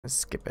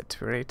Skip it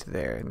right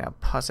there. Now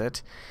pause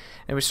it.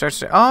 And we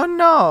start oh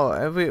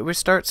no! We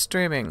start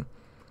streaming.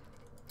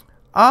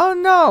 Oh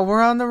no!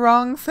 We're on the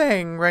wrong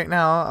thing right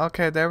now.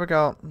 Okay, there we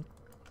go.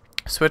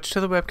 Switch to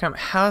the webcam.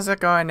 How's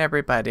it going,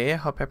 everybody? I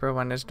hope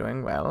everyone is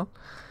doing well.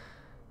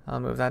 I'll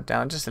move that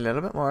down just a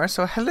little bit more.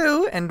 So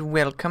hello and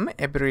welcome,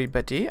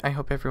 everybody. I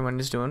hope everyone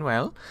is doing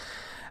well.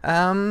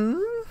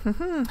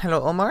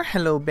 Hello, Omar.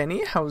 Hello,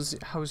 Benny.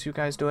 How's you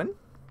guys doing?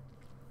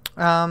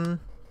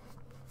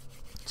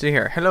 See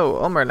here.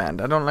 Hello, Omerland.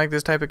 I don't like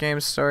this type of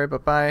games. Sorry,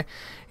 but bye.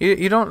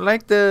 You don't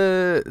like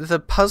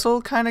the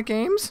puzzle kind of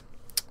games?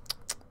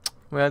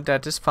 Well,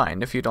 that is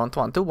fine. If you don't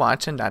want to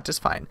watch, and that is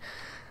fine.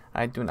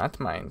 I do not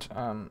mind.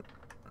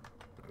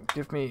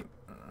 Give me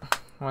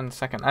 1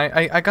 second.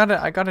 I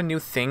got a new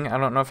thing. I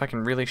don't know if I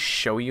can really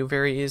show you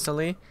very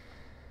easily,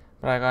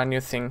 but I got a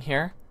new thing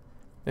here.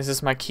 This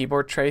is my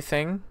keyboard tray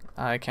thing.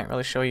 I can't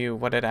really show you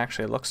what it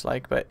actually looks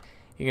like, but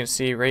you can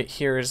see right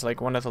here is like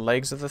one of the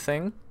legs of the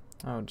thing.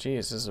 Oh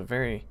geez, this is a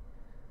very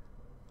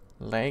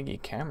laggy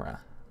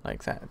camera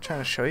like that. I'm trying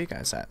to show you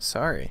guys that.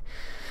 Sorry.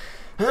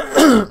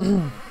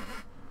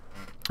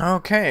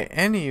 Okay,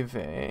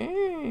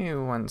 anyway,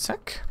 1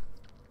 sec.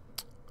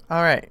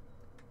 Alright.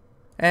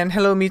 And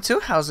hello,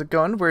 Mitsu. How's it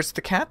going? Where's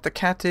the cat? The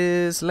cat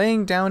is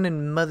laying down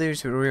in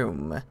mother's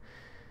room,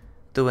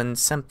 doing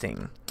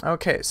something.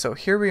 Okay, so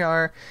here we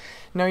are.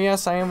 Now,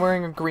 yes, I am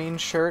wearing a green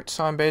shirt,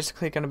 so I'm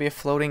basically going to be a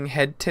floating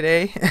head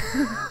today.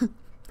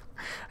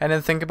 I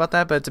didn't think about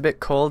that, but it's a bit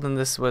cold, and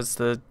this was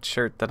the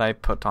shirt that I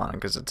put on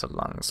because it's a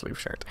long sleeve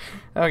shirt.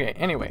 Okay,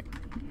 anyway.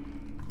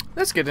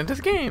 Let's get into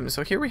the game.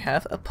 So here we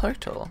have a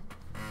portal.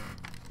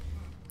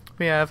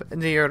 We have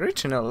the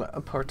original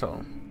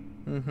portal.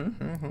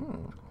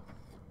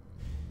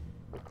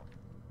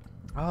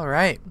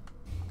 Alright.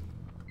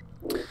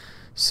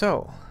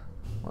 So,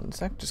 1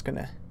 sec, just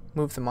gonna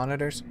move the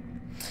monitors.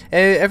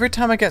 Every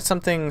time I get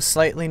something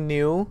slightly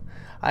new,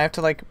 I have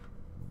to like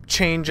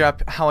change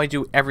up how I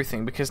do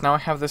everything, because now I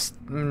have this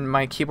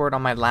my keyboard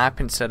on my lap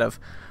instead of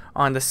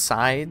on the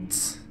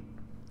sides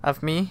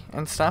of me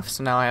and stuff,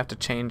 so now I have to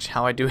change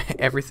how I do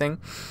everything.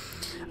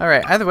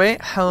 Alright, either way,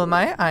 how am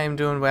I? I am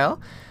doing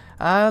well.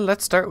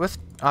 Let's start with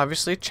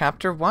obviously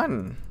chapter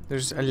 1.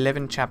 There's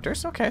 11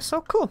 chapters. Okay, so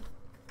cool.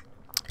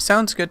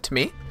 Sounds good to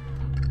me.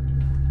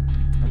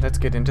 Let's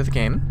get into the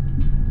game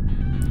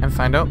and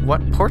find out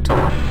what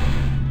Portal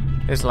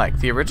is like,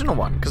 the original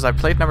one, because I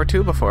played number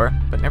 2 before,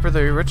 but never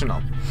the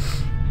original.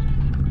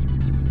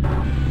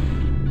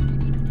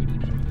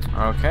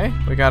 Okay,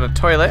 we got a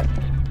toilet.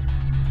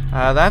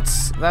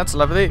 That's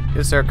lovely.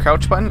 Is there a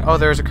crouch button? Oh,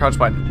 there's a crouch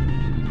button.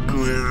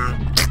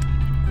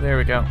 There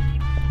we go.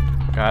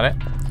 Got it.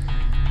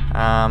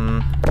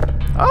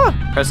 Oh,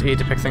 press E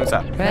to pick things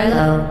up.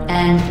 Hello,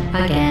 and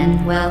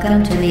again,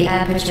 welcome to the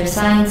Aperture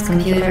Science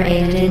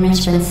Computer-Aided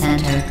Enrichment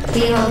Center.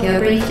 We hope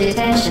your brief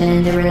detention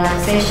in the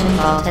relaxation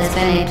vault has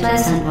been a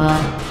pleasant one.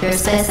 Your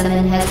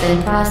specimen has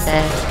been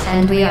processed,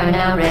 and we are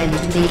now ready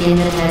to begin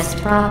the test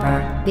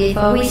proper.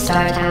 Before we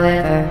start,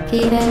 however,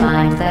 keep in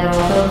mind that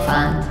although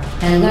fun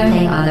and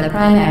learning are the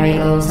primary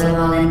goals of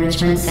all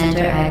Enrichment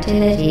Center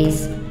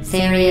activities,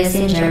 serious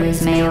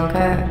injuries may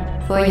occur.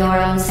 For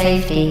your own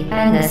safety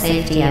and the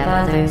safety of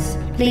others,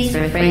 please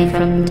refrain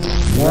from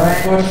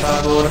Stand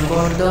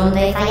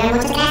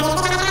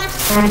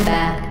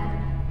back.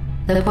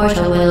 The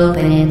portal will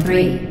open in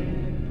 3,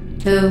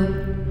 2,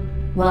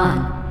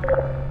 1.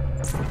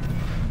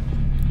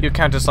 You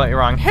count just slightly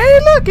wrong. Hey,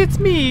 look, it's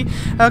me!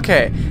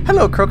 Okay.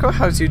 Hello, Croco.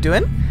 How's you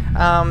doing?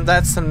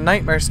 That's some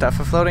nightmare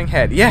stuff. A floating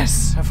head.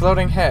 Yes, a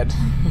floating head.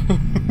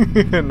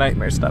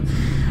 Nightmare stuff.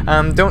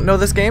 Don't know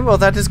this game? Well,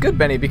 that is good,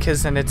 Benny,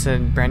 because then it's a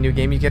brand new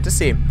game you get to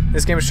see.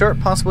 This game is short.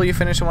 Possible you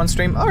finish in one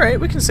stream. Alright,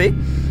 we can see.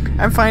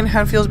 I'm fine.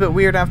 Hand feels a bit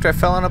weird after I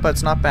fell on it, but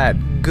it's not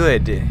bad.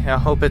 Good. I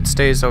hope it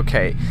stays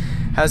okay.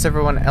 How's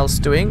everyone else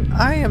doing?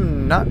 I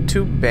am not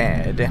too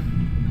bad.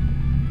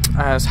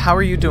 So how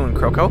are you doing,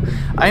 Croco?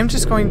 I am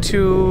just going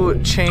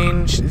to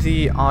change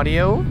the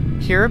audio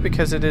here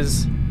because it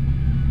is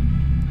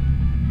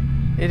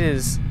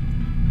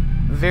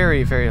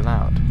very, very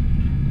loud.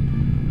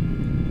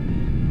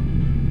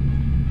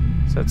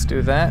 So let's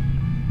do that.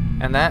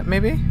 And that,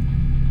 maybe?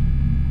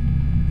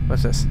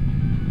 What's this?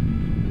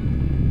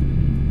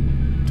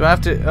 Do I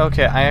have to...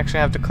 Okay, I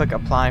actually have to click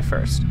apply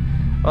first.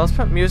 Well, let's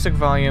put music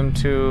volume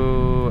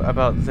to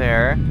about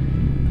there.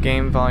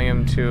 Game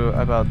volume to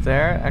about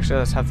there. Actually,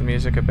 let's have the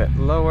music a bit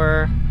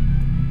lower.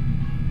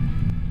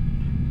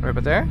 Right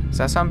about there? Does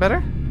that sound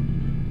better?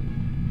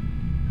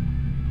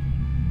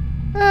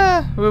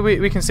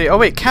 We can see. Oh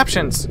wait,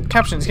 captions!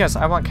 Captions, yes,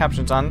 I want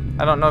captions on.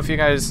 I don't know if you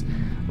guys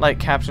like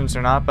captions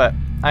or not, but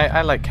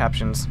I like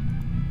captions.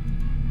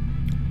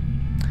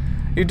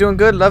 You're doing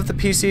good, love the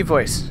PC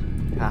voice.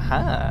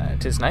 Haha,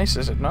 it is nice,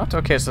 is it not?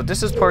 Okay, so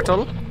this is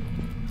Portal.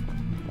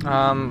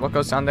 What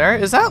goes down there?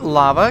 Is that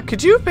lava?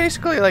 Could you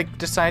basically, like,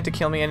 decide to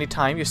kill me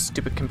anytime, you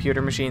stupid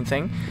computer machine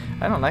thing?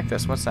 I don't like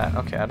this. What's that?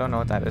 Okay, I don't know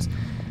what that is.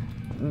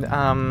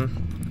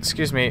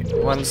 Excuse me,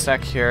 1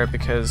 sec here,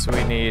 because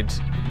we need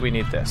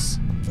this.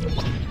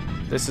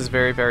 This is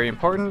very, very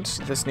important.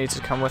 This needs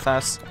to come with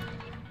us.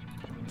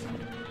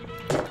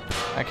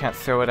 I can't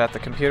throw it at the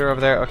computer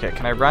over there. Okay,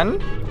 can I run?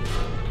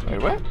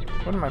 Wait, what?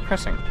 What am I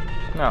pressing?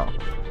 No.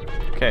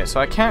 Okay, so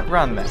I can't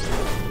run then.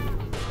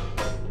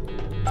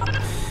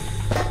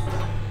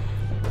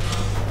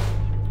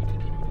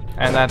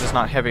 And that is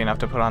not heavy enough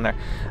to put on there.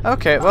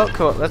 Okay, well,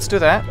 cool. Let's do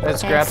that.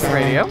 Let's grab the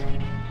radio.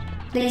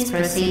 Please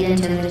proceed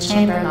into the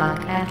chamber lock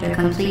after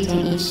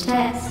completing each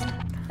test.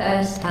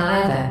 First,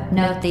 however,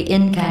 note the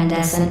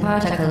incandescent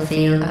particle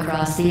field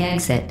across the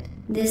exit.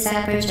 This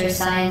aperture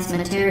science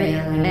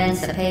material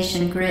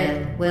emancipation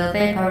grill will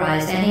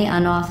vaporize any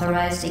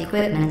unauthorized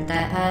equipment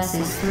that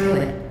passes through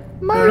it.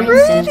 For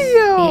instance,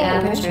 the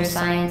aperture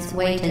science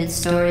weighted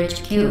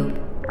storage cube.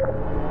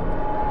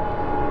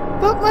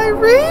 But my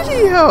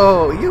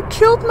radio! You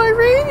killed my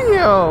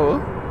radio!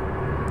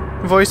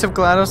 Voice of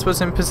GLaDOS was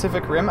in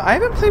Pacific Rim. I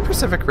haven't played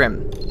Pacific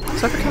Rim,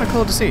 so that'd be kind of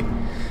cool to see.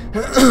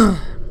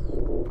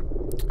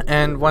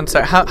 And one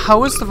sec.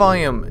 How is the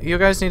volume? You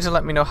guys need to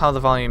let me know how the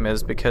volume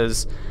is,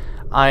 because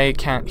I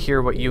can't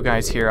hear what you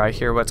guys hear. I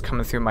hear what's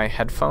coming through my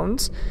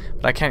headphones,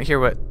 but I can't hear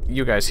what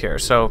you guys hear.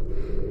 So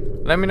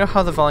let me know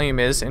how the volume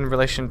is in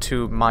relation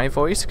to my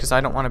voice, because I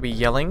don't want to be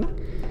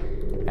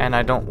yelling, and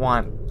I don't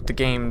want the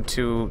game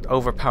to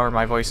overpower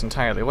my voice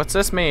entirely. What's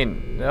this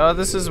mean? Oh,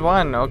 this is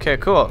 1. Okay,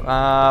 cool.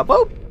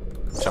 Whoa!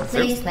 Jump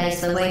through. Please place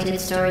the weighted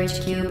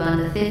storage cube on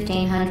the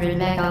 1500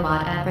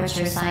 megawatt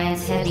aperture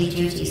science heavy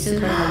duty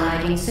super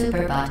lighting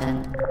super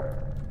button.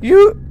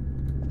 You...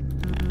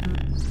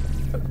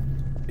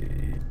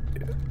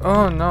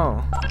 Oh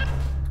no.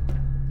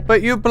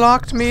 But you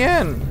blocked me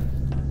in.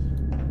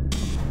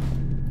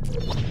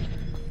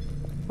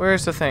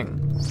 Where's the thing?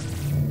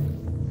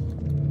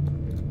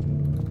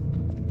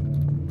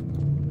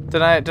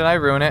 Did I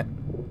ruin it?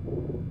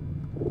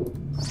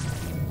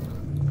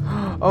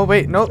 Oh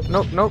wait, nope,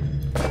 nope, nope.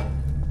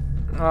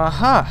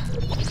 Aha!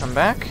 Come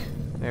back.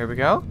 There we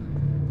go.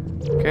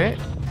 Okay.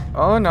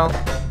 Oh no.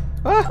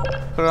 Ah!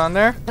 Put it on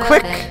there.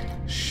 Perfect. Quick!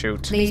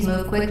 Shoot. Please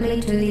move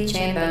quickly to the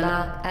chamber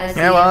lock, as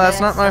Yeah, well, that's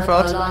not my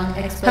fault.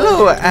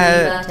 Hello,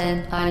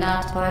 are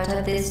not part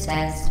of this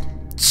test.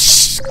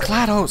 Shh,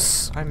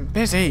 GLaDOS, I'm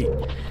busy.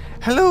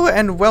 Hello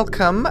and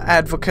welcome,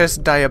 Advocus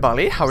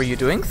Diaboli. How are you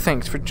doing?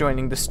 Thanks for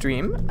joining the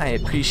stream. I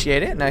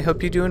appreciate it, and I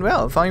hope you're doing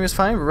well. Volume is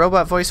fine.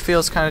 Robot voice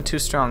feels kind of too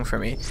strong for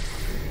me.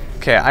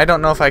 Okay, I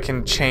don't know if I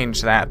can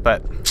change that,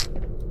 but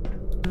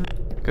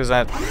because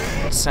that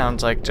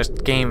sounds like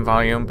just game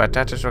volume, but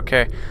that is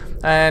okay.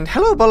 And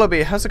hello,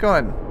 Bullaby. How's it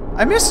going?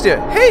 I missed you.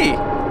 Hey,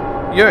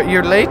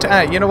 you're late.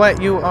 You know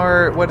what? You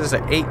are, what is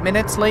it? 8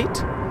 minutes late.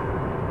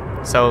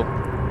 So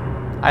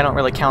I don't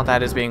really count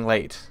that as being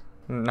late.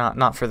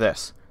 Not for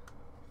this.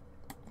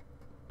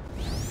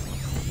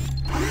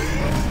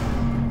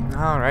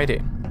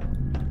 Alrighty.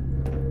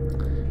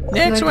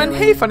 Next one.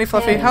 Hey, Funny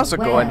Fluffy. How's it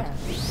going?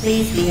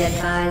 Please be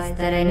advised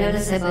that a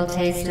noticeable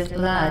taste of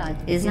blood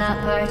is not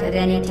part of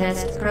any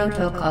test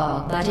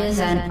protocol, but is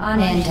an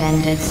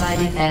unintended side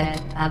effect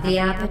of the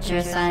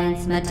aperture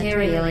science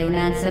material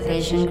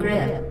emancipation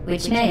grill,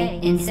 which may,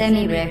 in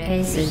semi-rare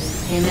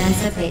cases,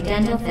 emancipate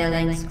dental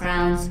fillings,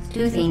 crowns,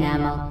 tooth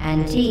enamel,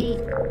 and teeth.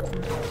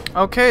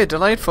 Okay,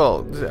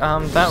 delightful.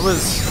 That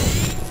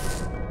was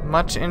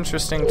much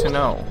interesting to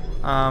know.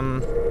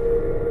 Am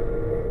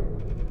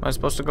I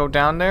supposed to go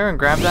down there and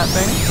grab that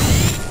thing?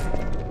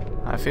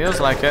 It feels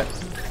like it.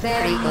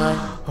 Very good.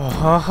 You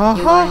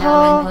are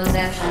now in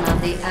possession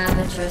of the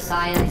Aperture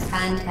Science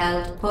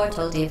handheld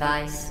portal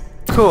device.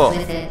 Cool.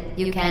 With it,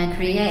 you can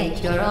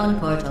create your own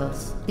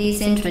portals.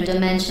 These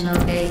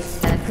intradimensional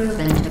gates have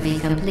proven to be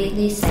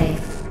completely safe.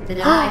 The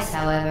device,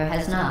 however,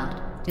 has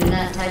not. Do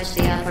not touch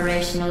the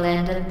operational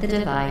end of the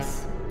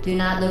device. Do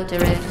not look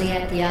directly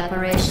at the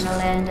operational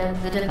end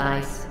of the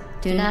device.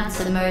 Do not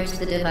submerge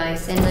the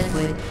device in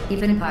liquid,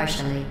 even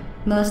partially.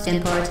 Most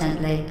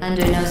importantly,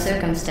 under no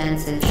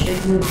circumstances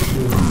should you...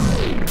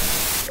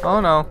 Oh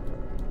no.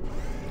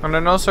 Under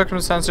no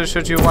circumstances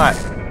should you what?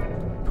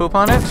 Poop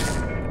on it?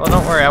 Well,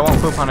 don't worry, I won't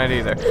poop on it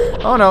either.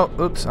 Oh no.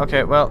 Oops.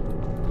 Okay, well,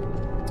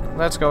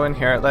 let's go in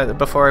here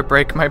before I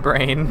break my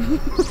brain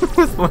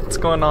with what's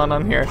going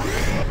on here.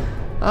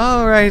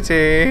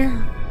 Alrighty.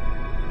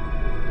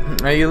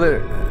 You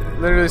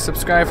literally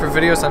subscribe for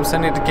videos I'm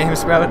sending to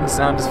GameSprout and the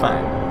sound is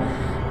fine.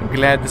 I'm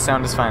glad the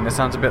sound is fine. It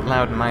sounds a bit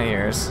loud in my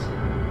ears.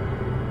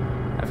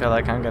 I feel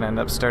like I'm gonna end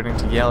up starting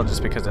to yell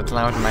just because it's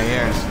loud in my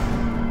ears.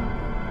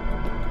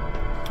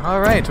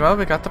 Alright, well,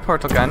 we got the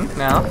portal gun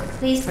now.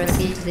 Please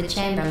proceed to the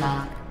chamber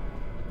lock.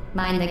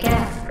 Mind the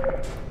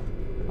gap.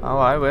 Oh,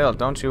 I will,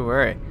 don't you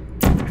worry.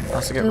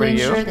 Also get To rid of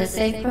you. ensure the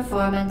safe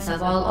performance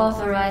of all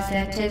authorized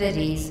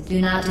activities, do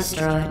not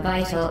destroy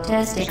vital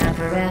testing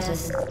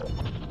apparatus.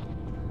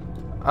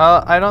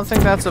 I don't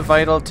think that's a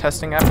vital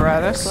testing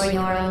apparatus. For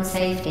your own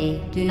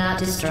safety, do not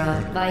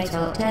destroy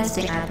vital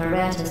testing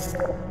apparatus.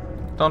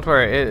 Don't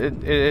worry,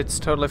 it's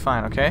totally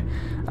fine, okay?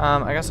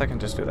 I guess I can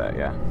just do that,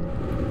 yeah.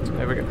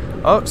 There we go.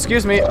 Oh,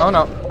 excuse me. Oh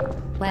no.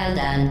 Well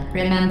done.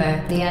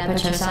 Remember, the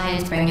Aperture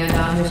Science Bring Your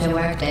Daughter to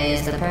Work Day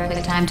is the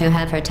perfect time to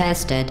have her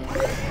tested.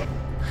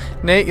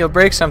 Nate, you'll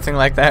break something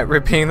like that,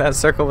 repeating that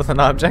circle with an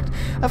object.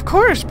 Of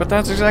course, but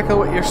that's exactly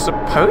what you're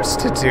supposed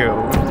to do.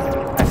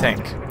 I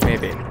think.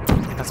 Maybe.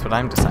 That's what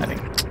I'm deciding.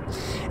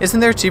 Isn't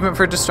there achievement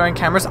for destroying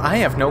cameras? I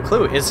have no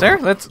clue. Is there?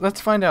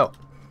 Let's find out.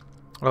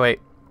 Oh, wait.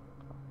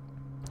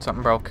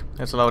 Something broke.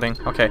 It's loading.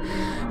 Okay.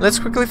 Let's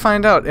quickly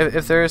find out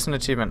if there is an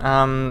achievement.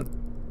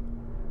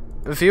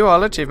 View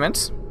all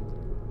achievements.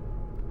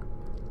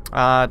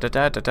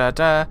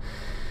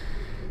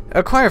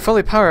 Acquire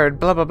fully powered,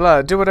 blah blah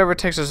blah. Do whatever it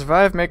takes to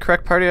survive. Make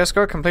correct party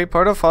escort. Complete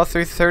portal. Fall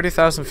through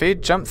 30,000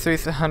 feet. Jump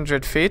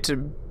 300 feet.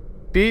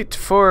 Beat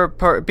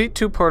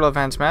 2 portal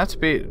advance maps.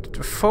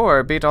 Beat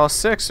 4. Beat all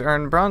 6.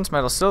 Earn bronze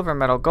medal, silver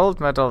medal,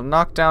 gold medal.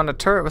 Knock down a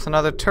turret with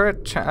another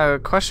turret.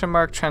 Question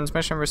mark.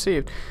 Transmission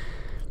received.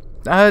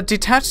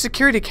 Detach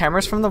security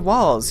cameras from the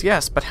walls.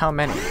 Yes, but how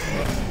many?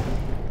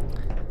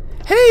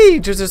 Hey,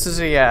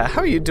 Juzuzuzia,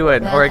 how are you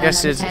doing? Or I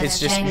guess it's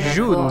just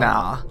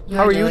Juna.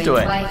 How are you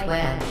doing?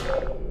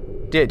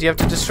 Do you have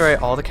to destroy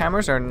all the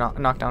cameras or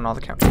knock down all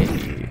the cameras?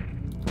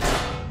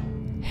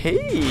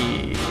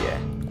 Hey. Hey.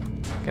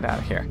 Get out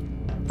of here.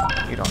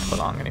 You don't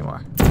belong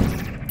anymore.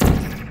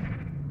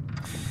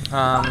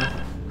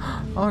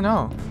 Oh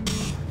no.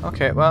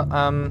 Okay, well,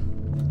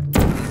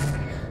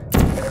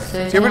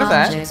 get rid of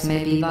that.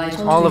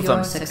 All of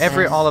them.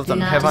 All of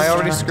them. Have I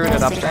already screwed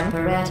it up then?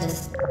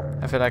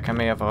 I feel like I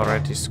may have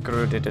already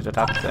screwed it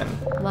up then.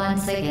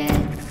 Once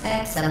again,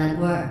 excellent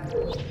work.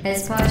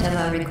 As part of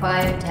our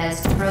required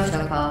test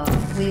protocol,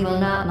 we will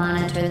not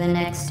monitor the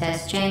next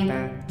test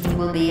chamber. You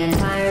will be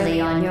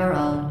entirely on your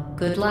own.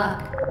 Good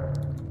luck.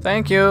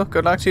 Thank you.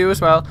 Good luck to you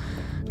as well.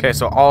 Okay,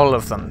 so all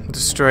of them.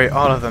 Destroy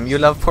all of them. You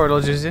love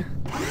Portal, Juzu?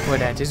 Well,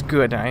 that is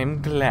good. I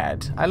am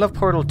glad. I love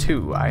Portal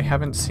 2. I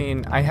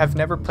have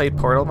never played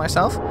Portal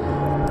myself.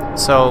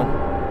 So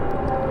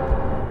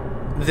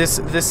this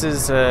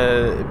is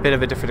a bit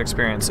of a different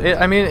experience.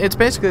 I mean, it's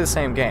basically the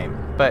same game,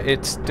 but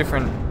it's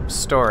different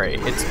story.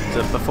 It's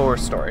the before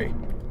story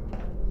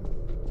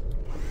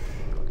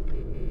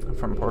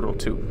from Portal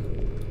 2.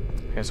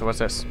 Okay, so what's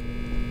this?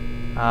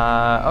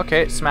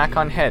 Okay, smack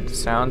on head.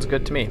 Sounds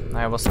good to me.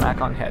 I will smack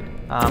on head.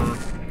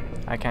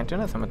 I can't do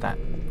nothing with that.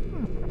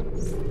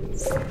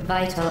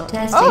 Vital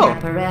testing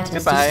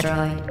apparatus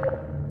destroyed.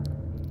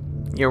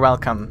 You're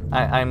welcome.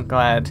 I'm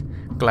glad,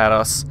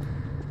 GLaDOS.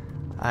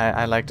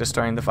 I like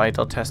destroying the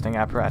vital testing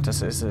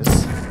apparatuses.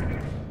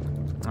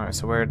 Alright,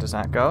 so where does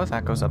that go?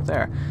 That goes up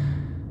there.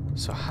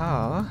 So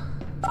how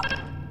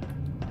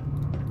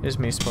is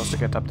me supposed to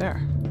get up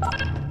there?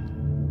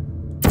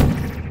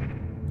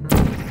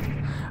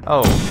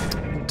 Oh,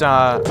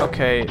 duh.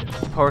 Okay,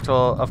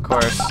 portal, of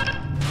course.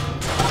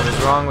 What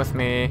is wrong with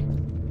me?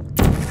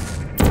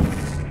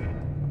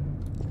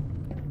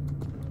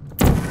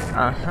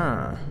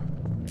 Uh-huh.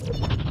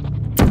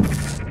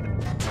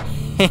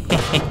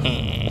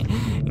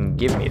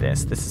 Give me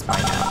this. This is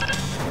mine now.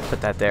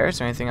 Put that there. Is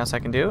there anything else I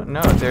can do?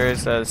 No, there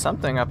is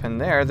something up in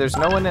there. There's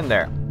no one in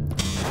there.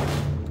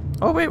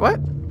 Oh, wait, what?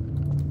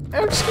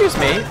 Excuse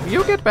me.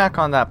 You get back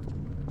on that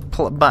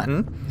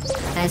button.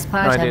 As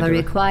part of a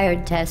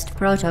required test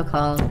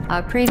protocol,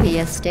 our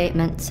previous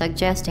statement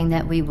suggesting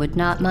that we would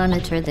not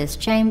monitor this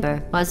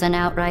chamber was an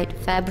outright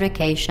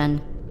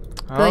fabrication.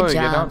 Good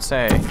job. You don't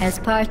say. As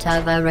part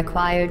of a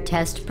required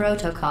test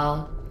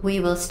protocol, we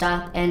will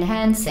stop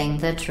enhancing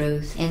the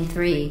truth in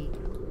 3,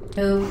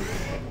 2...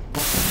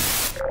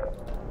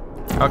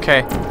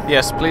 Okay,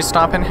 yes, please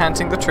stop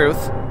enhancing the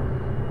truth.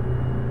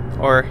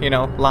 Or, you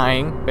know,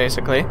 lying,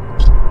 basically.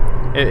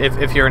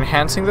 If you're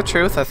enhancing the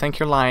truth, I think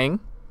you're lying.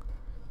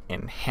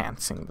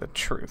 Enhancing the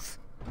truth.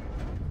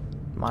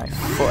 My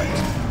foot.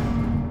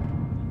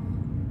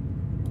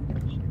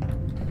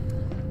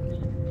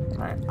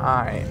 My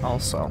eye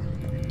also.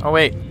 Oh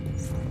wait.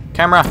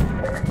 Camera!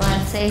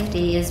 While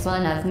safety is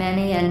one of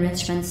many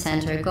Enrichment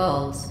Center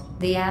goals,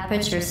 the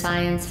Aperture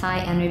Science High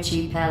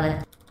Energy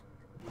Pellet.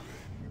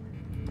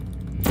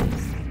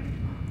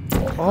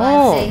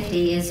 While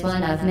safety is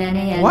one of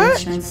many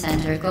Enrichment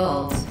Center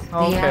goals,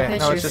 the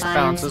Aperture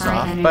Science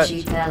High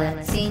Energy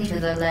Pellet seen to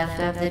the left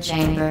of the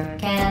chamber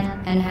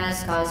can and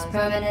has caused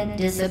permanent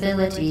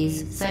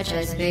disabilities such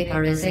as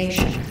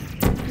vaporization.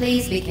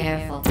 Please be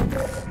careful.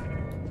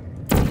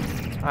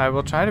 I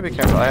will try to be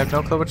careful. I have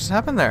no clue what just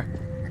happened there.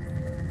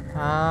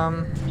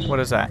 What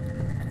is that?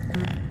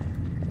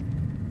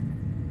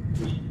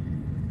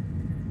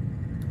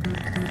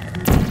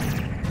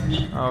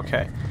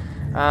 Okay.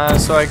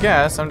 So I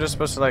guess I'm just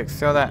supposed to like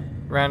throw that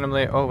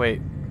randomly. Oh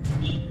wait.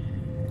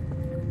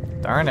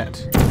 Darn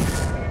it.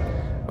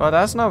 Well,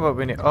 that's not what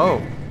we need.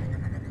 Oh.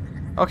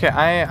 Okay,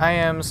 I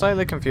am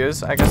slightly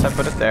confused. I guess I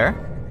put it there.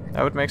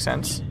 That would make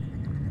sense.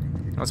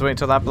 Let's wait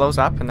until that blows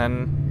up and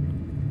then...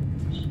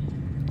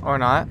 Or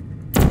not.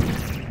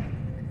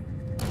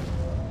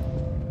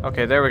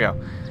 Okay, there we go.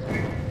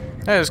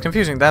 That was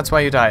confusing. That's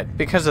why you died.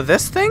 Because of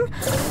this thing?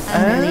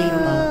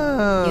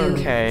 Unbelievable.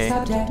 Okay.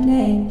 Subject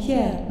name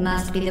here.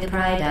 Must be the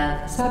pride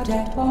of.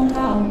 Subject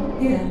hometown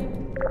here.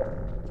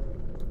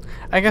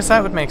 I guess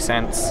that would make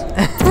sense.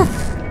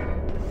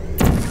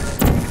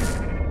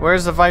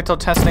 Where's the vital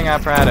testing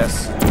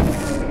apparatus?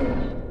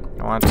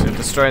 I want to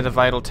destroy the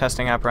vital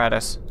testing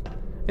apparatus.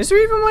 Is there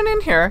even one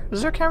in here?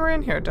 Is there a camera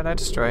in here? Did I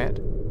destroy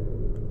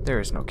it? There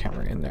is no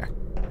camera in there.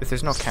 If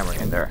there's no camera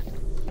in there,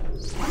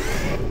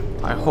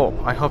 I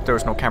hope there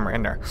was no camera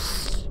in there.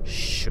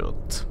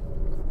 Shoot.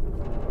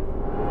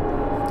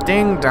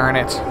 Ding darn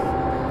it.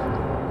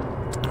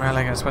 Well,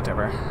 I guess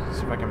whatever.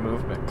 See if I can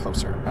move a bit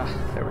closer. Ah,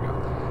 there we go.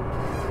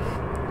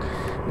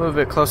 Move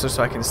a bit closer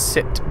so I can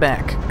sit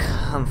back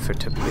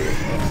comfortably.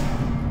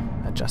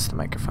 Adjust the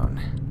microphone.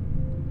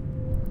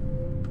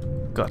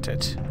 Got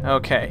it.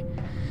 Okay.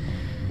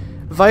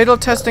 Vital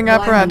testing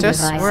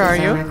apparatus. Where are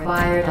you?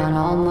 Required on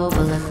all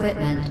mobile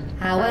equipment.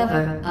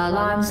 However,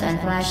 alarms and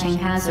flashing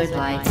hazard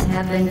lights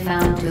have been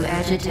found to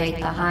agitate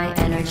the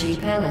high-energy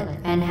pellet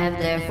and have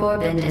therefore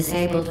been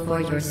disabled for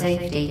your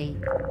safety.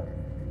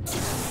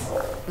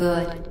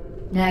 Good.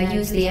 Now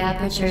use the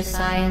Aperture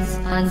Science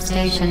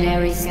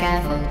unstationary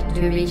scaffold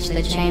to reach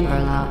the chamber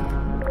lock.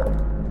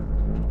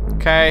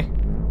 Okay.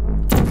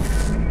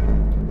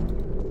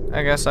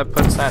 I guess I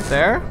put that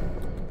there.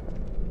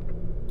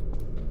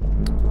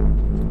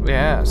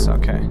 Yes,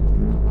 okay.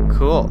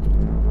 Cool.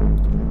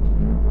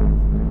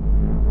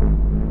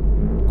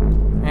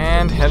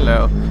 And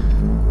hello.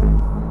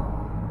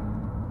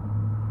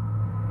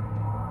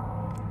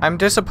 I'm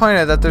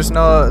disappointed that there's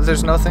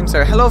no things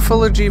there. Hello,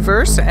 Fuller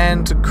G-Verse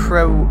and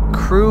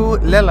Crew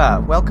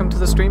Lila. Welcome to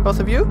the stream, both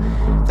of you.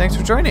 Thanks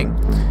for joining.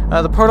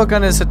 The portal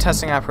gun is a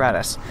testing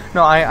apparatus.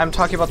 No, I'm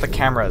talking about the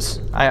cameras.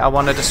 I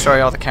want to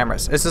destroy all the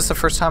cameras. Is this the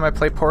first time I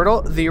play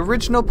Portal? The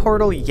original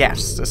Portal,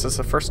 yes. This is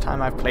the first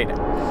time I've played it.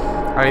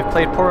 I've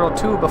played Portal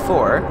 2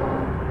 before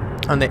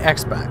on the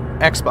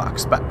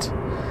Xbox, but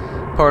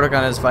Portal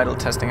gun is vital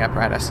testing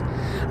apparatus.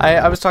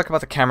 I was talking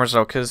about the cameras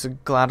though, because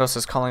GLaDOS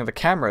is calling the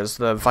cameras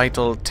the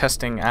vital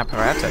testing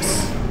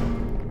apparatus,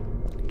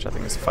 which I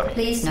think is funny.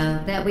 Please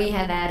note that we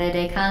have added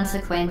a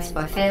consequence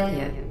for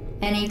failure.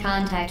 Any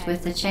contact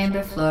with the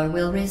chamber floor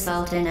will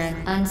result in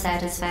an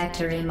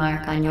unsatisfactory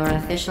mark on your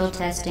official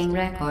testing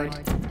record,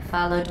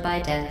 followed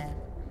by death.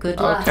 Good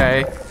luck.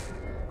 Okay.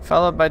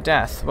 Followed by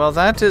death. Well,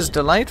 that is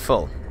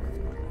delightful.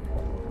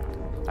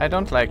 I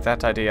don't like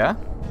that idea.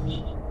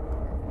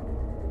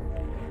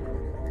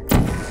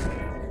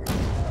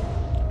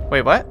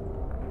 Wait, what?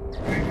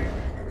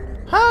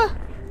 Huh?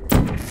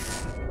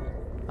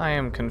 I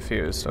am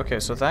confused. Okay,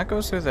 so that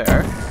goes through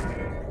there.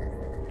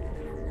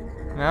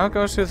 Now it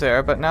goes through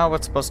there, but now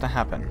what's supposed to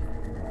happen?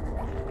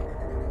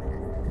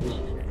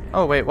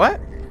 Oh, wait, what?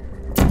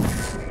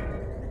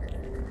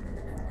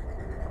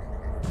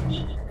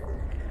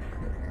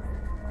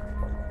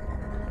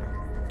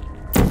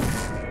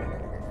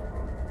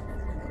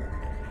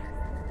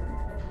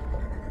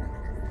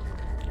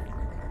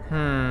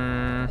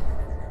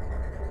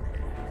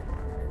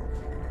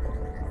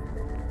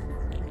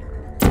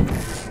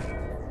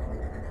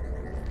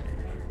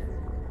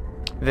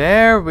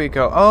 There we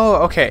go. Oh,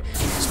 okay. I'm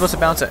supposed to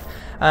bounce it.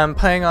 I'm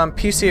playing on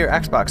PC or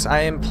Xbox.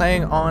 I am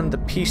playing on the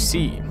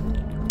PC.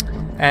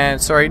 And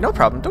sorry, no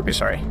problem. Don't be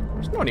sorry.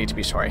 There's no need to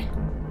be sorry.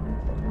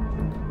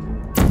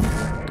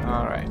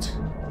 Alright.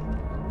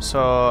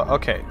 So,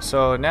 okay.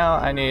 So now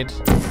I need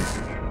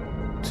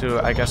to,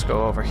 I guess,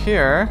 go over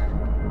here.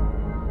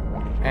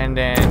 And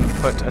then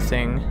put a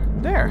thing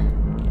there.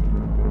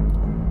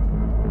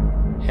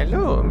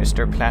 Hello,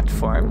 Mr.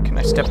 Platform. Can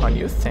I step on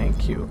you?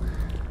 Thank you.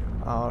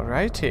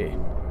 Alrighty.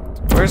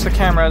 Where's the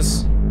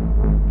cameras?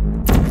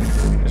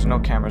 There's no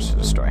cameras to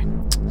destroy.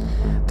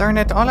 Darn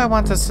it, all I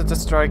want is to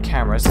destroy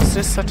cameras. Is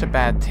this such a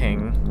bad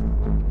thing?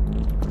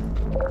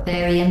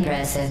 Very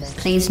impressive.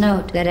 Please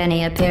note that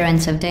any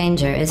appearance of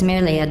danger is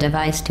merely a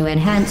device to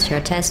enhance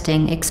your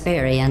testing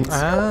experience.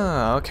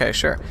 Ah, okay,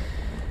 sure.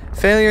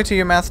 Failure to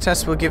your math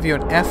test will give you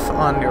an F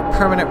on your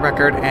permanent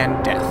record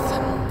and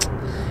death.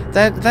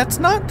 That's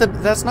not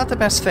the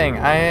best thing.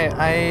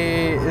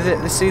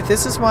 See,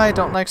 this is why I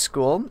don't like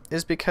school,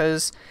 is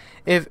because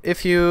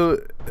if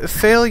you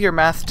fail your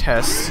math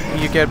test,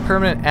 you get a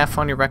permanent F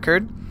on your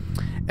record,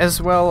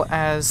 as well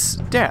as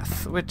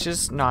death, which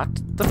is not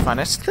the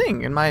funnest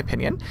thing, in my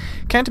opinion.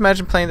 Can't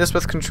imagine playing this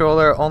with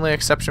controller, only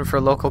exception for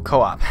local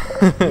co-op.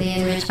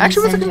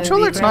 Actually, with the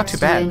controller, it's not too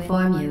bad. To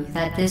inform you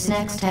that this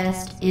next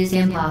test is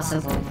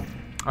impossible.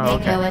 Oh,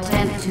 Make no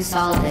attempt to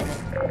solve it.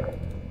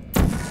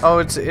 Oh,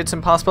 it's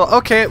impossible.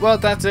 Okay, well,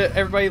 that's it.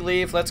 Everybody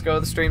leave. Let's go.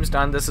 The stream's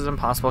done. This is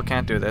impossible.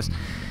 Can't do this.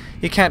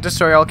 You can't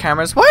destroy all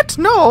cameras. What?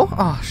 No!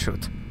 Oh,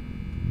 shoot.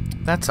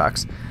 That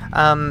sucks.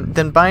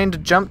 Then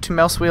bind jump to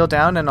mouse wheel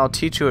down and I'll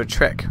teach you a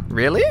trick.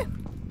 Really?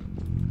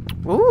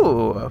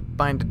 Ooh,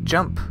 bind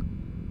jump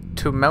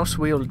to mouse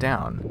wheel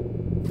down.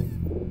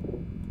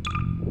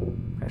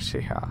 Let's see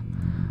here.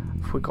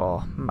 If we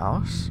go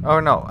mouse. Oh,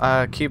 no.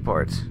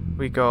 Keyboard.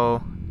 We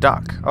go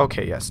duck.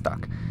 Okay, yes,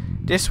 duck.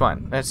 This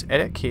one. Let's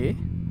edit key.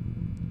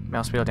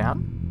 Mouse wheel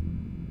down.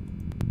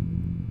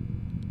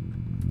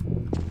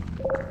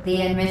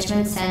 The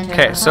Enrichment Center.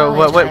 Okay, so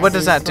what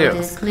does that do?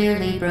 This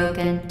clearly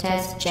broken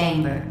test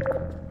chamber.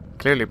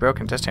 Clearly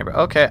broken test chamber.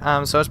 Okay,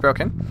 so it's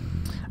broken.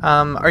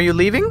 Are you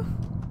leaving?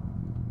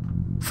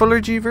 Fuller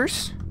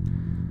G-Verse?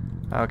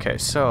 Okay,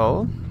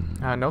 so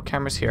No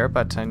cameras here,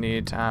 but I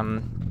need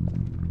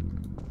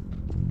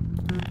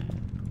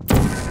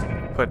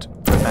put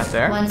that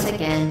there. Once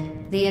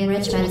again, the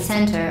Enrichment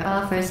Center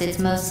offers its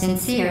most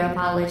sincere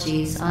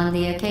apologies on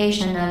the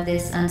occasion of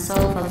this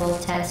unsolvable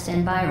test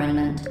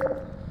environment.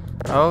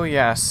 Oh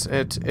yes,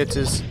 it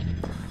is.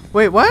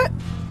 Wait, what?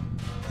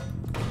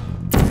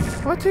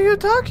 What are you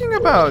talking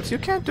about? You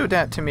can't do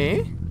that to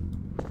me.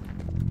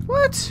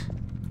 What?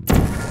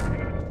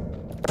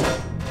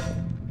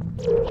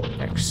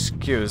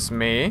 Excuse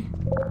me.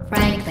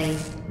 Frankly,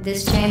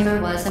 this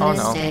chamber was a Oh,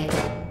 mistake.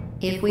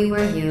 If we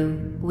were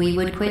you, we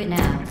would quit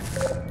now.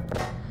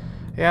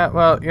 Yeah,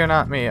 well, you're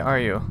not me, are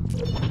you?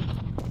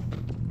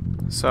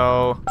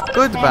 So,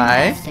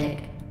 goodbye.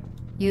 Fantastic.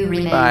 You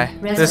remain Bye.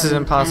 This is resolute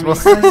impossible.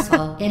 and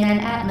resourceful in an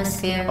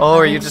atmosphere Oh,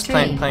 are of you just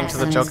playing to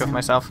the joke of pessimism.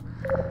 myself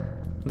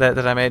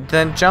that I made?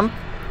 Then jump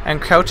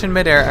and crouch in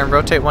midair and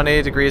rotate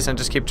 180 degrees and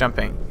just keep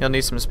jumping. You'll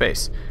need some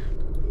space.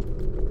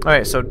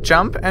 Okay, so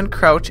jump and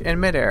crouch in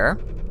midair,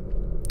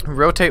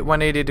 rotate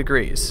 180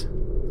 degrees,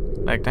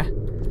 like that,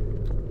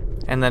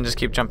 and then just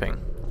keep jumping.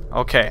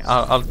 Okay,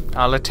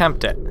 I'll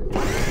attempt it.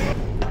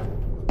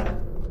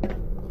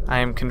 I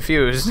am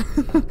confused,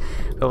 but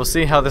we'll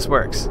see how this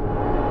works.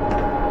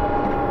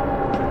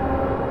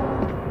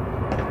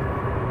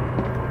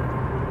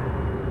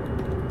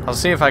 I'll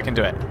see if I can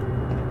do it.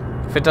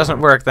 If it doesn't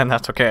work, then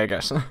that's okay, I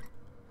guess.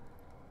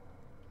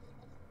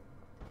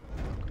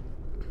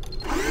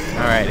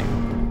 Alrighty.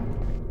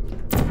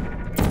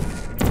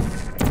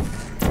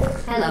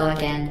 Hello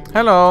again.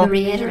 Hello. To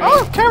reiterate,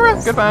 Oh,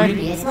 camera. Goodbye.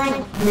 previous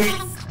one.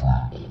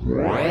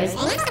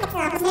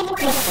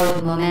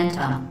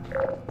 Momentum.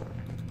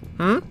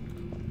 Hmm?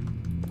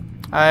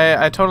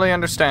 I totally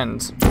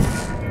understand.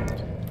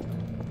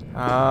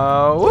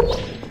 Whoop.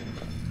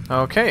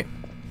 Okay.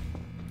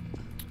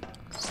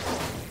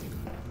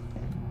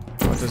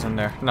 What is in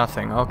there?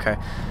 Nothing. Okay.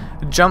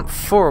 Jump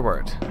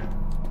forward.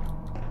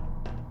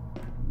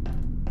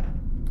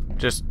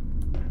 Just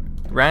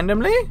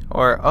randomly?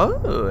 Or,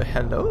 oh,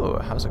 hello.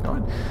 How's it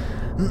going?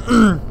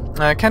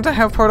 Can't I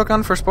have portal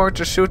gun for sport?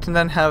 Just shoot and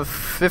then have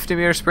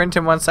 50-meter sprint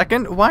in 1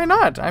 second? Why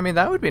not? I mean,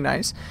 that would be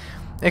nice.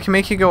 It can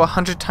make you go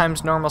 100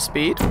 times normal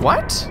speed.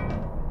 What?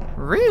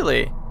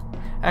 Really?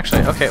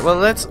 Actually, okay. Well,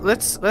 let's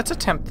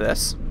attempt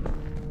this.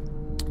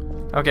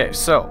 Okay,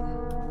 so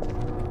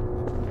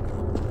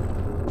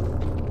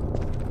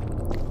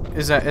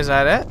is that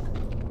it?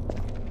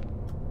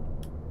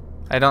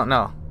 I don't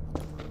know.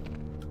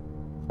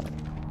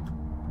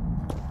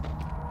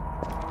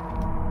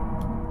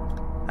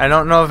 I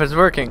don't know if it's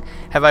working.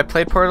 Have I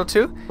played Portal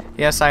 2?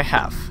 Yes, I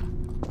have.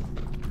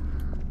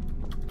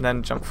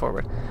 Then jump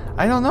forward.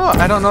 I don't know.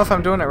 I don't know if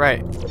I'm doing it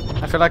right.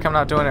 I feel like I'm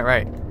not doing it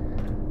right.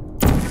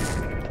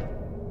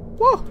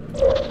 Whoa!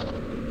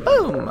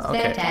 Boom! Okay.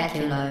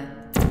 Spectacular.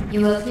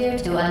 You appear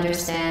to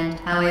understand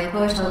how a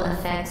portal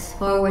affects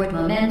forward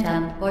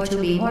momentum, or to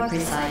be more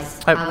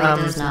precise, how it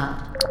does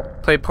not.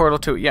 Played Portal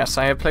 2. Yes,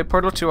 I have played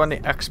Portal 2 on the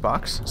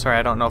Xbox. Sorry,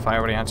 I don't know if I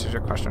already answered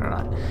your question or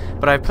not.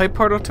 But I played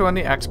Portal 2 on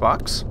the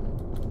Xbox.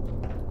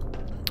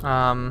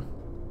 Oh,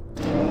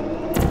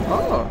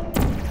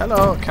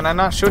 hello. Can I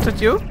not shoot at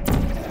you?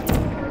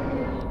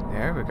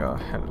 There we go.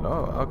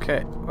 Hello.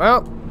 Okay.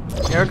 Well,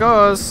 here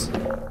goes.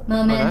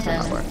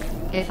 Momentum,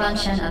 a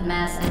function of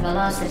mass and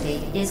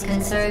velocity, is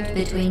conserved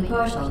between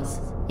portals.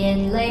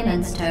 In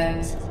layman's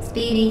terms,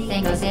 speedy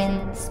thing goes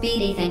in,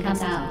 speedy thing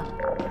comes out.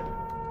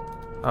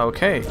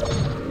 Okay.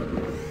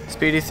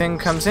 Speedy thing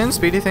comes in,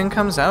 speedy thing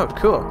comes out.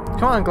 Cool.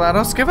 Come on,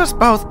 GLaDOS, give us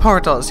both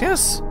portals.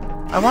 Yes,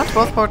 I want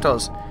both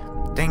portals.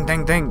 Ding,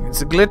 ding, ding.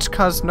 It's a glitch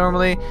because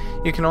normally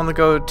you can only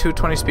go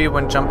 220 speed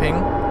when jumping.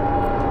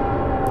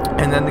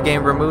 And then the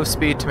game removes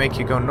speed to make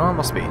you go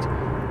normal speed.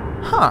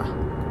 Huh.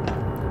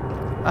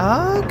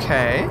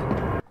 Okay.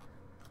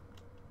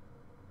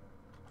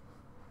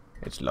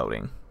 It's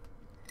loading.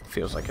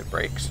 Feels like it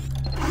breaks.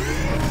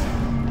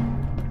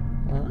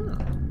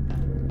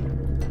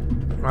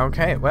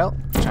 Okay, well,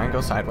 try and go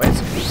sideways.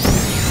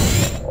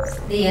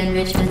 The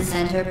Enrichment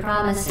Center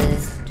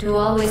promises to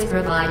always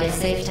provide a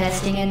safe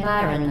testing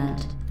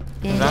environment.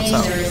 In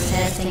dangerous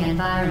testing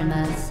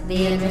environments,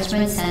 the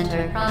Enrichment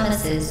Center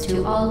promises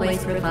to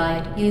always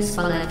provide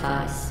useful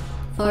advice.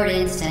 For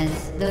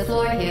instance, the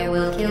floor here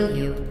will kill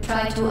you.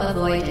 Try to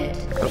avoid it.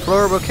 The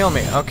floor will kill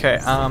me. Okay,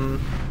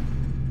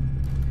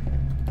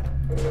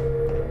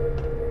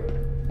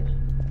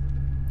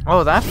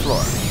 Oh, that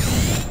floor.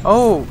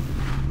 Oh!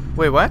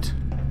 Wait, what?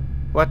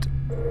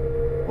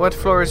 What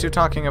floor is you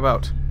talking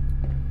about?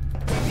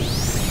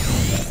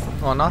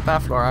 Well, not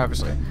that floor,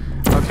 obviously.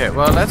 Okay,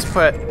 well, let's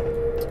put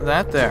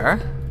that there.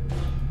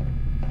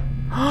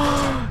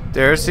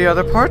 There's the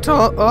other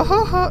portal. Oh,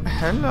 ho, ho.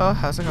 Hello,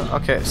 how's it going?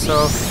 Okay,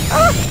 so...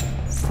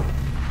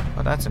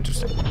 Oh, that's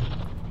interesting.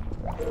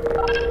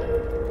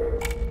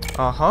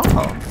 Oh, ho,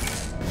 ho.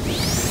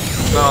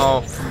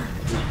 No.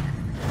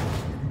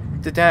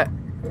 Did that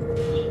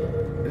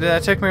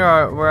take me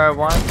where I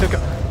wanted to go?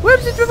 Where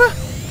did you...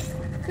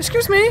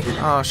 Excuse me?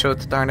 Oh,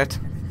 shoot, darn it.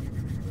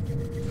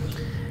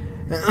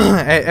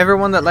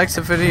 Everyone that likes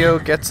the video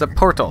gets a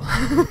portal.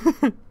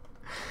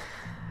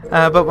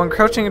 But when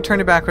crouching and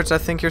turning backwards, I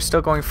think you're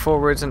still going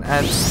forwards and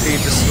add speed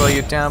to slow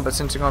you down, but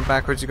since you're going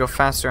backwards, you go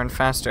faster and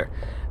faster.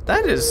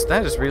 That is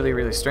really,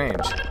 really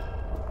strange.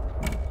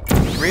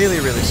 Really,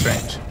 really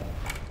strange.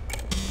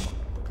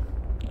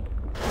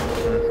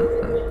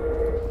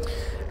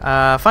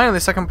 Finally,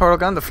 second portal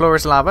gun. The floor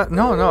is lava.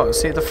 No,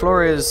 see, the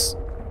floor is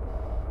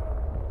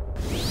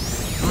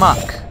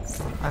muck.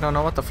 I don't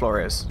know what the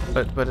floor is,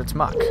 but it's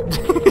muck.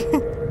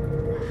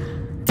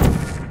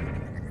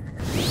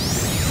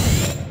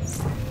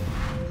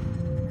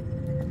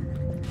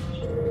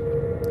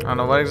 I don't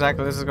know what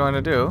exactly this is going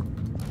to do.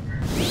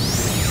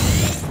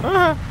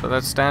 So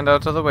let's stand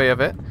out of the way of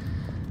it.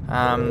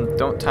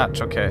 Don't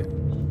touch, okay.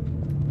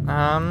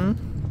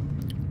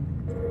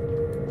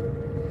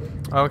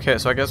 Okay,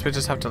 so I guess we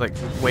just have to like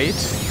wait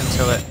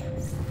until it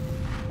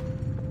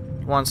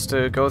wants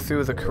to go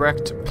through the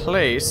correct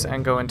place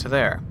and go into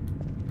there.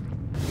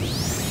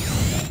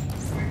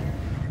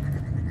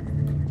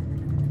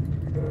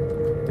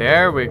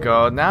 There we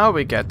go, now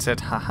we get it,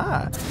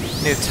 haha.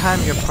 Need to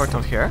time your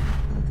portal here.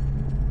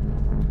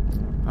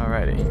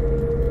 Alrighty.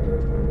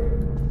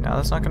 Now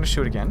that's not gonna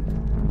shoot again.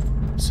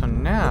 So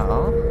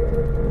now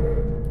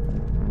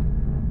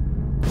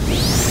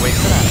wait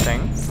for that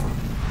thing.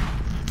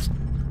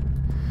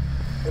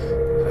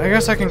 I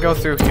guess I can go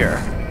through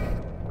here.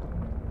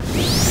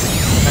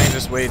 I can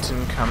just wait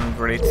and come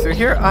right through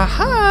here.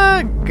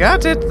 Aha!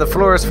 Got it! The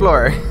floor is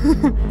floor.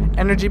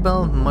 Energy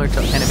ball,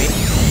 mortal enemy.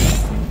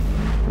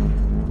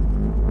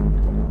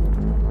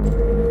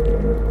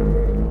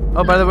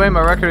 Oh, by the way,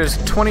 my record is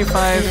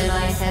 25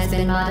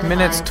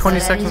 minutes, 20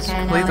 seconds to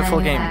complete the full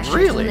game.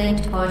 Really?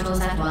 As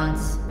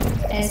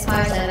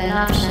part of an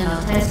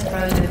optional test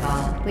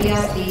protocol, we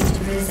are pleased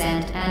to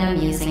present an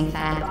amusing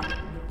fact.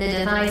 The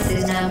device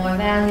is now more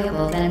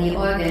valuable than the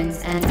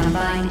organs and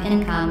combined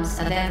incomes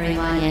of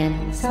everyone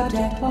in.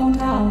 Subject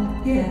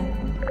hometown, here.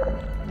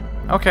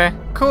 Okay,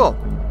 cool.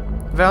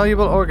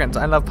 Valuable organs.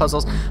 I love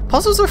puzzles.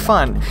 Puzzles are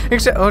fun.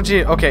 Except, oh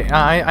gee, okay,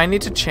 I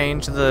need to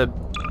change the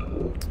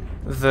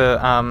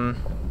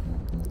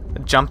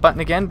jump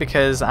button again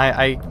because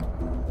I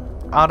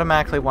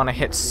automatically want to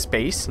hit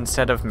space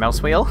instead of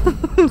mouse wheel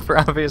for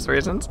obvious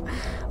reasons.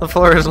 The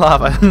floor is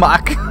lava.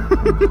 Muck.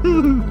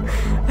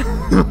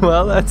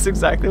 Well, that's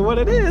exactly what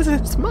it is.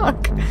 It's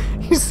muck.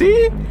 You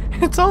see?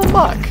 It's all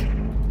muck.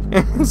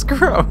 It's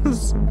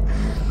gross.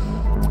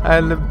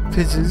 I love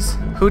pigeons.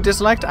 Who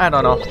disliked? I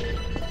don't know.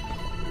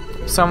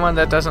 Someone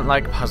that doesn't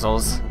like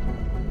puzzles.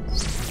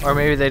 Or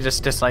maybe they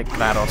just dislike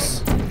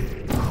GLaDOS.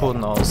 Who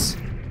knows?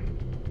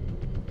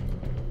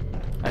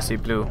 I see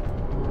blue.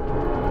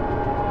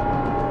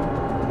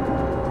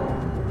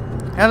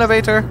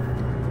 Elevator!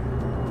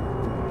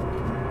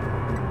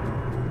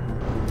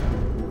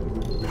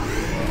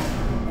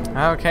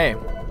 Okay.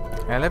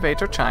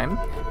 Elevator chime.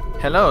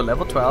 Hello,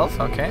 level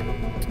 12. Okay.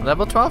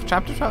 Level 12?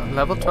 Chapter 12?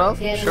 Level 12?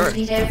 Sure.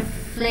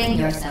 Fling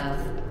yourself.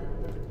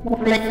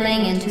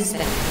 Fling into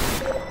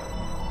space.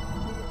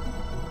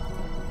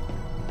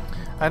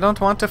 I don't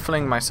want to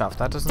fling myself.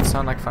 That doesn't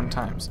sound like fun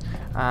times.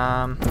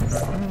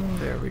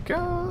 There we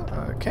go.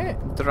 Okay.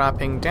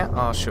 Dropping down.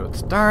 Oh,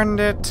 shoot. Darned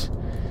it.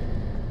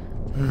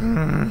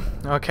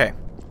 Okay.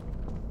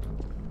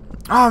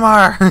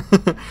 Omar!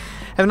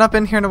 Have not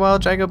been here in a while,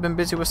 Drago. Been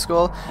busy with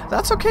school.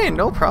 That's okay,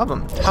 no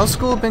problem. How's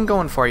school been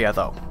going for you,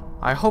 though?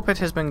 I hope it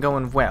has been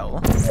going well.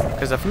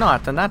 Because if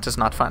not, then that is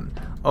not fun.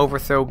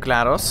 Overthrow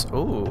GLaDOS.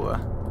 Ooh.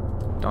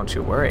 Don't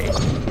you worry.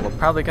 We'll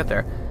probably get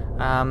there.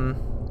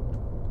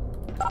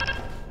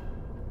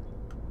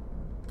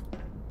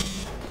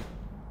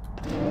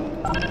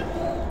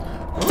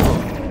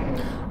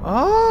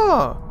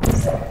 Oh!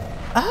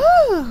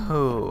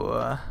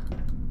 Oh!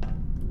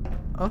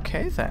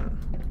 Okay then.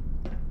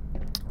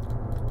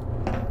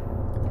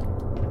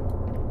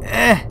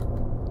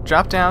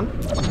 Drop down.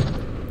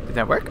 Did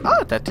that work?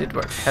 Oh, that did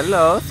work.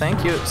 Hello,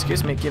 thank you.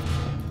 Excuse me. Give.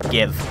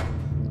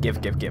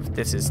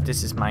 This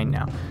is mine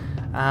now.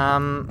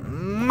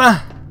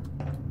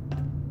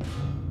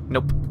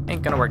 Nope.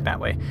 Ain't gonna work that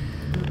way.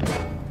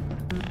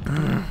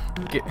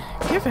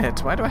 Give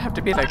it. Why do I have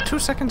to be like 2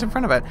 seconds in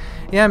front of it?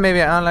 Yeah, maybe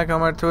I don't like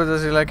Omar too.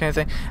 Does he like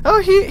anything? Oh,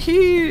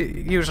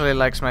 he usually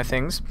likes my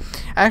things.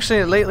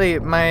 Actually, lately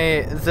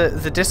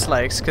the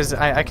dislikes, because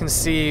I can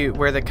see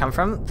where they come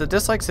from. The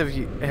dislikes have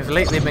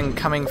lately been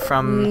coming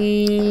from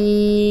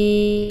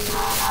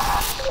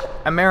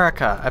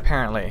America,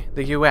 apparently,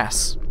 the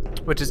U.S.,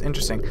 which is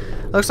interesting.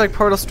 Looks like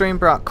Portal Stream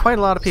brought quite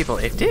a lot of people.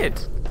 It did.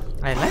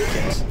 I like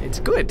it. It's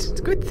good.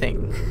 It's a good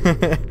thing.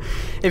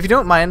 If you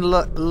don't mind,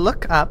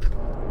 look up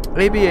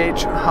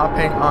ABH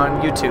hopping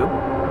on YouTube.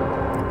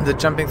 The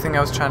jumping thing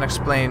I was trying to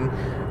explain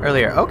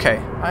earlier. Okay,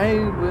 I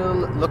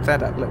will look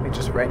that up. Let me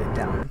just write it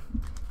down.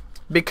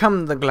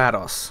 Become the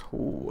GLaDOS.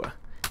 Ooh.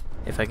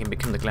 If I can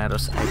become the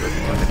GLaDOS, I will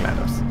become the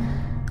GLaDOS.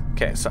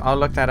 Okay, so I'll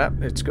look that up.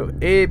 Let's go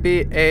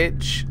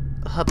ABH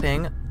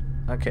hopping.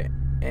 Okay,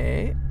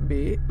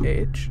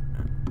 ABH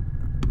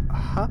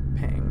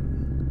hopping.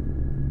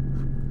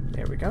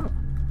 There we go.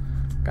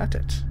 got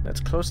it. Let's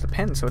close the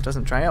pen so it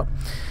doesn't dry out.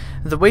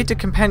 The weighted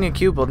companion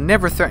cube will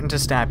never threaten to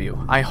stab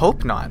you. I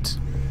hope not.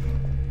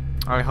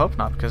 I hope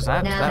not, because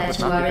that would not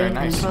be very nice. Now that you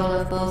are in control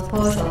of both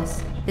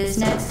portals, this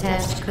next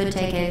test could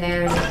take a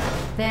very,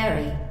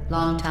 very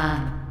long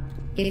time.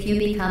 If you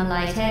become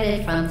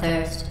lightheaded from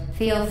thirst,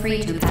 feel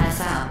free to pass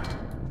out.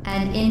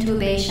 An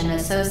intubation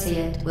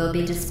associate will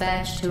be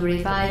dispatched to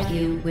revive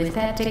you with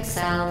peptic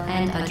salve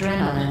and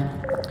adrenaline.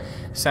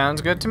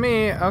 Sounds good to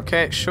me.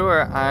 Okay,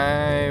 sure.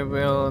 I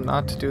will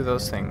not do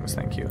those things.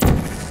 Thank you.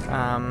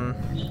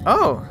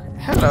 Oh,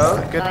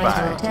 hello. Goodbye.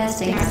 Vital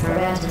testing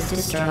apparatus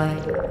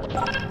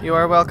destroyed. You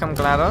are welcome,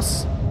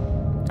 GLaDOS.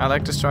 I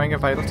like destroying your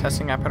vital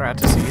testing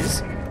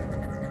apparatuses.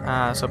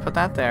 So put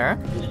that there.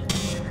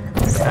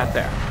 Put that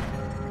there.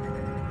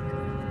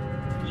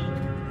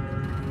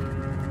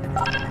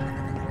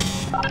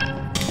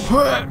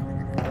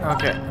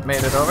 Okay,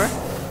 made it over.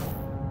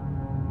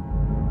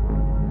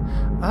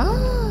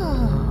 Oh.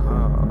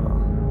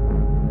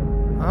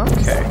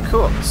 Okay,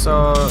 cool.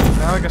 So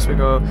now I guess we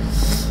go.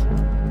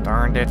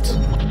 Darned it.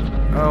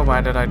 Oh,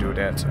 why did I do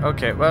that?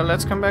 Okay, well,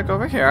 let's come back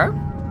over here.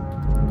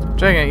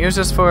 DragoNate, use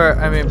this for,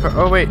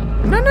 oh wait.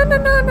 No.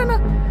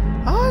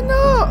 Oh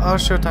no! Oh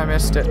shoot, I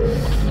missed it.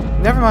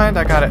 Never mind,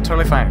 I got it.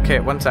 Totally fine. Okay,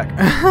 one sec.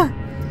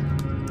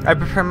 I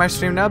prepare my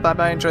stream now. Bye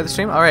bye, enjoy the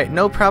stream. Alright,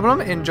 no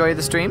problem. Enjoy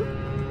the stream.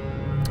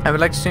 I would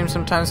like to stream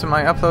sometimes when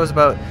my upload is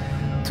about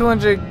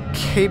 200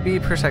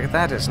 KB per second.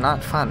 That is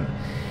not fun.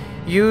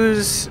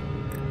 Use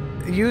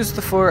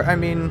the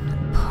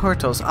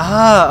portals.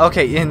 Ah,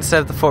 okay,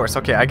 instead of the force.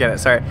 Okay, I get it.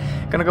 Sorry.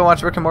 Gonna go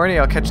watch Rick and Morty.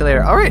 I'll catch you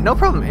later. Alright, no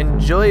problem.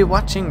 Enjoy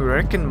watching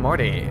Rick and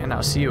Morty, and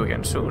I'll see you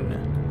again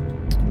soon.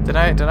 Did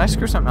I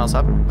screw something else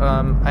up?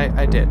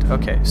 I did.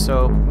 Okay,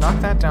 so knock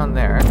that down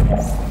there.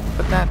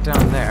 Put that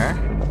down there.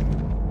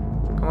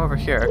 Come over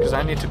here, because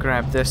I need to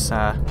grab this,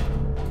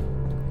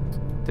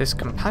 this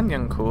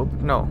companion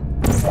cube. No.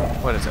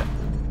 What is it?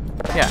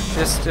 Yeah,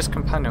 this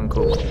companion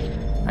cube.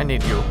 I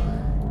need you.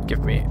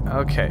 Give me.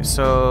 Okay,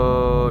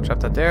 so drop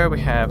that there. We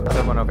have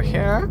another one over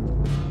here.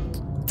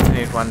 I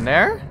need one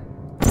there.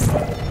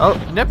 Oh,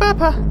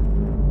 nipapa.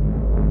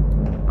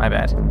 My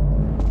bad.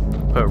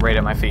 Put it right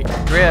at my feet.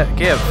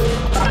 Give.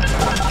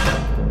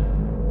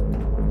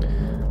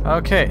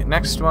 Okay,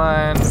 next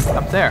one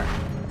up there.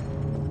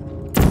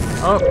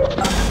 Oh.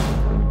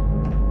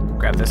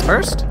 Grab this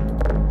first.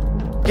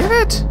 Give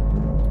it!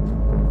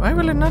 Why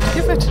will it not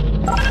give it?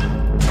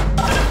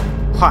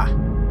 Ha!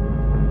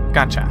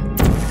 Gotcha.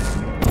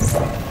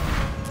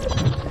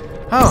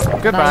 Oh,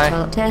 goodbye.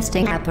 Vital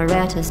testing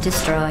apparatus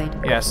destroyed.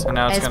 Yes, and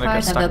now it's going to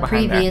get stuck As part of the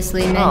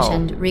previously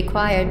mentioned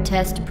required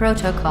test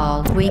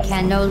protocol, we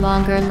can no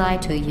longer lie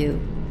to you.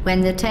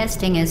 When the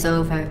testing is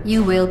over,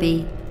 you will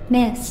be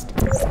missed.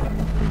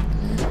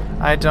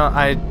 I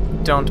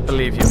don't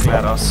believe you,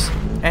 GLaDOS.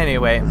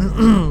 Anyway,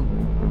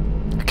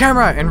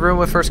 camera in room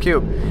with first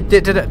cube.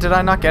 Did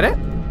I not get it?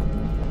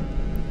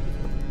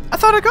 I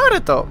thought I got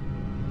it though.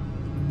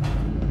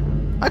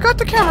 I got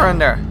the camera in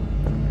there.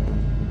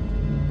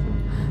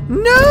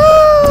 No!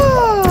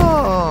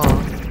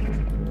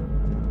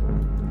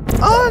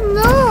 Oh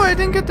no, I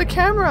didn't get the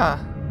camera.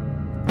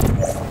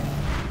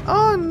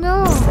 Oh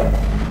no.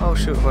 Oh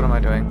shoot, what am I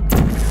doing?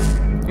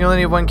 You only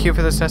need one cube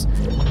for this test.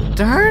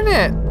 Darn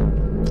it.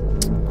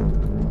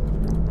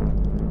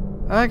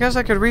 I guess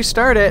I could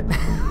restart it.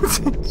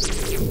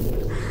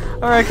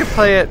 Or I could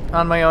play it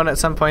on my own at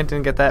some point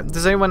and get that.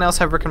 Does anyone else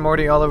have Rick and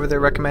Morty all over their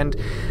recommend?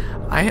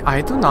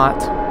 I do not.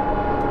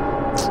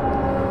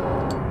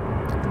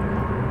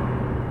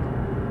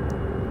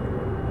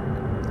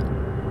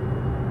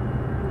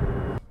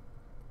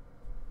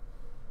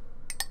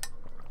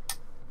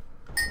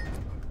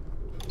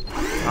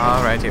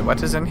 Alrighty,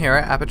 what is in here?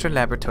 Aperture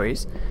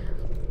Laboratories.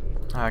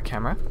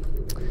 Camera.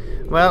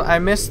 Well, I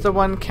missed the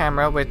one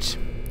camera, which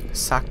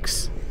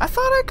sucks. I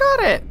thought I got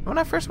it when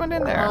I first went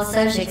in there. All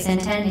subjects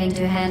intending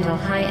to handle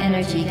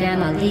high-energy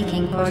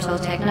gamma-leaking portal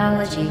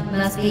technology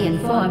must be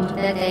informed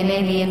that they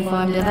may be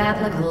informed of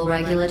applicable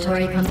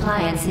regulatory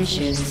compliance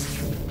issues.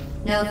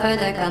 No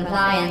further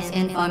compliance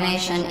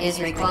information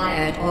is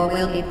required or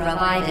will be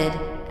provided,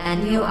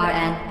 and you are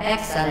an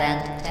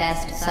excellent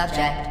test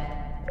subject.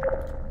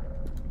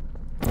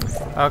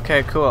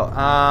 Okay, cool.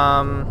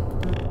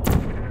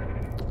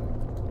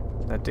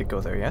 That did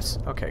go there, yes?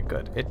 Okay,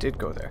 good. It did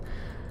go there.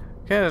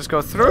 Okay, let's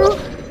go through.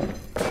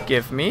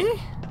 Give me.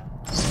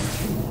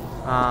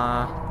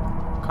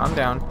 Calm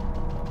down.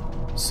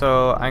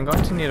 So, I'm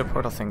going to need a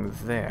portal thing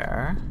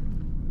there.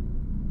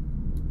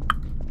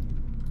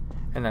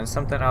 And then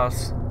something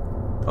else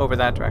over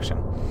that direction.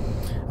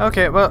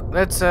 Okay, well,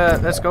 let's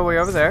go way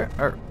over there.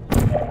 Or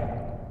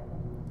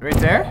right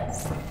there?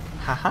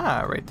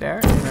 Haha, right there,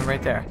 and then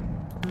right there.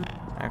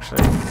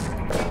 Actually,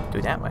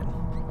 do that one.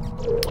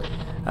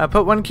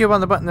 Put one cube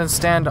on the button and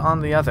stand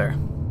on the other.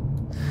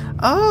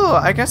 Oh,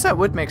 I guess that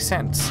would make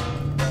sense.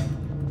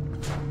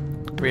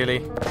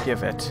 Really?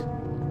 Give it.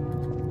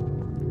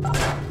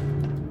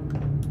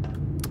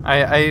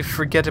 I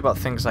forget about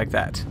things like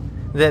that.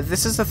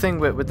 This is the thing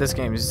with this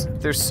game, is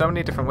there's so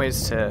many different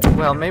ways to,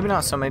 well, maybe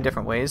not so many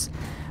different ways,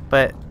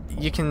 but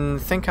you can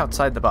think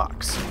outside the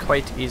box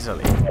quite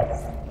easily.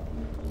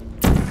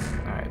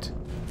 Alright.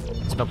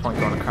 There's no point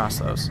going across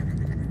those.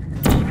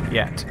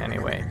 Yet,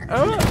 anyway.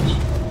 Oh!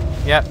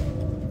 Yep.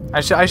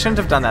 I shouldn't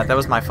have done that. That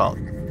was my fault.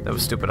 That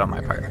was stupid on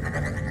my part.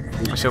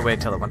 I should wait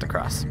till it went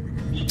across.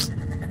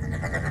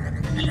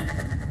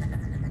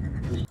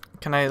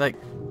 Can I, like...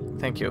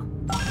 Thank you.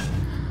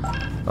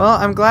 Well,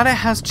 I'm glad it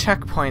has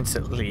checkpoints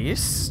at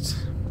least.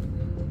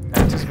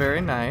 That is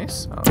very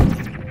nice. Oh,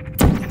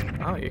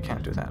 oh, you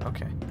can't do that.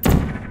 Okay.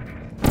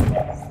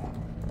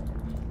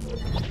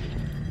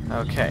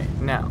 Okay,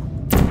 now.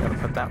 Gotta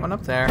put that one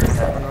up there,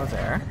 that one over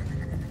there.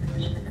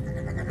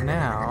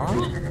 Now...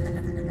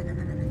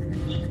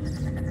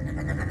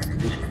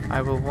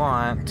 I will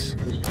want...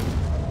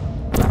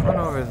 that one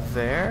over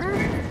there.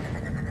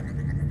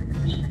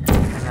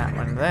 And that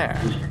one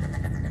there.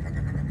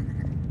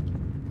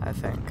 I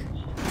think.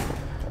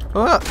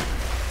 Oh,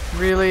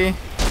 really?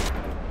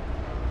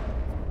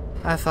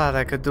 I thought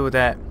I could do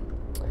that.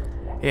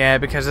 Yeah,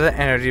 because of the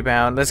energy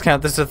bound. Let's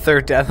count this as a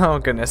third death. Oh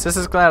goodness. This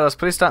is GLaDOS.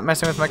 Please stop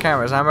messing with my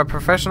cameras. I'm a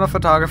professional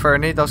photographer. I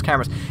need those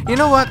cameras. You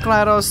know what,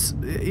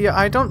 GLaDOS? Yeah,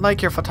 I don't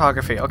like your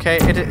photography, okay?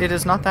 It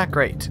is not that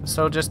great.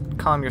 So just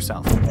calm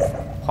yourself.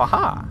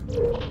 Haha.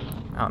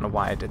 I don't know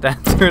why I did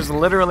that. There's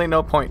literally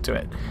no point to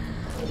it.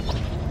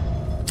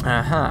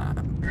 Uh-huh.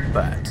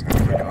 But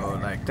if we go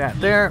like that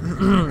there.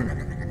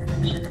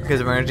 Because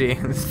of energy,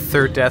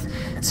 third death.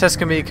 This test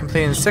can be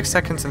completed in 6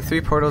 seconds and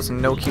 3 portals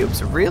and no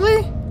cubes.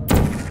 Really?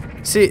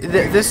 See,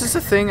 this is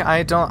a thing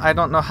I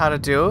don't know how to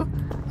do.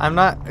 I'm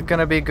not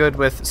gonna be good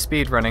with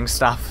speedrunning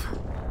stuff.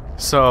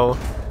 So,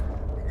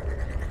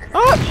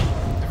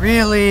 oh,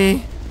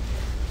 really?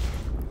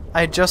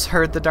 I just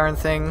heard the darn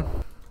thing.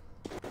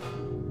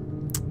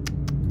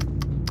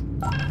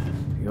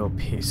 You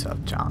piece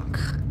of junk.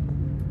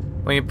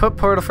 When you put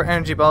portal for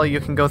energy ball, you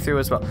can go through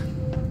as well.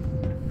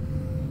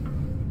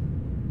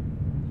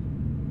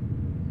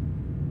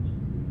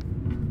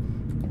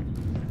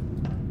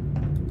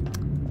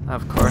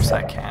 Of course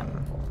I can.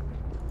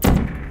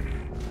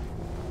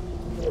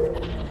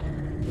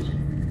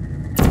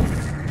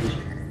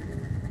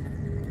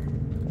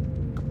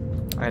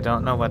 I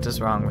don't know what is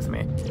wrong with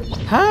me.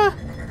 Huh?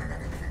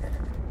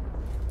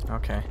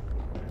 Okay.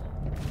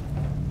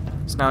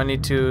 So now I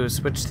need to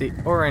switch the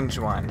orange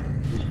one.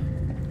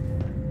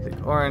 The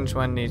orange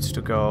one needs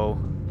to go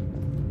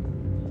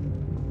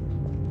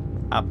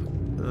up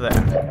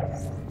there,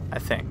 I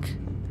think.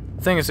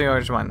 I think it's the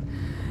orange one.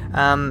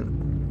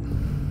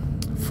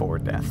 4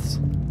 deaths.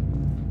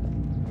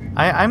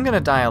 I'm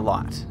gonna die a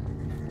lot.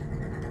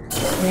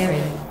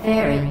 Very,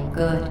 very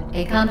good.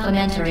 A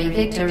complimentary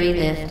victory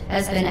lift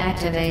has been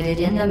activated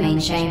in the main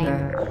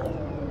chamber.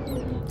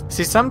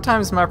 See,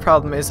 sometimes my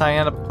problem is I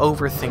end up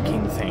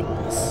overthinking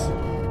things.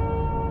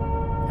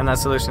 And that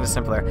solution is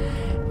simpler.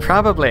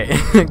 Probably.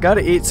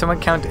 Gotta eat, someone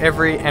count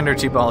every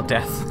energy ball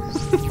death.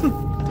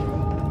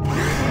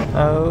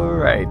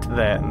 Alright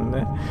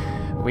then.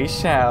 We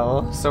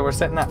shall. So we're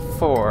sitting at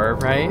 4,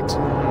 right?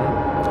 Mm-hmm.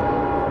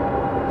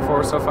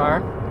 4 so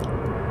far.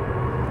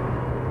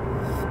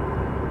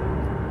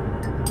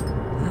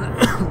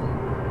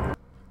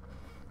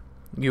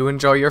 You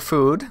enjoy your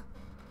food,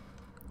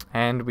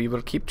 and we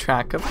will keep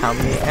track of how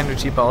many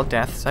energy ball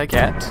deaths I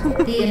get.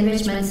 The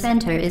Enrichment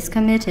Center is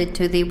committed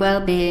to the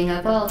well-being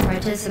of all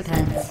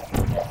participants.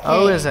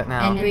 Oh, is it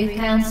now? And grief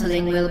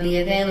counseling will be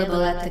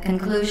available at the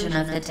conclusion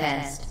of the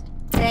test.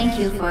 Thank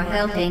you for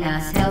helping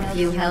us help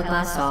you help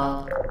us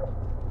all.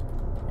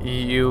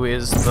 You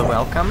is the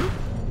welcome?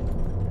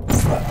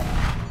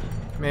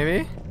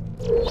 Maybe?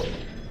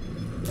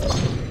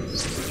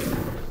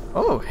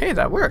 Oh, hey,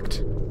 that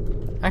worked.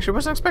 Actually,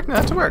 wasn't expecting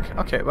that to work.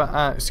 Okay,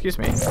 well, excuse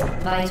me.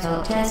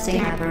 Vital testing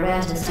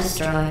apparatus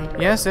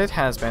destroyed. Yes, it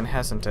has been,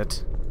 hasn't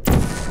it?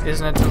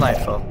 Isn't it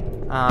delightful?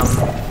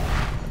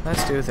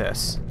 Let's do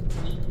this.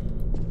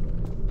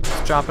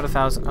 Let's drop it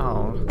 1,000.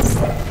 Oh.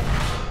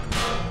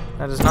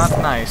 That is not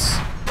nice.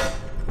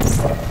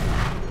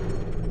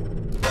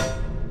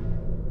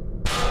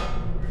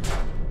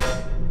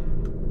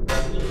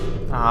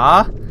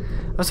 Ah,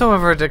 let's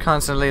however to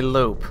constantly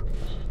loop.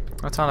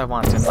 That's all I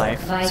want in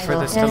life, is for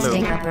this to loop.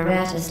 Testing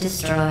apparatus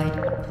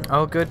destroyed.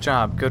 Oh, good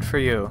job. Good for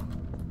you.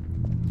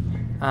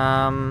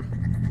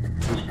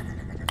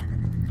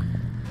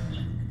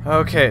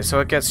 Okay, so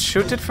it gets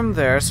shooted from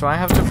there, so I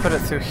have to put it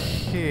through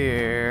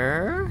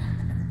here.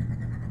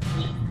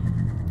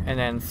 And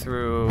then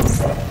through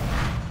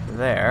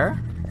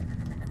there.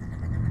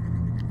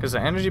 Because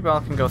the energy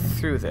ball can go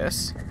through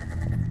this.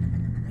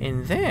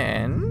 And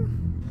then...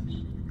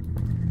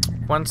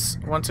 Once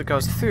it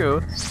goes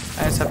through,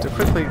 I just have to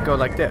quickly go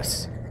like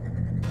this.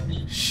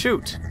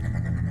 Shoot.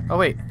 Oh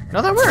wait,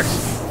 no, that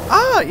works.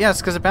 Ah,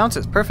 yes, because it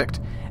bounces. Perfect.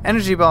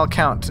 Energy ball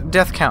count,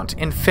 death count,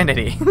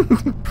 infinity.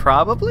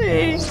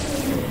 Probably.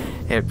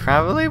 It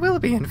probably will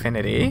be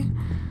infinity.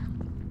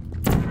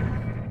 There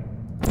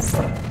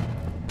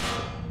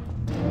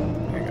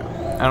you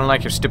go. I don't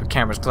like your stupid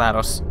cameras,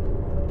 GLaDOS.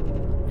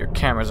 Your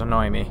cameras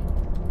annoy me.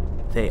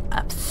 They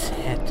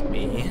upset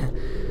me.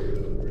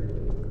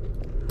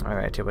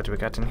 Alright, what do we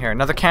got in here?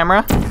 Another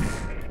camera?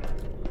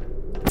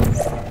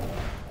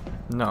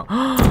 No.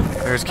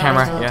 There's a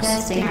camera, yes.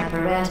 Testing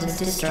apparatus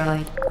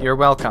destroyed. You're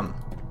welcome.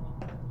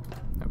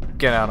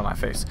 Get out of my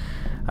face.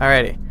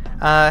 Alrighty.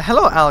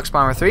 Hello, Alex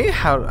Bomber 3.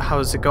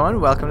 How's it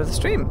going? Welcome to the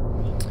stream.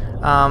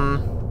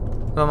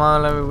 Mama,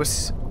 let me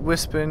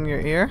whisper in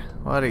your ear.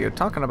 What are you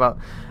talking about?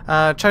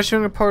 Try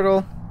shooting a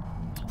portal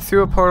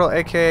through a portal,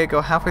 aka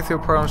go halfway through a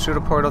portal and shoot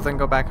a portal, then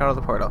go back out of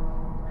the portal.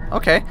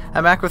 Okay,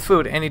 I'm back with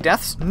food. Any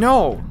deaths?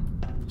 No!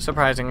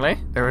 Surprisingly,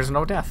 there is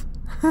no death.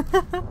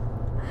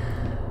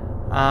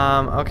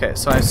 Okay,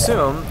 so I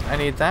assume I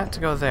need that to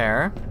go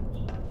there.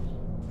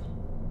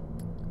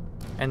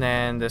 And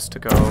then this to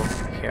go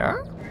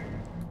here.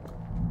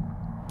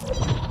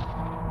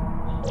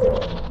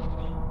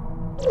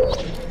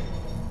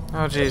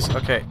 Oh jeez,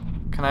 okay.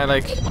 Can I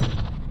like...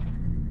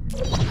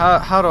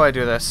 How do I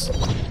do this?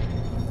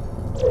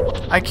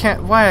 I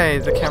can't... Why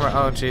the camera...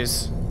 Oh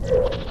jeez.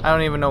 I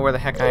don't even know where the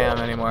heck I am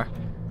anymore.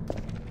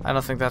 I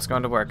don't think that's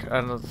going to work.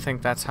 I don't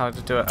think that's how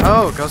to do it.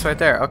 Oh, it goes right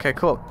there. Okay,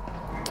 cool.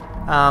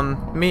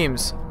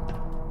 Memes.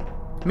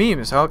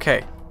 Memes,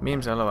 okay.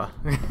 Memes, LOL.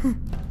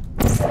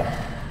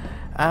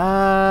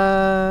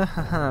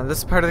 This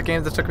is part of the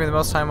game that took me the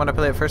most time when I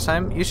played it first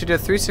time. You should do a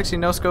 360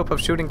 no-scope of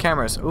shooting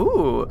cameras.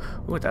 Ooh,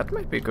 that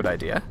might be a good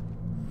idea.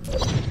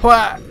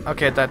 What?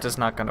 Okay, that is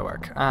not gonna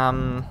work.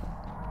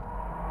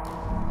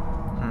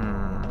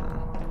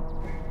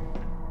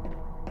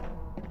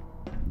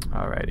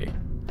 Alrighty.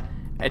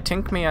 I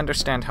think me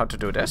understand how to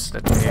do this.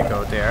 Let me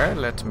go there.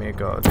 Let me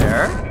go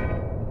there.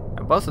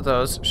 And both of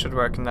those should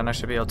work, and then I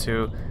should be able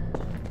to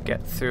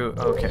get through.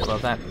 Okay, well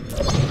that.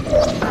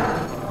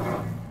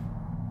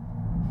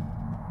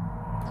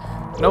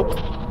 Nope.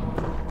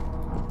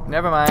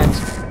 Never mind.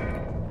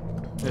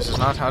 This is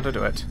not how to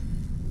do it.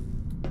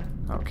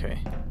 Okay.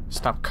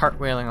 Stop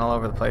cartwheeling all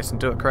over the place and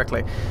do it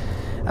correctly.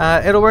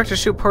 It'll work to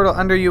shoot portal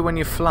under you when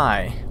you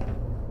fly.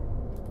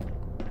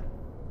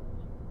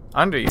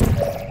 Under you?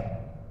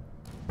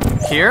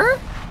 Here?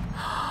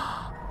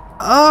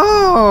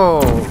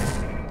 Oh!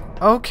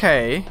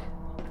 Okay.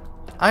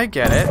 I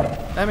get it.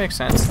 That makes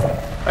sense.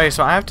 Okay,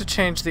 so I have to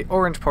change the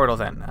orange portal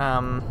then.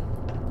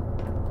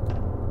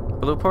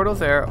 Blue portal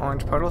there,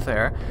 orange portal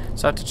there.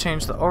 So I have to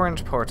change the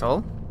orange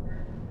portal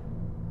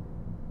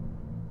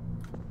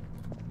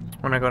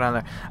when I go down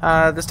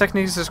there. This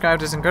technique is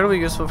described as incredibly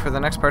useful for the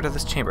next part of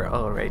this chamber.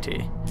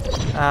 Alrighty.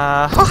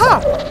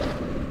 Haha!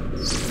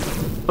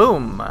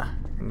 Boom!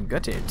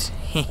 Got it.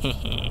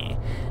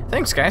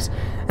 Thanks, guys.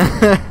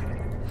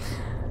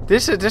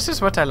 This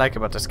is what I like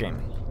about this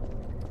game.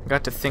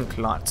 Got to think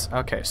lots.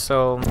 Okay,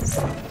 so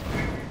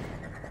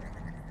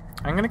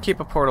I'm gonna keep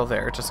a portal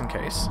there just in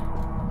case.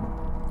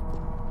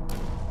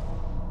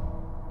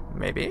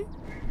 Maybe?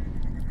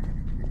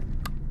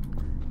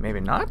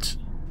 Maybe not?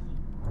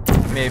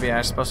 Maybe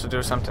I'm supposed to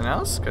do something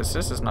else? Because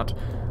this is not...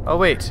 Oh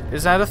wait,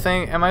 is that a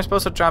thing? Am I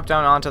supposed to drop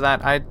down onto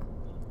that?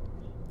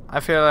 I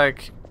feel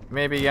like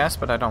maybe yes,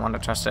 but I don't want to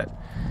trust it.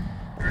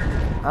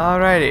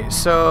 Alrighty,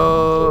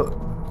 so...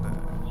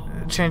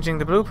 changing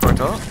the blue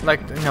portal.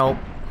 Like, no.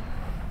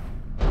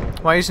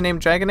 Why is your name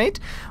DragoNate?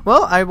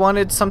 Well, I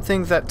wanted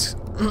something that...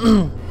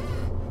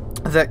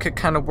 that could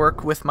kind of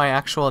work with my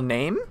actual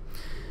name.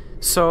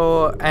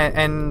 So,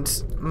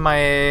 and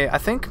my, I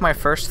think my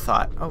first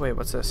thought, oh wait,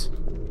 what's this?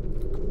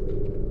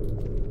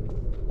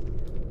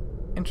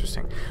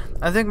 Interesting.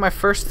 I think my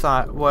first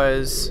thought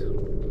was,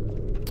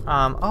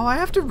 oh, I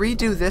have to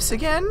redo this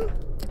again?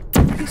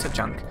 Piece of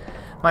junk.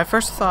 My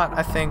first thought,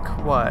 I think,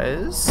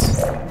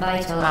 was...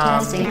 Vital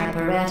testing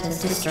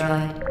apparatus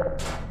destroyed.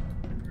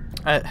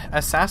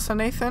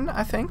 Assassinathan,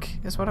 I think,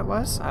 is what it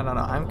was? I don't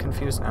know, I'm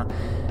confused now.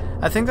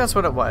 I think that's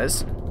what it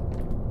was.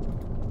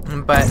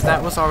 But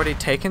that was already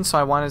taken, so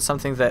I wanted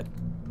something that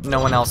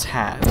no one else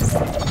had.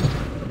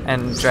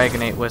 And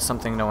DragoNate was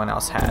something no one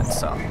else had,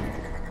 so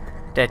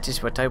that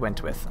is what I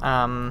went with.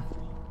 Okay,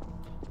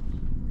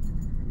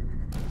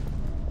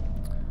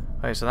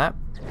 so that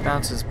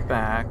bounces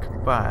back,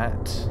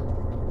 but...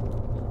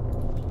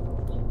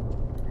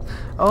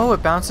 Oh,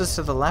 it bounces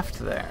to the left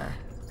there.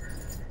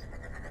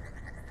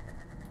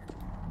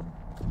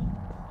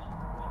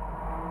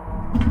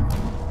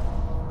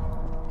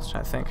 Let's try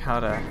to think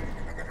how to...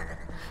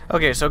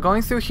 Okay, so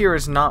going through here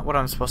is not what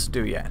I'm supposed to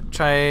do yet.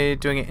 Try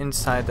doing it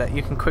inside that.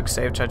 You can quick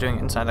save. Try doing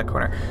it inside that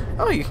corner.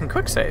 Oh, you can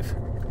quick save.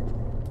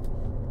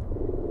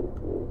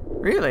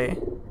 Really?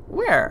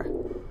 Where?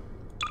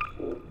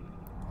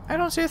 I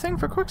don't see a thing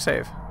for quick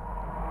save.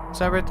 Is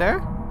that right there?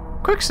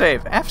 Quick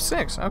save.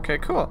 F6. Okay,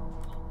 cool.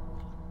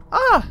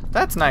 Ah,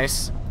 that's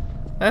nice.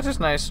 That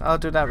is nice. I'll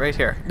do that right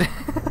here.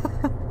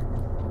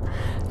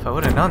 If I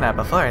would have known that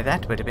before,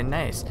 that would have been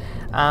nice.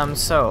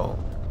 So...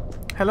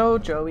 Hello,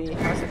 Joey.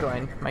 How's it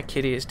going? My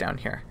kitty is down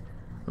here,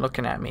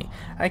 looking at me.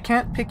 I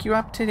can't pick you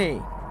up today,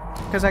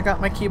 because I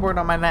got my keyboard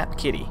on my lap,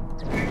 kitty.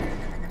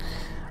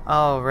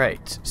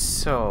 Alright,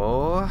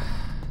 so...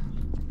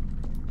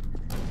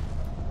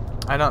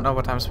 I don't know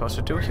what I'm supposed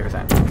to do here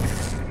then.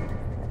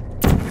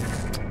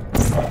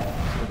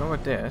 We'll go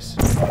with this.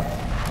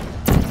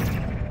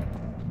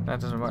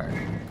 That doesn't work.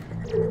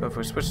 But if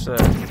we switch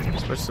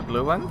the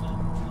blue one,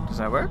 does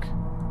that work?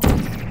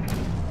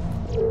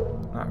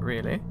 Not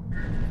really.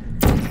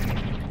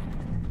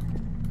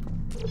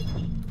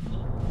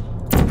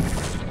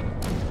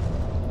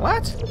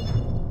 What?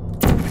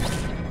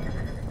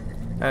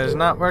 That is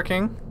not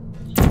working.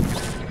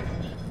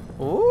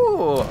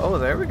 Ooh, oh,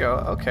 there we go.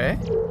 Okay.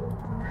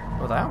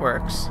 Well, that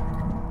works.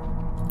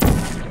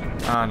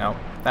 Oh, no.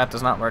 That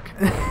does not work.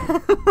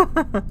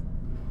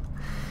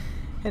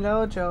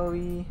 Hello,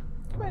 Joey.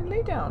 Come on,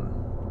 lay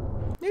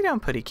down. Lay down,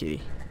 putty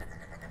kitty.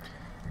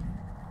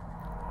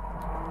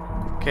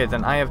 Okay,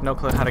 then I have no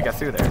clue how to get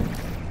through there.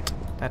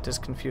 That is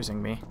confusing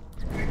me.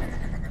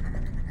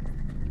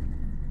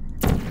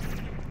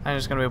 I'm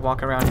just gonna be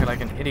walking around here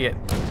like an idiot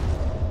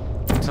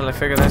until I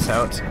figure this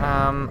out.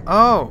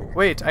 Oh,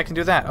 wait, I can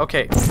do that.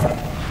 Okay.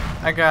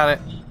 I got it.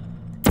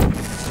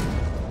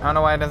 I don't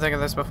know why I didn't think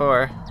of this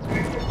before.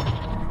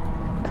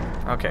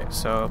 Okay,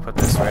 so put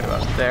this right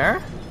about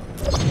there.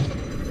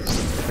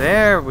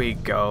 There we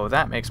go.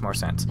 That makes more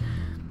sense.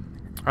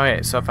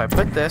 Okay, so if I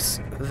put this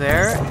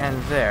there and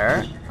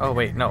there... Oh,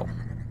 wait, no.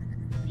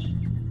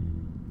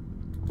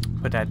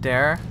 Put that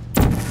there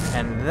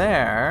and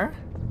there.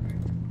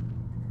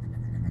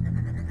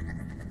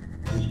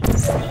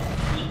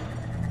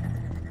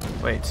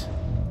 Wait.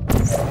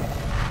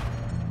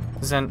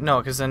 No,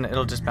 because then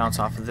it'll just bounce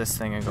off of this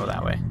thing and go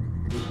that way.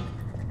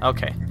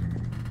 Okay.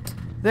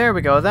 There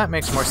we go. That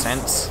makes more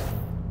sense.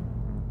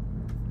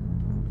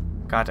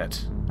 Got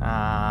it.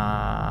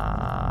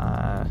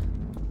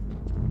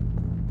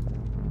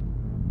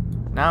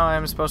 Now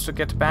I'm supposed to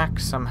get back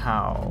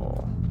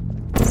somehow.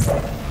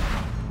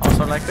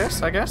 Also like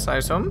this, I guess, I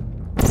assume.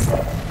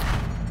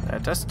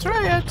 Let us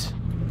try it.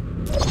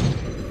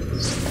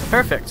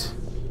 Perfect.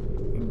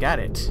 Got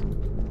it.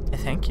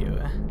 Thank you.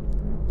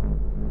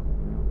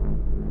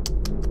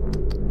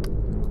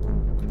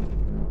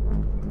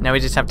 Now we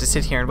just have to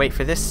sit here and wait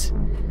for this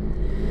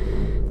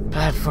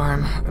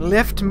platform.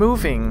 Lift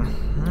moving.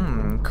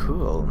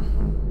 Cool.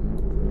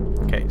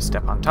 Okay,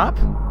 step on top.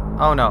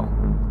 Oh no.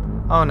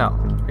 Oh no.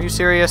 Are you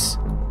serious?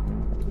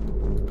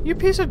 You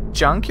piece of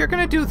junk, you're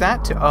gonna do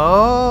that too.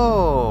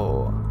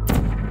 Oh.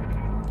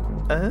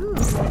 Oh.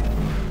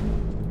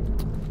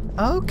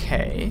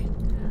 Okay.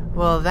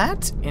 Well,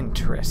 that's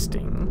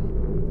interesting.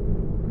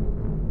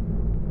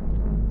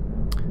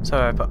 So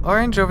I put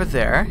orange over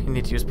there. You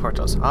need to use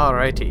portals.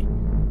 Alrighty.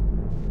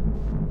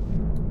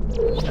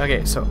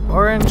 Okay, so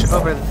orange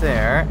over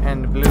there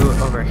and blue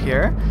over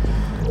here.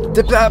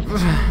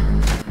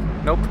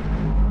 Nope.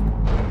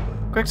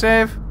 Quick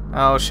save.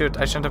 Oh shoot,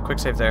 I shouldn't have quick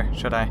save there,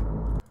 should I?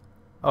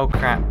 Oh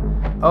crap.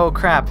 Oh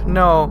crap.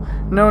 No.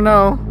 No,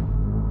 no.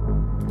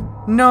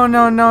 No,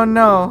 no, no,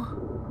 no.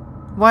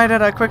 Why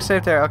did I quick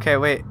save there? Okay,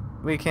 wait.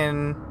 We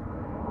can...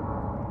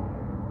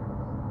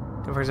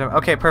 For example,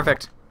 okay,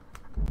 perfect.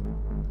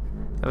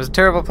 That was a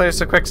terrible place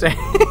to quick save.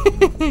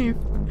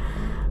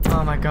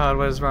 Oh my god,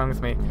 what is wrong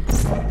with me?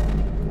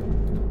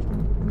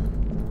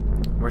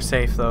 We're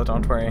safe though,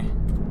 don't worry.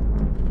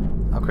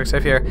 I'll quick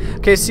save here.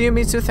 Okay, see you,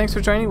 Mitsu. Thanks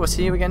for joining. We'll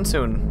see you again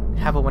soon.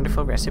 Have a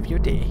wonderful rest of your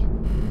day.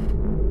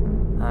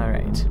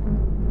 Alright.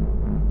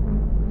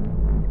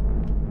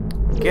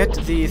 Get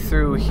thee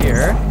through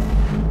here.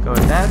 Go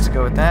with that,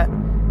 go with that.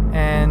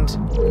 And...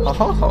 ho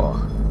ho ho.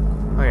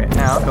 Okay,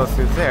 now go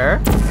through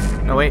there.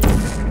 No, wait.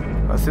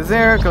 Go through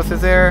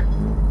there,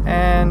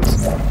 and...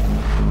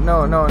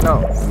 No, no,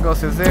 no. Go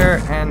through there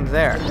and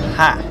there.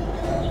 Ha!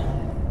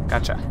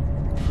 Gotcha.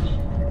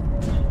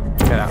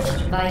 Get out.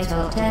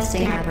 Vital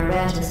testing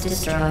apparatus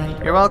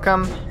destroyed. You're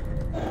welcome.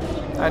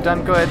 I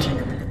done good.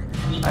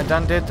 I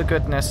done did the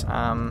goodness.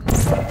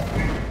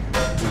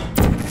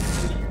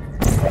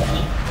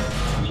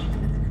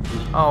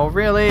 Oh,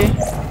 really?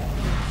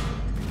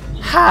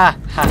 Ha!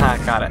 Haha,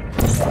 got it.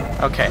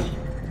 Okay.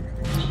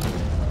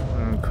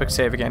 Quick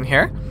save again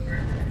here.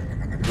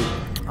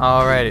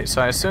 Alrighty,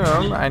 so I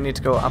assume I need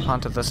to go up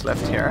onto this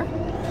lift here.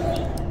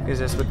 Because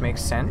this would make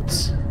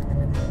sense.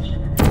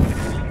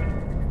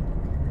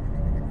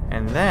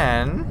 And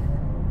then...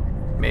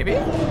 maybe?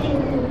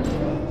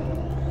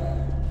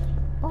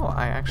 Oh,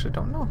 I actually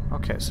don't know.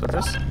 Okay, so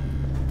this...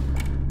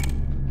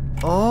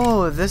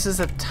 oh, this is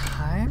a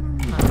time...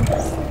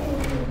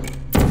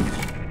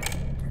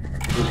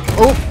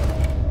 oh!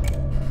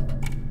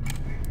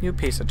 You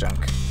piece of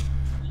junk.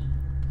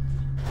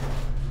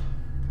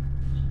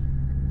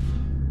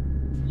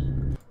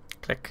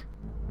 Click.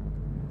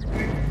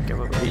 Get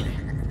what we need.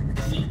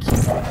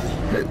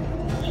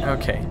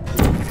 Okay.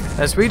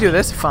 Let's redo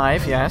this.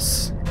 5,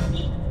 yes.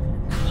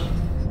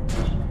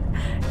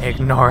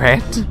 Ignore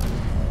it.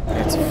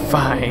 It's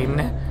fine.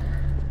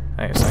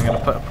 Okay, so I'm gonna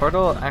put a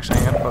portal. Actually,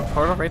 I'm gonna put a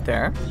portal right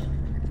there.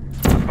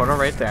 A portal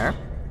right there.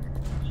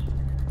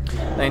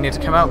 Then you need to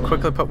come out,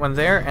 quickly put one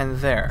there and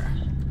there.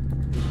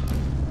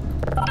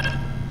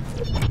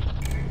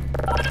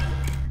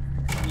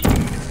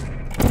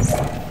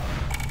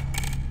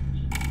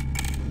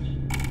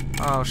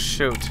 Oh,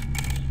 shoot.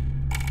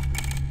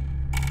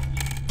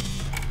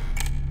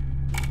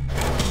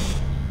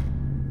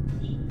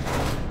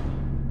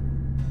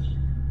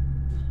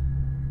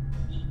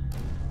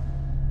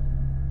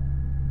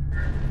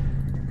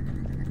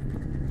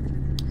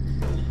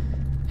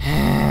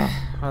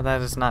 Well,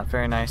 that is not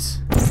very nice.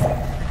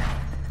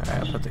 Alright,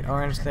 I'll put the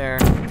orange there.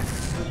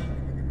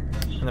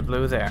 And the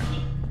blue there.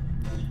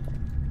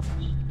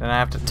 Then I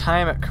have to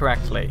time it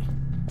correctly.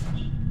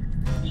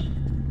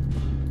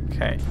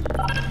 Okay.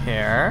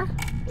 Here.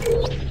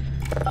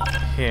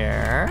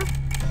 Here.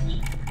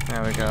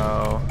 There we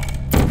go.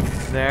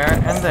 There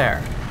and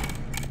there.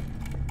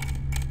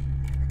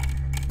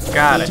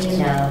 Got it. Did you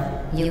know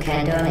you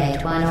can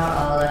donate one or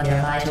all of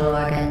your vital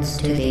organs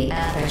to the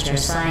Aperture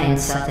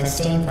Science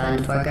Self-Esteem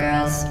Fund for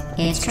Girls?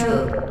 It's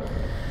true.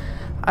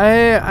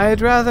 I'd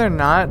rather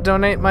not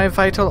donate my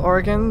vital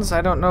organs.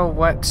 I don't know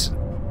what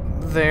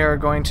they're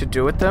going to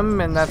do with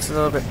them, and that's a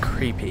little bit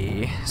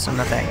creepy. So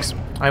no thanks.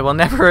 I will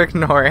never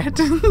ignore it.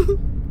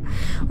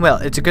 Well,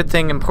 it's a good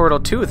thing in Portal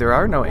 2 there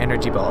are no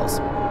energy balls.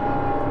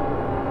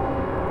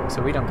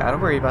 So we don't gotta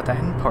worry about that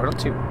in Portal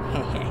 2.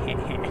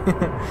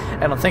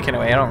 I don't think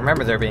anyway. I don't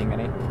remember there being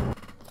any.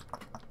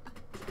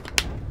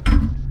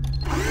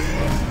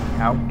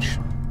 Ouch.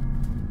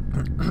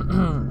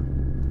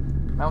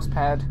 Mouse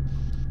pad.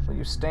 Will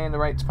you stay in the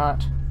right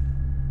spot?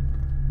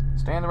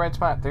 Stay in the right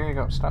spot. There you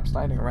go. Stop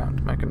sliding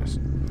around. My goodness.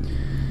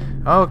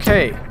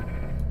 Okay.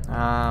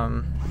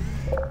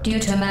 Due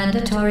to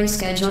mandatory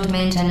scheduled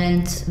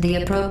maintenance, the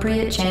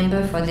appropriate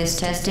chamber for this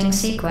testing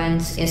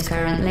sequence is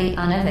currently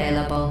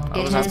unavailable. Oh,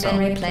 it has been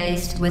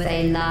replaced with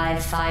a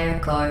live fire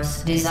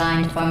course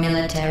designed for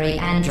military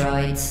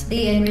androids.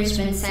 The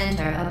Enrichment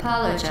Center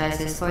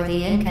apologizes for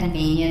the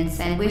inconvenience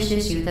and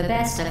wishes you the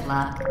best of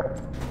luck.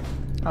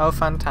 Oh,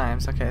 fun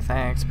times. Okay,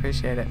 thanks.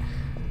 Appreciate it.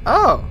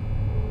 Oh!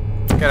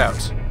 Get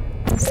out.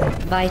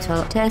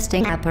 Vital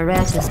testing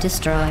apparatus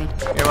destroyed.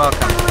 You're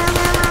welcome.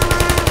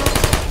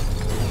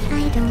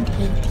 I don't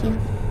hate you.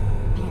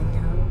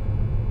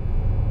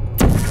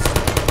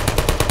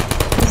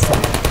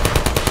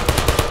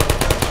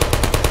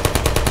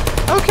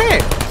 Okay.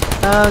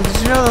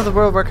 Did you know that the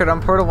world record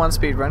on Portal 1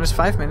 speed run is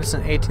 5 minutes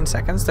and 18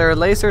 seconds? There are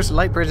lasers,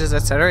 light bridges,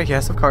 etc.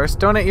 Yes, of course.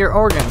 Donate your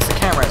organs, the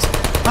cameras.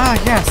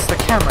 Ah, yes, the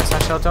cameras. I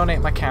shall donate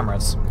my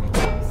cameras.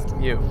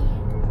 You.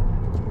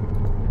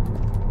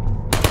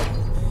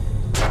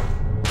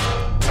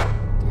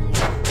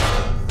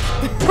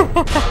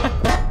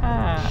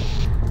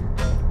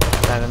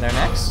 That in there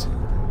next.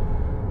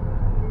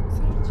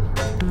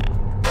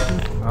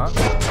 Oh.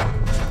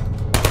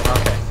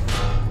 Okay.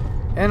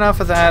 Enough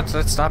of that.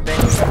 Let's stop being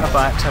a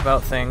butt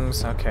about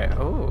things. Okay.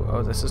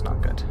 Oh, this is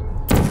not good.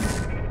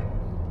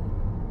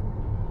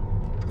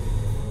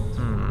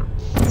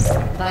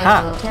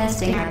 Vital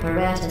testing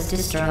apparatus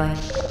destroyed.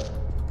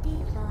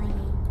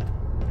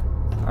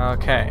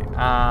 Okay.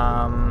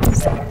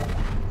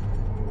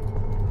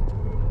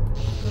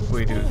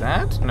 We do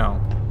that? No.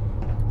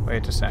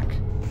 Wait a sec.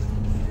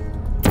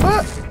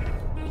 What?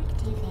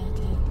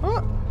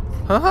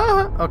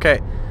 What? Okay.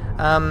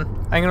 I'm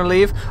gonna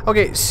leave.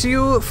 Okay, see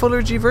you,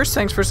 Fuller G-verse.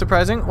 Thanks for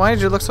surprising. Why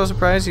did you look so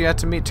surprised? You had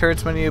to meet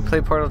turrets when you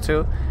played Portal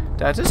 2.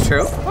 That is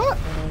true. What?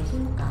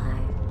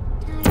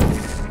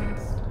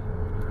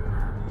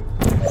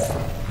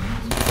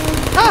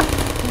 Ah!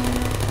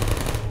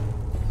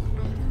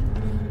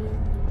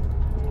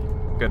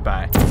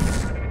 Goodbye.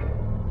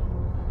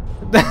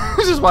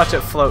 Just watch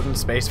it float in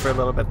space for a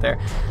little bit there.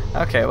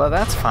 Okay, well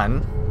that's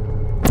fun.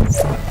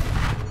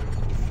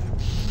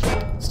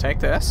 Let's take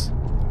this.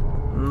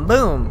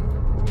 Boom!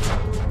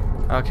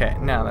 Okay,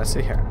 now let's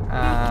see here.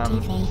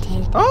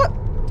 Oh!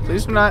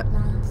 Please do not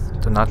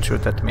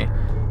shoot at me.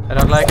 I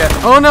don't like it.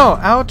 Oh no!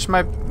 Ouch!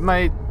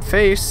 My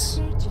face.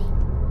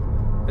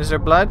 Is there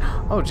blood?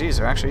 Oh geez,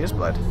 there actually is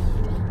blood.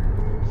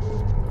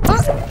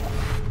 Ah.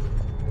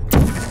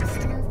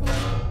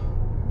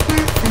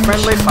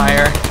 Friendly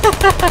fire.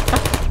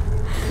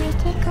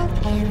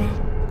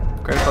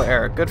 Critical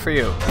error. Good for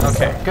you.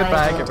 Okay,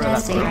 goodbye. Get rid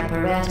of that.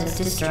 Apparatus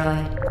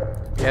destroyed.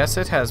 Yes,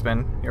 it has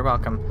been. You're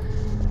welcome.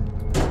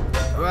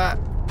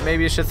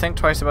 Maybe you should think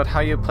twice about how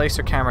you place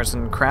your cameras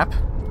and crap,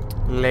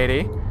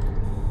 lady.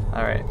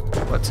 Alright,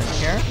 what's in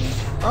here?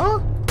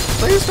 Oh,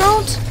 please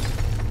don't!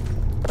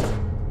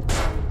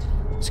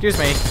 Excuse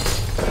me.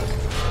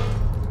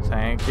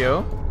 Thank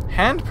you.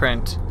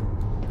 Handprint.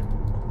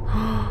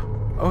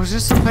 Oh, is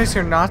this the place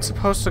you're not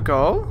supposed to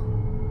go?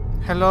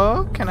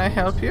 Hello? Can I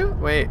help you?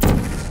 Wait.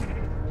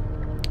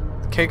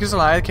 Cake is a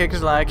lie, cake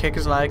is a lie, cake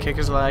is a lie, cake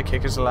is a lie,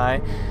 cake is a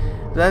lie.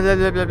 Blah, blah,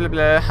 blah, blah, blah,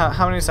 blah.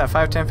 How many is that?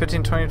 5, 10,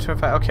 15, 20,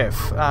 25. Okay,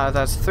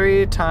 that's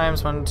 3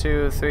 times 1,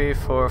 2, 3,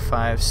 4,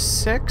 5,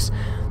 6.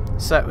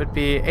 So that would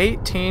be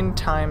 18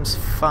 times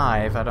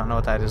 5. I don't know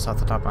what that is off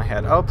the top of my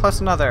head. Oh,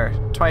 plus another.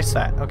 Twice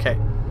that. Okay.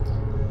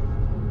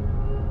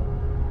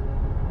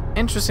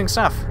 Interesting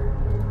stuff.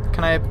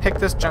 Can I pick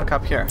this junk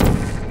up here?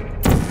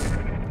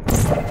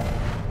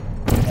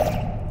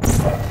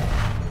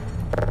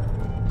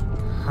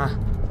 Huh.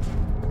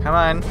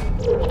 Come on.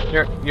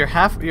 You're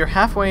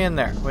halfway in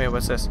there. Wait,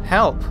 what's this?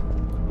 Help.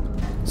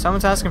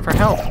 Someone's asking for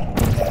help.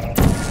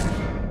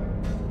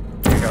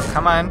 There you go.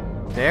 Come on.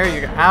 There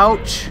you go.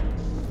 Ouch.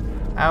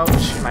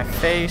 Ouch. My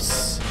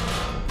face.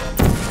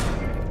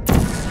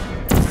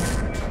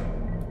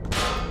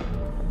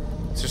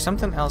 Is there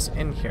something else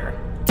in here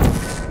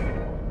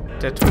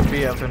that would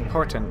be of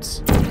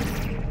importance?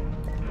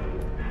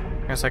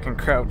 I guess I can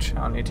crouch.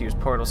 I don't need to use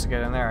portals to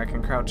get in there. I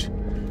can crouch.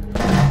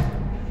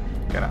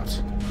 Get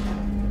out.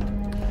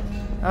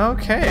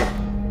 Okay.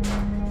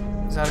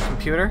 Is that a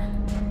computer?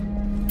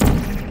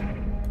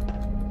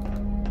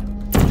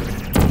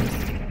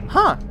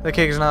 Huh. The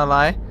cake is not a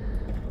lie.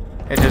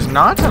 It is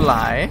not a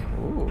lie.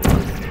 Ooh.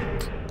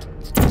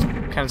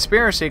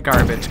 Conspiracy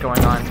garbage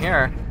going on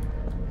here.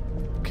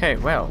 Okay,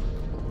 well.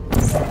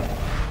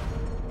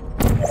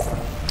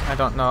 I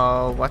don't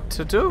know what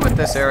to do with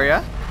this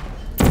area.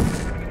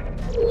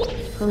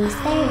 Who's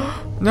there?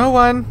 No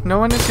one. No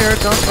one is here.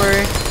 Don't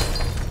worry.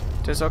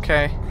 It is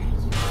okay.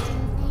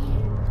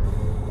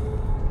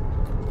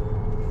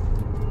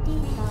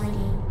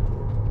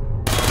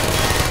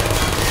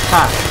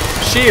 Ha!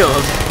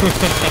 Shield!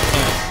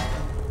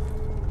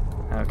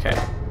 Okay.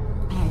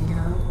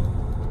 Hello.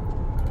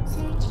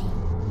 Searching.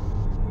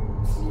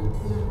 Sleep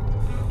mode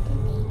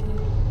activated.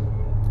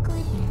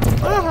 Good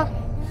night. Ah.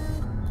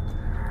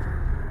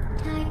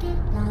 Target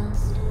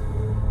lost.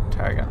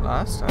 Target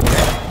lost.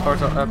 Okay.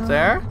 Portal up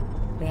there.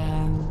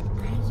 Ren,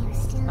 are you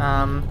still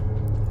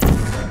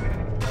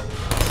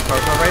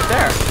Portal right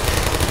there.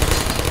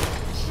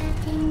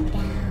 shutting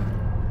down?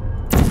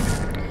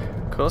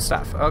 Cool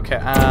stuff. Okay.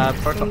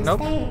 Portal. Who's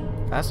Nope. there?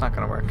 That's not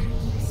gonna work. Are you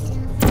still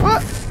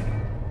What?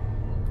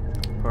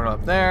 Portal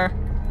up there.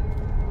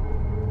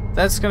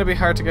 That's gonna be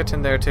hard to get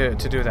in there to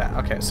do that.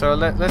 Okay. So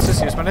let's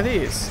just use one of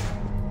these.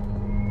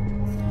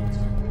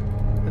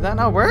 Did that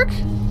not work?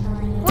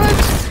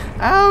 What?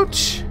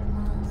 Ouch!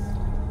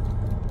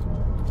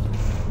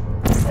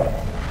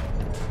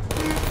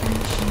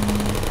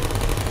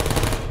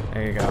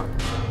 There you go.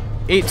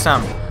 Eat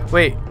some.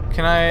 Wait,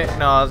 can I?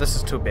 No, this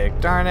is too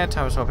big. Darn it.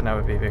 I was hoping that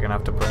would be big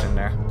enough to put in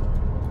there.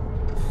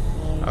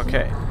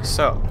 Okay,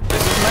 so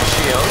this is my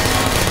shield.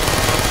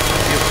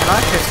 You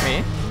cannot hit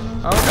me.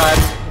 Oh god.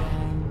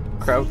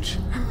 Crouch.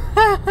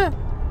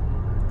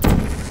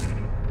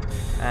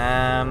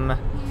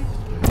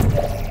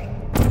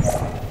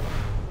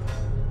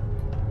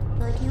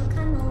 Would you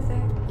come over?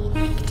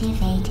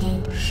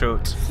 Activated.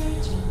 Shoot.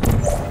 Searching.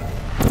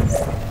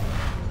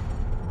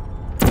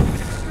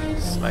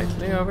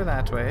 Slightly over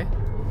that way.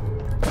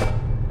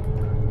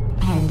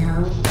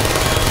 Hello.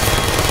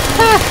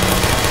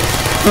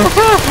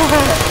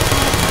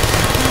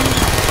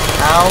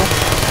 Ow.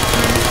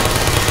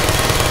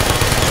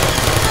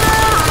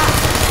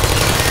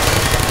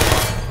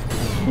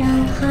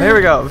 No. There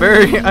we go.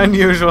 Very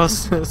unusual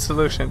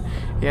solution.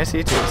 Yes,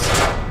 it is.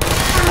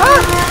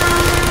 Ah!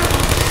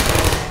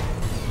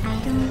 I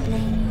don't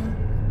blame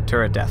you.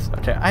 Turret death.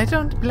 Okay, I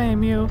don't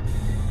blame you.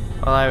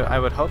 Well, I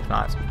would hope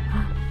not.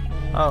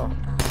 Oh.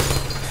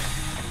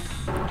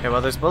 Okay,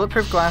 well, there's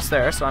bulletproof glass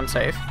there, so I'm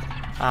safe.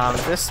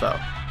 This, though.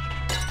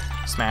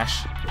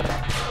 Smash.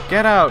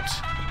 Get out!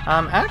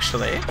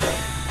 Actually...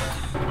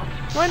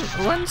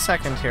 One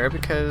second here,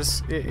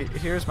 because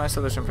here's my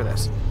solution for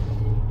this.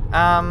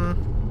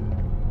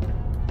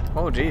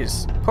 Oh,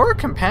 geez. Poor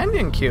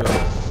companion cube!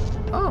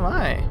 Oh,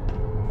 my.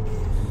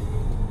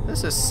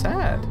 This is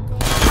sad.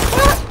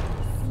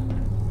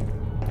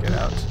 Get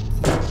out.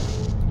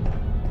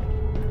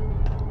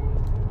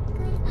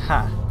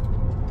 Ha.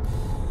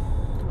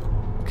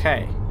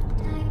 Okay.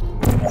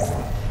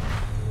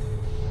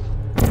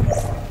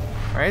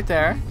 Right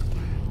there.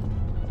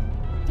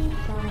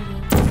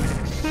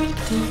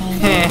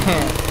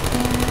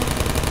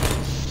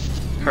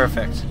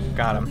 Perfect.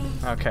 Got him.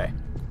 Okay.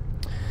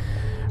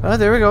 Well,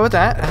 there we go with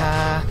that.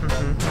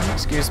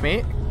 Excuse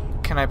me.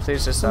 Can I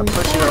please just push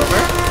it over?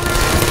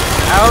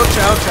 Ouch,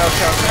 ouch,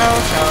 ouch, ouch,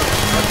 ouch, ouch.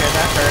 Okay,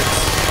 that hurts.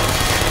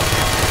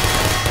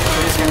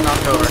 Please get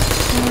knocked over.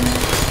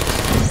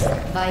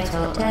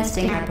 Vital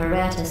testing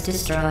apparatus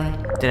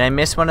destroyed. Did I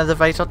miss one of the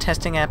vital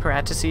testing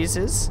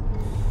apparatuses?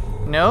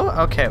 No?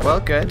 Okay, well,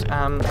 good.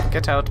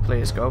 Get out,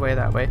 please. Go away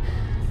that way.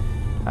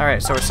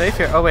 Alright, so we're safe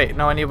here. Oh, wait.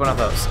 No, I need one of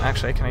those.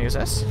 Actually, can I use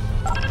this?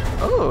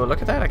 Oh,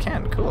 look at that. I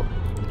can. Cool.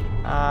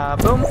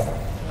 Boom.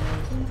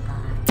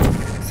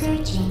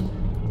 Searching.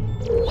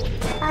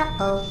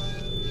 Uh-oh.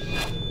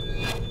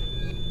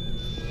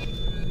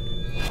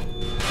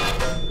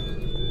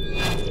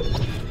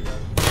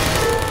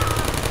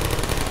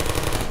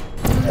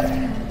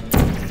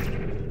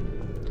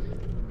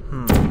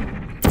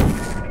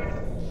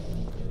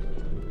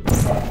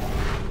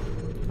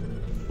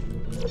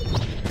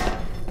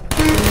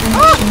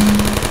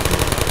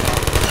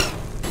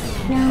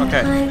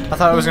 Okay, I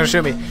thought it was going to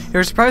shoot me. You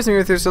were surprising me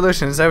with your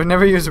solutions. I would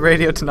never use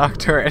radio to knock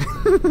turret.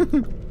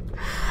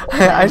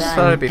 I just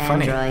thought it'd be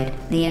funny. Android.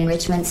 The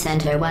Enrichment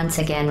Center once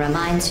again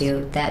reminds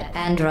you that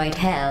Android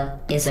Hell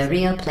is a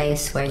real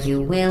place where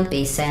you will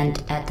be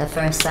sent at the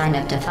first sign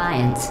of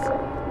defiance.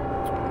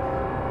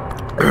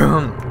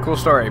 Cool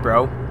story,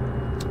 bro.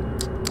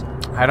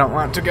 I don't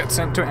want to get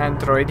sent to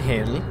Android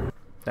Hill.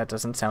 That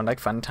doesn't sound like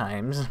fun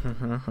times.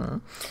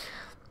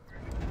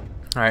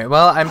 Alright,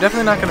 well, I'm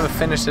definitely not going to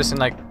finish this in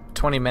like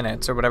 20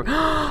 minutes or whatever.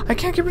 I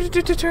can't get rid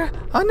of the turret.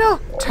 Oh no,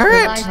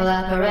 turret! The vital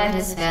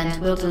apparatus vent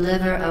will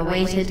deliver a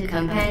weighted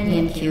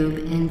companion cube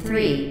in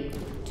 3,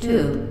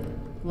 2,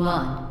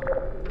 1.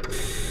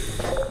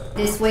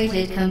 This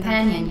weighted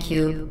companion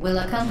cube will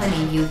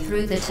accompany you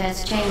through the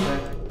test chamber.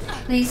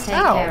 Please take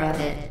care of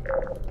it.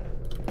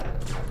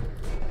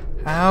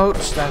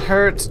 Ouch, that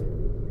hurts.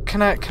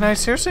 Can I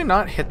seriously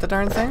not hit the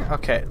darn thing?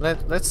 Okay,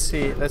 let's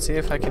see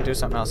if I can do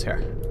something else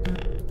here.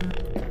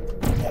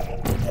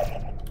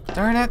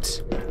 Darn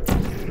it!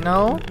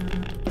 No?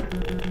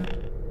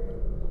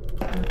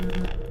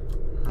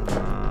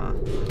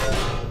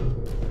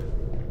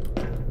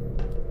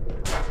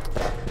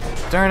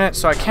 Darn it,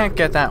 so I can't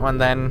get that one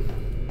then.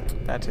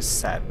 That is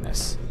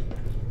sadness.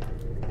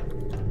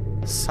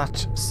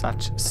 Such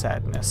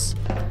sadness.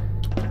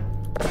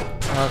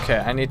 Okay,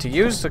 I need to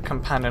use the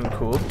companion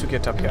cube to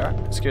get up here.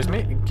 Excuse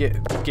me.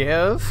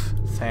 Give.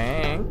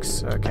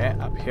 Thanks. Okay,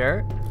 up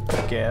here.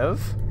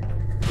 Give.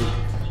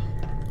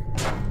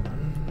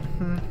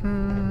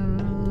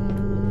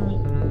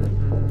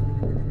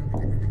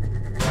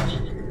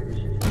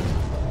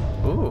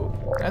 Ooh,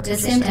 that's The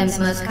symptoms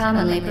most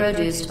commonly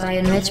produced by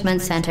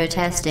enrichment center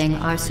testing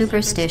are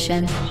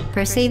superstition,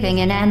 perceiving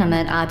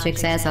inanimate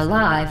objects as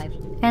alive,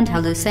 and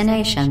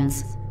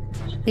hallucinations.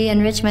 The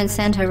enrichment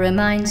center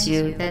reminds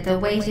you that the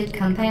weighted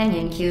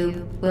companion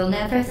cube will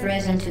never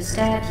threaten to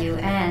stab you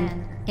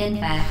and, in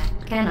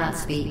fact, cannot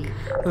speak.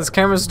 Those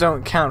cameras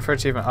don't count for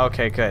achievement.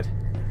 Okay, good.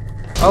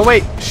 Oh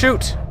wait,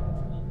 shoot!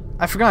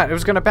 I forgot, it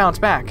was gonna bounce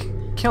back.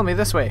 Kill me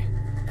this way.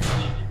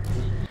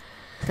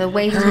 The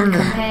weighted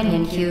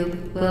companion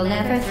cube will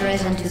never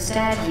threaten to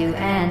stab you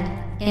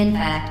and, in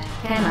fact,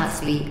 cannot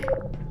speak.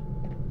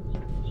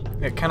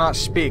 It cannot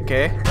speak,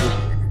 eh?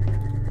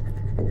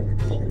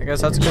 I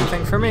guess that's a good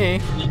thing for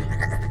me.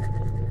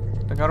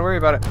 Don't gotta worry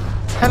about it.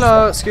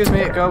 Hello, excuse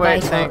me, go away,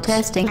 Vital thanks.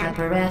 testing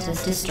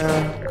apparatus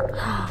destroyed.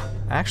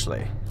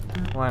 Actually,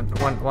 one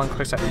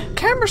quick second.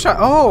 Camera shot!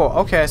 Oh,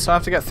 okay, so I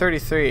have to get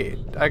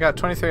 33. I got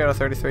 23 out of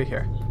 33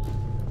 here.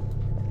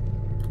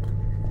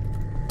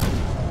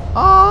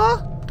 Aw,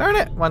 darn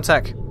it. 1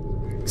 sec.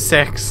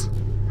 6.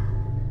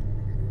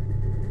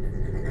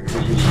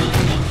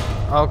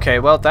 Okay,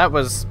 well, that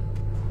was...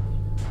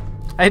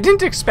 I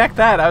didn't expect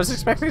that. I was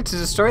expecting it to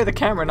destroy the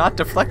camera, not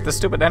deflect the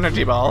stupid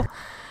energy ball.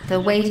 The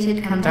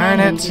weighted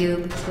companion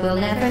cube will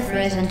never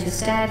threaten to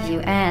stab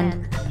you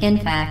and, in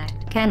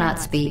fact, cannot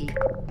speak.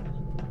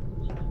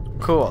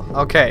 Cool.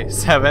 Okay,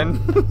 7.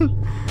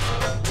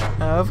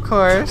 Of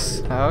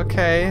course.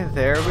 Okay,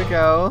 there we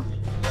go.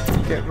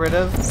 Get rid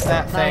of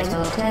that thing.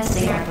 Vital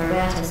testing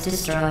apparatus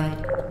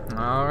destroyed.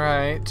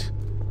 Alright.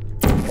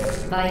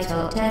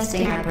 Vital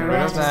testing Get rid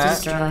of apparatus that.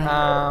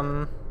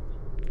 destroyed.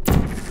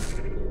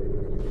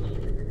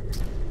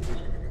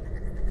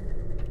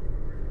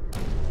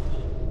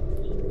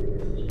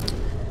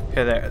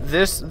 Okay, there.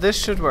 This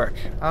should work.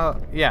 Oh,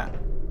 yeah.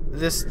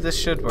 This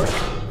should work,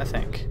 I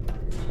think.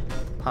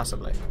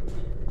 Possibly.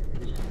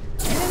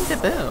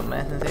 And boom.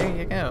 There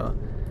you go.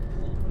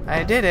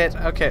 I did it.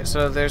 Okay,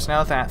 so there's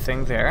now that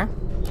thing there.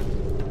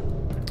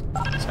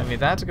 So I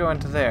need that to go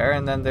into there,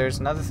 and then there's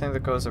another thing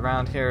that goes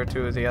around here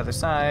to the other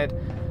side.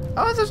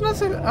 Oh, there's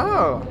nothing.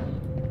 Oh.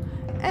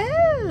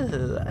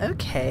 Oh,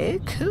 okay,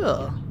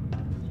 cool.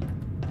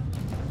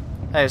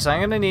 Okay, so I'm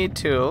gonna need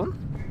to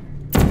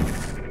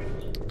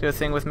do a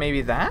thing with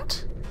maybe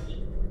that?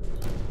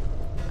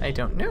 I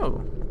don't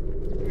know.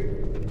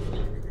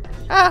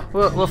 Ah,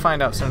 we'll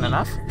find out soon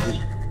enough.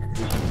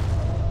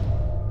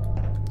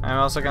 I'm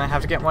also gonna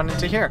have to get one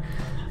into here.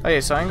 Okay,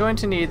 so I'm going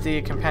to need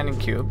the companion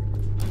cube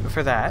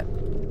for that.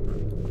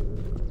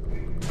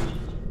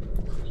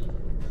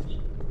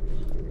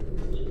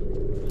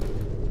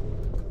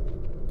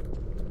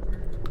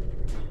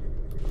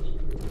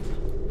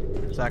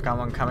 Has that got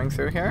one coming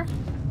through here?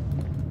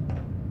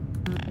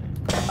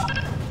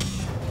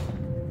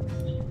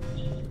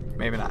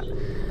 Maybe not.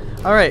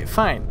 Alright,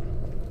 fine.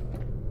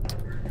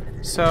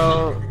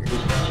 So...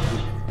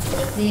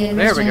 The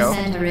there we enrichment go.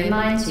 center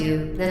reminds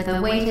you that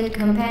the weighted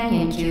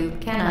companion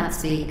cube cannot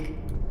speak.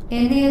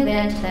 In the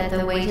event that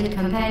the weighted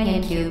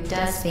companion cube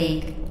does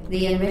speak,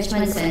 the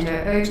enrichment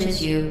center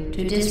urges you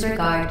to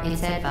disregard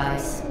its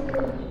advice.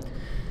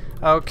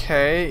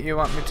 Okay, you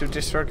want me to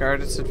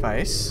disregard its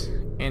advice.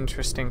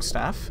 Interesting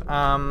stuff.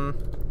 Alright,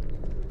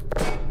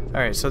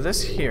 so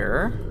this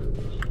here...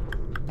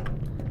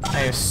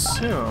 I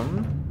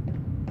assume...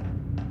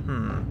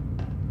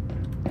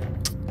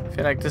 I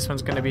feel like this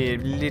one's gonna be a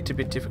little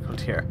bit difficult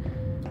here.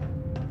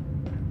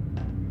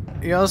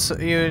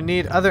 You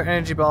need other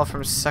energy ball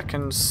from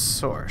second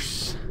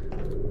source.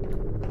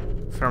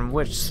 From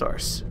which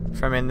source?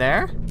 From in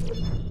there?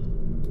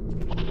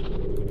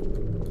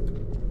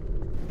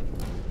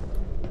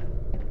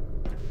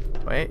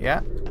 Wait,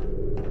 yeah.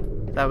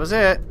 That was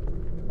it.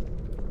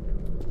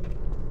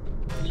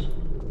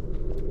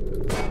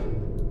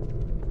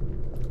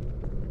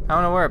 I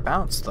don't know where it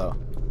bounced, though.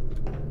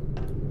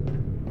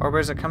 Or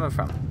where's it coming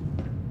from?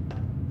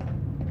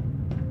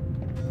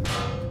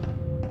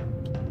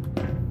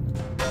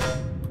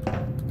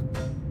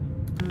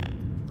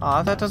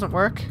 Aw, that doesn't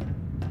work.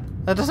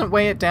 That doesn't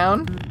weigh it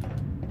down.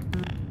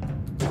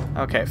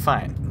 Okay,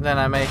 fine. Then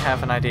I may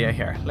have an idea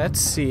here. Let's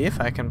see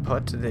if I can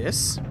put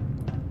this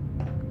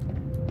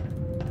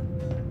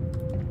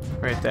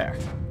right there.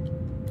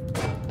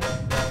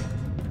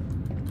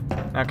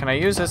 Now, can I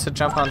use this to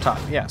jump on top?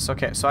 Yes,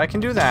 okay, so I can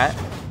do that.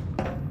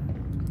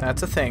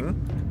 That's a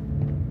thing.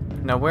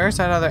 Now, where's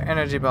that other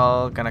energy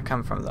ball gonna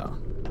come from, though?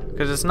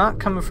 Because it's not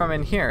coming from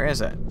in here,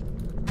 is it?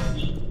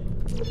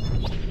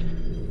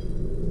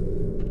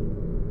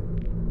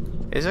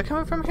 Is it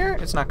coming from here?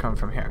 It's not coming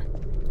from here.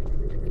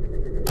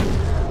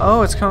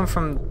 Oh, it's coming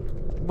from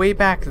way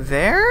back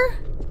there?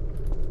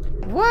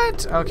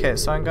 What? Okay,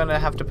 so I'm gonna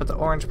have to put the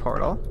orange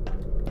portal.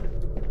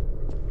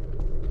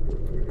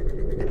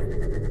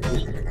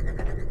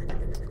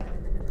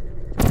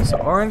 So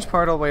orange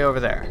portal way over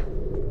there.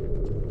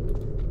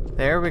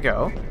 There we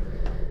go.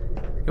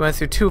 You went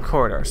through 2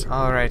 corridors.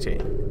 Alrighty.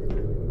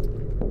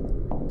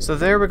 So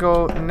there we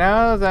go.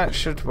 Now that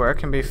should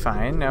work and be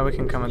fine. Now we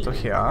can come into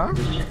here.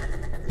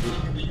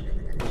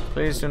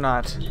 Please do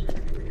not.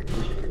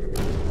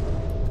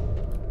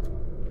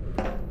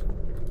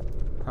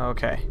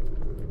 Okay.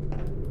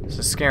 This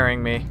is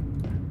scaring me.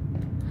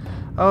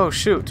 Oh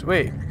shoot,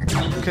 wait.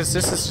 Because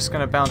this is just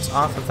gonna bounce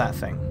off of that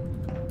thing.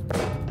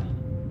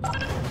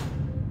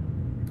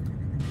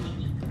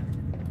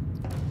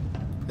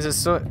 Is it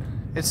still...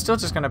 It's still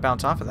just gonna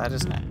bounce off of that,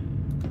 isn't it?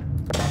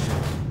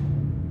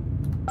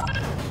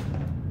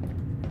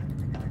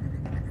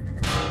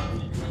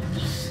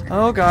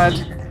 Oh god.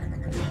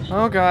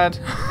 Oh god.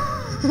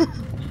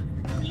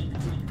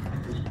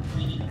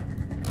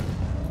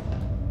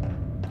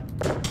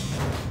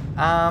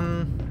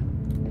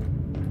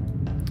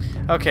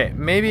 Okay,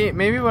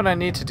 maybe what I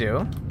need to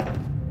do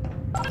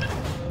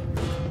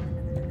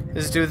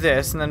is do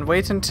this and then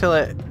wait until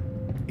it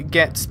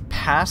gets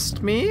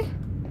past me.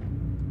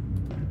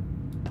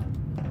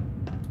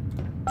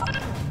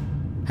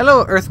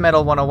 Hello, Earth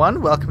Metal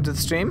 101. Welcome to the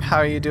stream. How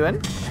are you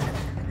doing?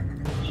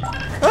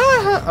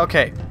 Ah,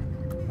 okay.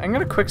 I'm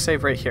gonna quick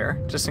save right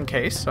here, just in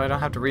case, so I don't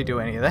have to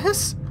redo any of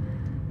this.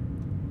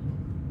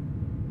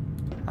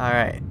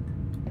 Alright.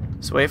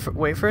 So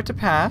wait for it to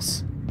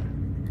pass.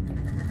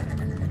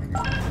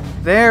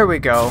 There we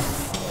go.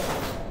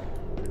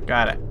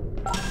 Got it.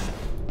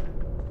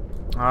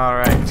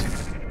 Alright.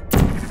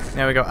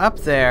 Now we go up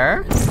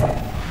there.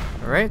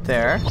 Right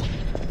there.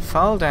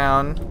 Fall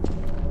down.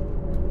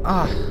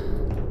 Ah.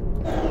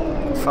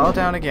 Fall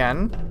down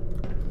again.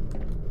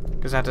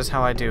 Because that is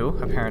how I do,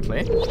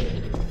 apparently.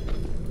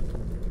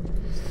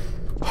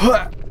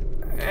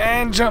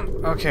 And jump.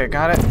 Okay,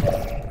 got it.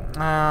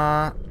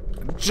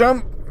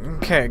 Jump.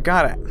 Okay,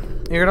 got it.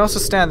 You could also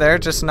stand there,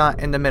 just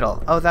not in the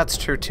middle. Oh, that's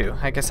true too.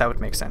 I guess that would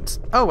make sense.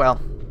 Oh well.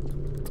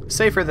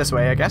 Safer this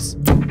way, I guess.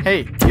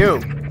 Hey, you!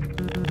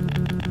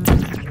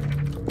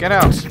 Get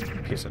out!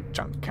 Piece of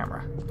junk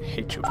camera.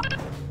 Hate you.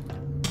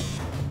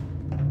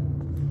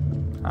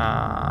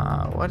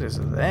 What is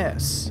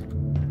this?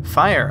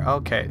 Fire.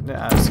 Okay,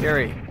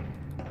 scary.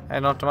 I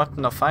don't want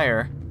no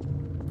fire.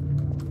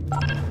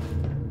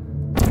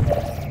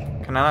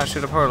 Can I not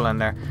shoot a portal in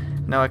there?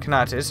 No, I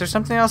cannot. Is there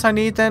something else I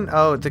need then?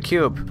 Oh, the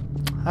cube.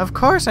 Of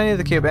course I need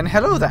the cube. And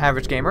hello, the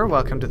average gamer.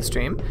 Welcome to the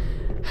stream.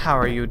 How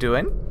are you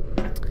doing?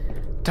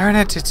 Darn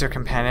it, it's your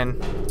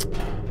companion.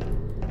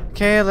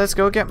 Okay, let's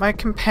go get my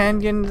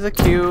companion, the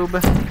cube.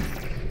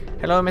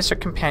 Hello, Mr.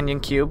 Companion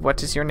Cube.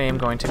 What is your name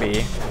going to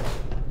be?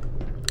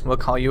 We'll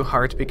call you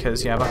Heart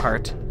because you have a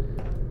heart.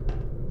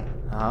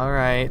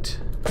 Alright.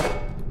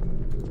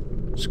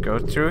 Let's go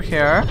through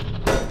here.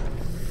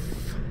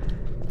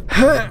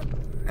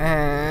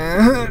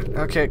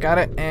 Okay, got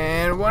it.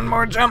 And one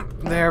more jump.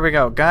 There we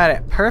go. Got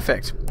it.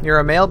 Perfect. You're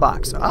a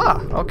mailbox. Ah,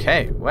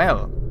 okay.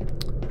 Well,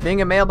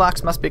 being a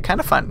mailbox must be kind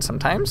of fun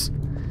sometimes.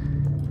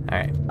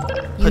 Alright.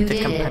 Put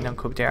the companion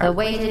cube there. The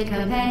weighted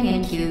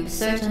companion cube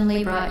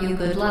certainly brought you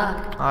good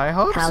luck. I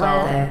hope so.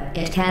 However,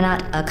 it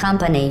cannot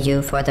accompany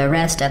you for the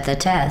rest of the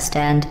test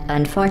and,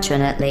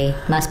 unfortunately,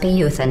 must be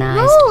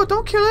euthanized. No,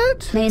 don't kill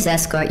it. Please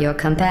escort your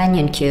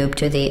companion cube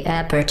to the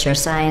Aperture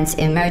Science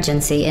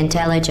Emergency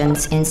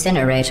Intelligence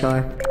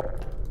Incinerator.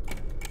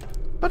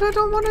 But I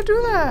don't want to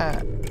do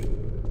that.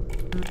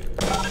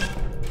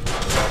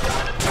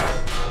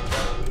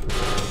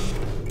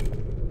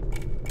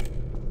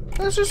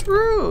 That's just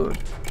rude.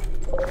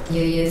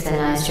 You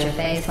euthanized your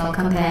faithful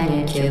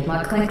companion cube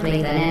more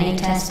quickly than any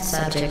test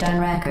subject on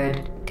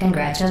record.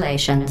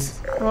 Congratulations.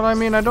 Well, I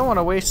mean, I don't want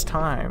to waste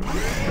time.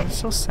 It's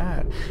so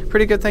sad.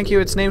 Pretty good, thank you.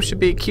 Its name should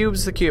be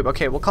Cubes the Cube.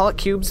 Okay, we'll call it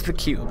Cubes the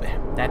Cube.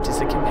 That is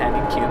the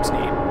companion cube's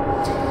name.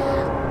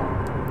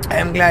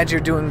 I'm glad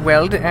you're doing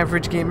well, the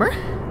average gamer.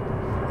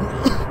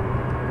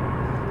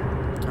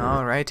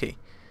 Alrighty.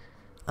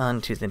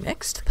 On to the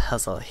next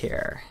puzzle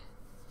here.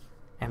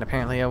 And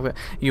apparently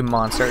you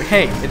monster.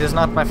 Hey, it is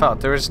not my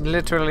fault. There is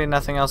literally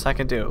nothing else I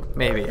can do.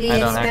 Maybe. The I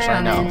don't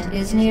actually know. experiment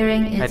is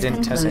nearing its I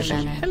didn't test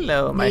conclusion. anything.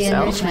 Hello, The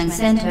myself. Enrichment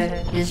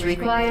Center is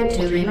required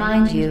to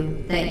remind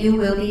you that you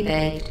will be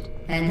baked,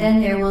 and then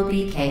there will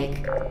be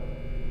cake.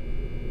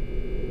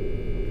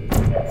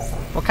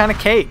 What kind of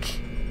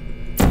cake?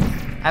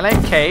 I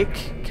like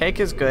cake. Cake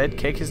is good.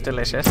 Cake is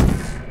delicious.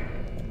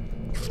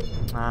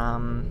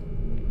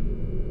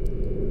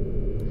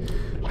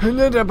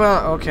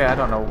 Okay, I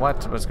don't know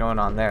what was going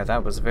on there.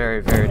 That was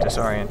very, very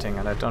disorienting,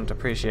 and I don't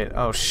appreciate.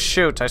 Oh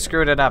shoot! I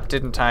screwed it up,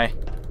 didn't I?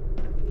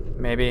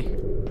 Maybe.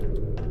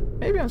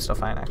 Maybe I'm still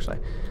fine, actually.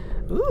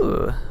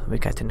 Ooh, we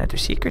got another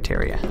secret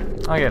area.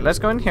 Okay, let's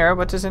go in here.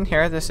 What is in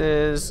here? This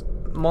is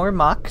more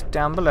muck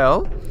down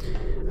below.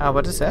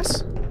 What is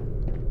this?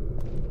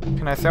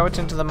 Can I throw it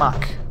into the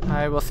muck?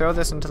 I will throw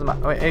this into the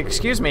muck. Wait,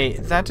 excuse me.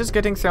 That is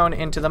getting thrown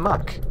into the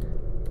muck.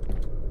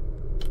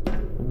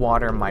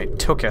 Water my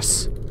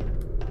tuchus.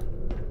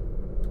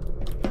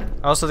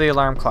 Also the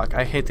alarm clock.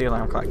 I hate the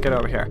alarm clock. Get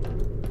over here.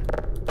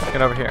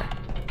 Get over here.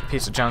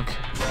 Piece of junk.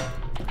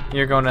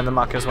 You're going in the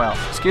muck as well.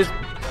 Excuse me.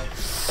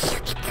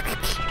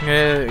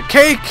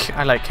 Cake!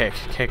 I like cake.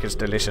 Cake is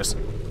delicious.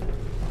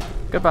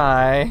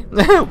 Goodbye.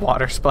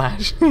 Water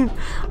splash.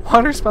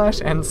 Water splash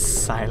and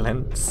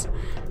silence.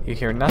 You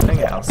hear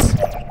nothing else.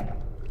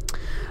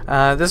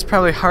 This is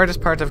probably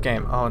hardest part of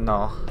game. Oh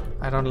no.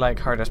 I don't like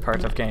hardest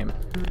part of game.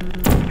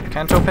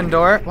 Can't open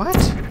door. What?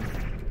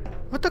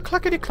 What the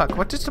cluckety cluck?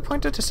 What is the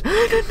point of this?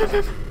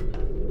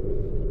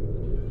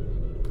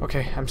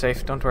 Okay, I'm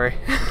safe. Don't worry.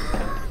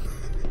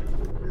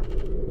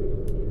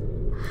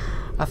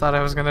 I thought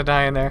I was gonna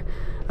die in there.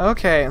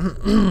 Okay.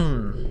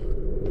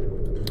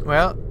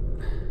 Well.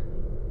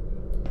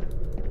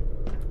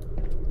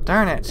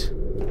 Darn it.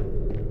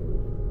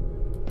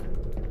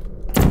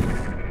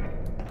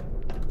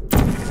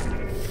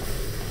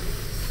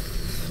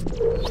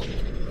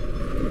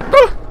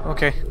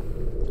 Okay.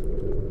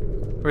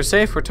 We're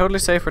safe, we're totally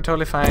safe, we're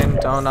totally fine,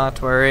 do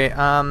not worry.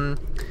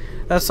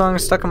 That song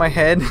is stuck in my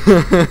head.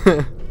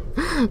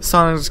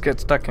 Songs get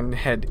stuck in the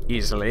head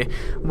easily.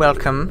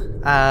 Welcome,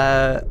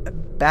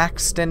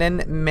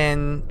 Baxtonin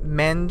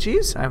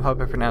Menges. I hope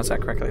I pronounced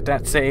that correctly.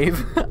 That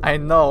save. I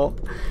know.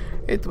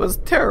 It was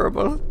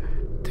terrible.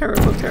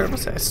 Terrible, terrible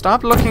save.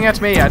 Stop looking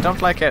at me, I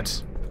don't like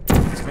it.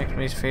 This makes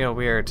me feel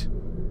weird.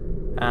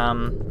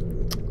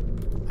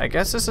 I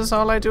guess this is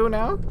all I do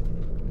now?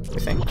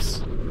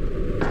 Methinks.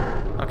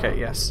 Okay,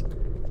 yes.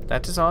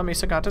 That is all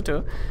Misa got to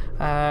do.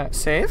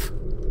 Save.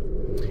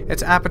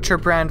 It's Aperture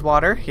brand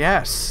water.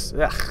 Yes.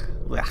 Ugh.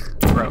 Ugh.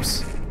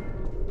 Gross.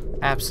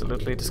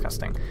 Absolutely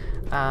disgusting.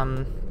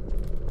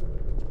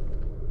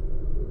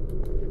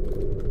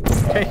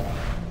 Okay.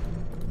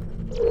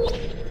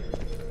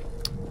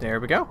 There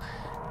we go.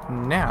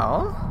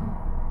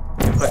 Now,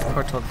 we put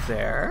portal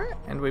there,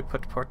 and we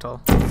put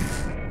portal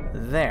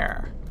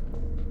there.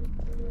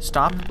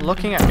 Stop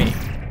looking at me.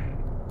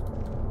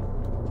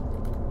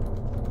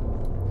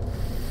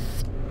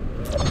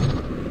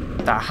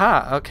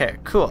 Aha, okay,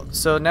 cool.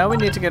 So now we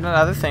need to get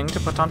another thing to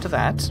put onto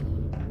that.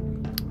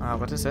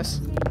 What is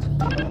this?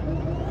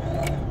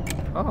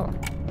 Oh.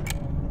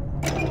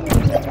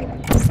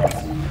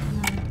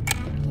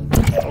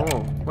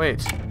 Oh,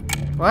 wait.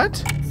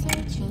 What?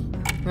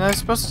 I was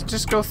supposed to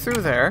just go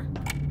through there.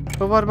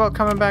 But what about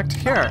coming back to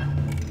here?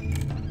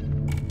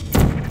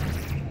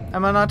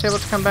 Am I not able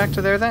to come back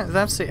to there then?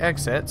 That's the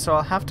exit, so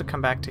I'll have to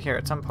come back to here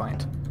at some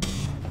point.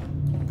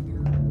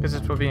 Because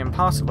it would be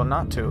impossible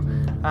not to.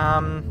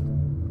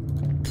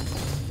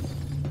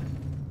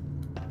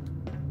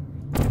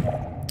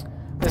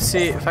 Let's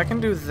see if I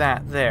can do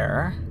that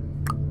there.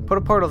 Put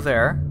a portal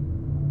there.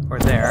 Or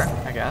there,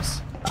 I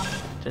guess.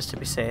 Just to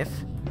be safe.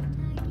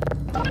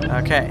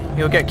 Okay,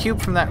 you'll get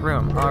cube from that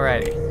room.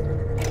 Alrighty.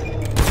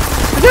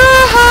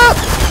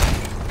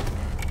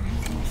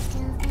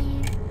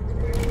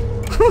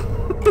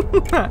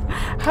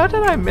 How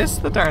did I miss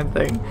the darn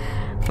thing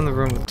from the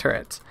room with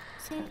turrets?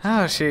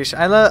 Oh sheesh.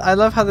 I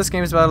love how this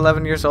game is about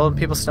 11 years old and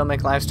people still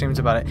make live streams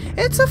about it.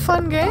 It's a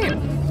fun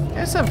game.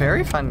 It's a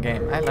very fun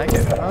game. I like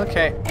it.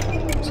 Okay.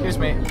 Excuse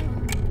me.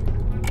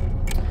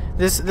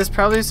 This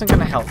probably isn't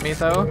gonna help me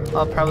though.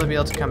 I'll probably be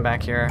able to come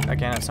back here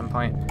again at some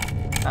point.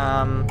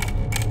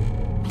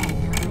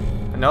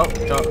 No,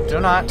 do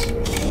not.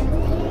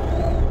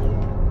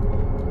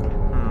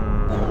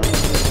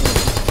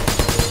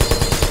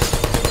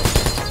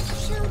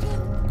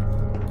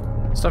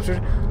 Stop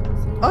shooting.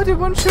 Oh, did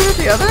one shoot at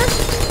the other?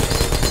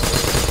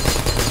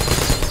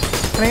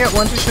 Can I get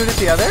one to shoot at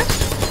the other?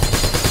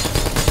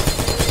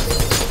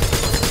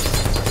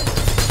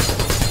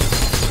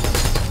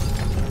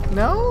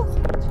 No?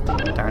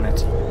 Darn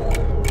it.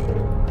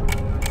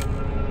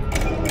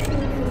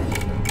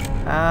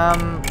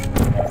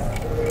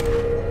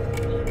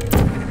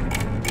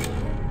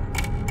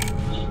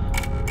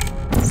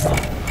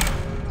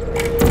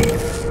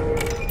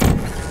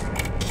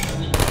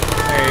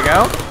 There you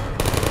go.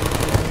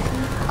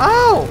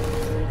 Oh!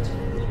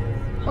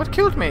 What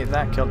killed me?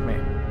 That killed me.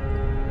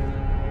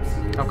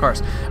 Of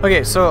course.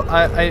 Okay, so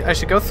I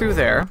should go through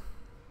there.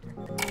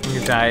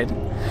 You died.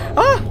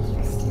 Ah!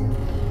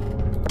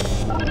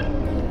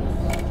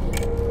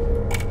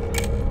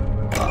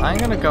 Well, I'm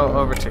gonna go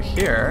over to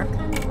here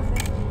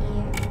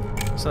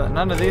so that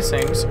none of these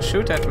things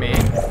shoot at me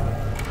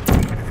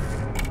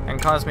and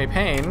cause me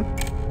pain.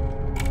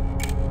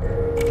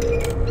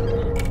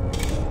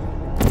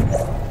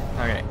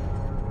 Okay.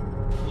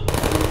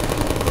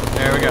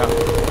 There we go.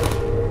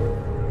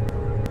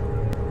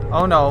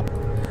 Oh no.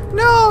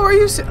 No, are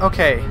you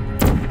okay.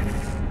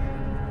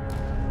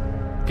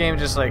 Game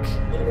just like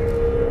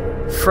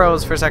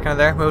froze for a second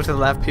there. Move to the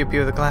left. Pew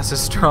pew. The glass is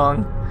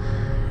strong.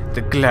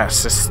 The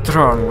glass is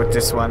strong with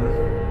this one.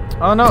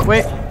 Oh no,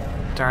 wait.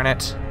 Darn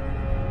it.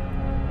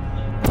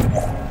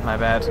 My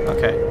bad.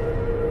 Okay.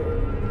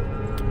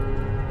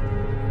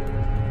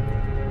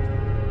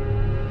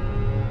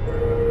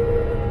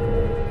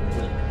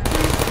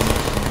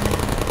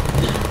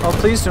 Oh,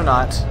 please do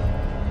not.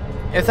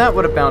 If that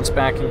would have bounced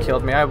back and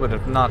killed me, I would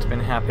have not been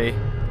happy.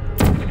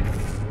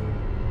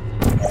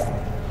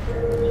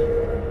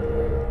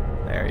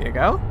 There you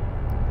go.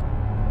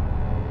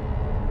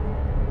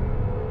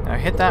 Now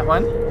hit that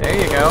one. There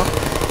you go.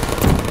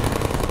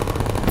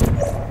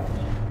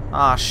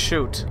 Ah,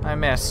 shoot. I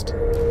missed.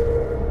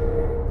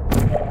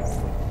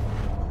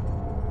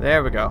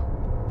 There we go.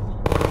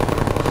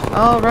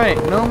 Alright,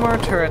 no more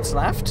turrets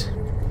left.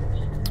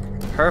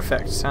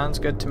 Perfect. Sounds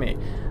good to me.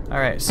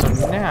 Alright, so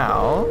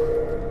now...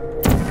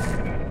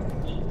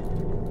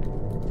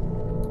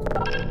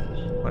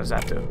 what does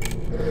that do?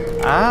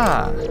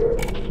 Ah!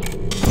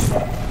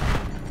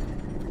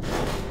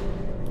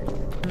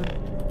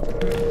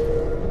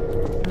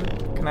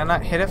 Can I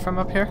not hit it from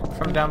up here?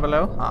 From down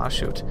below? Ah,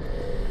 shoot.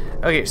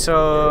 Okay,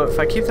 so if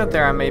I keep that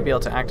there, I may be able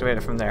to activate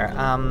it from there.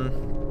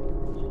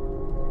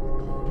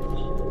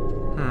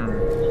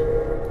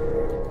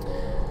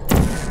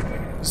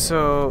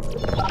 So...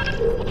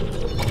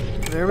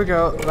 there we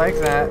go, like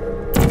that.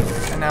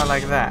 And now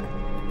like that.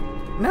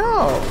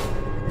 No!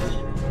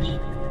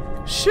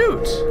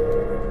 Shoot!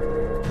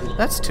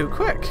 That's too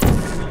quick.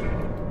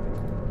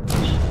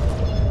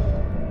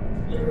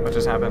 What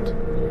just happened?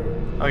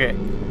 Okay,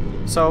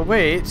 so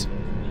wait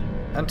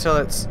until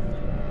it's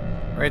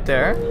right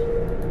there.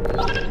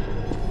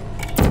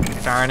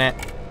 Darn it.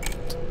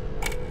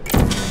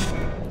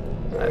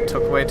 That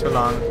took way too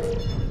long.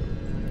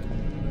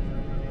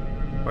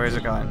 Where is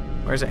it going?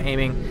 Where's it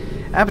aiming?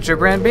 Aperture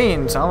brand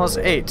beans, almost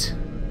 8.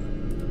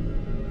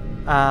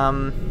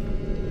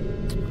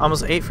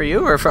 Almost 8 for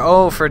you, or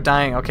for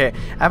dying? Okay.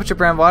 Aperture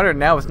brand water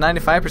now with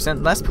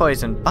 95% less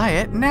poison. Buy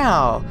it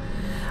now.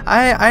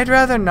 I'd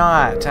rather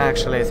not,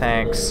 actually.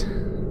 Thanks.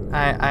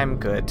 I'm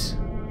good.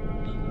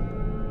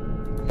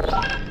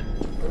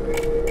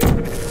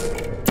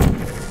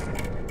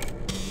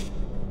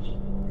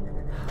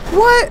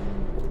 What?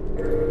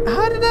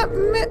 How did that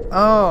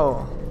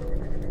oh.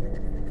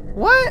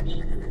 What?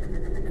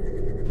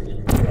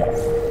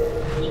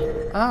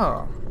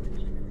 Oh.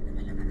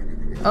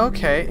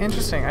 Okay,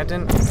 interesting. I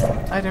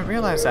didn't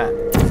realize that.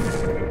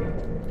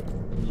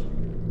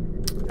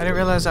 I didn't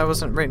realize I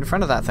wasn't right in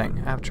front of that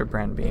thing. Aperture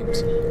brand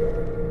beams.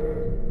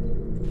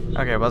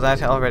 Okay, well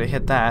that already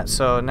hit that,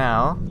 so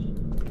now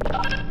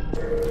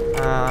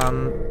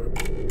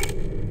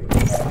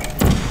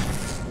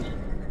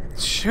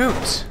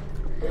shoot.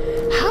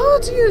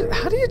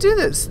 How do you do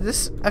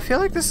this? I feel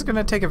like this is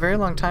gonna take a very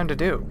long time to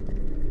do.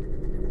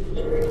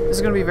 This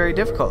is gonna be very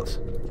difficult.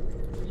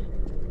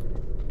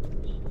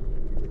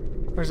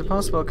 Or is it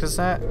possible? Because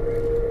that...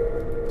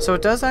 so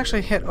it does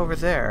actually hit over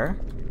there.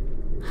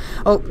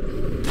 Oh!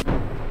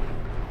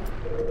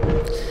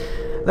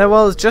 That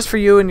well is just for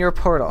you and your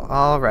portal.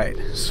 Alright.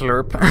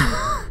 Slurp.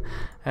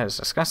 That is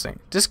disgusting.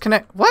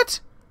 Disconnect...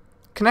 what?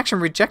 Connection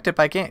rejected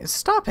by game...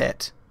 stop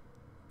it!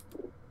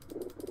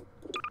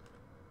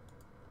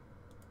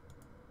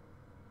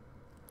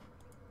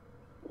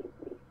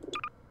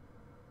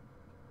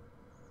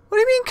 What do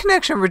you mean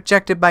connection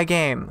rejected by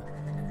game?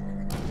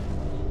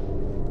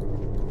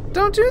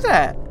 Don't do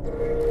that!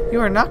 You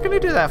are not going to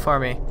do that for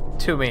me.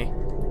 To me.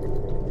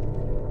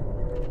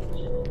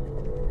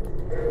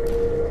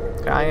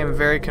 I am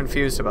very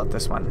confused about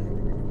this one.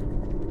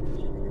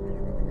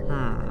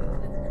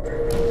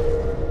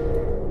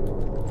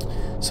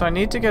 So I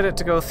need to get it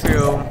to go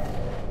through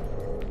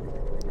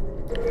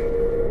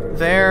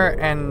there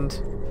and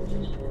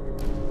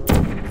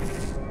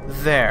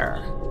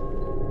there.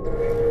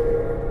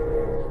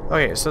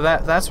 Okay, so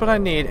that's what I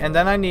need, and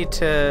then I need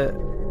to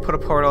put a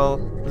portal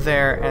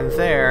there and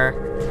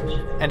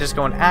just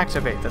go and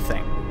activate the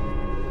thing.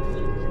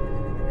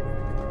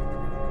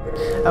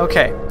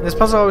 Okay, this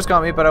puzzle always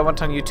got me, but I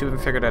went on YouTube and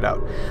figured it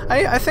out.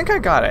 I think I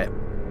got it.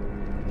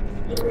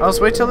 I'll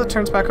just wait till it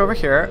turns back over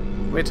here,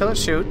 wait till it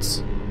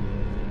shoots.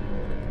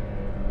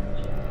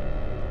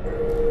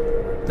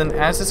 Then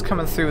as it's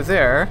coming through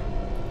there...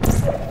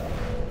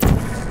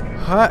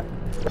 huh.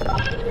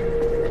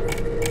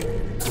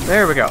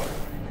 There we go.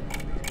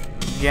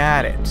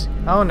 Got it.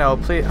 Oh no,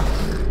 please.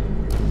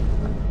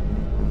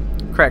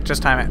 Correct,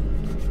 just time it.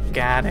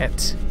 Got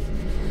it.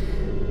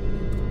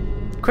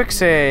 Quick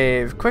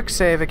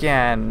save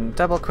again.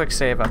 Double quick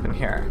save up in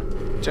here.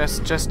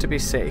 Just to be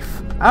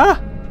safe.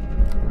 Ah!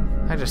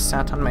 I just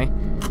sat on my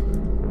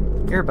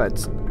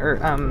earbuds.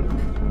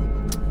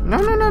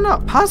 No.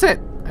 Pause it!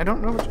 I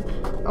don't know what you...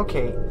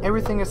 Okay,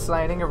 everything is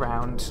sliding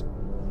around.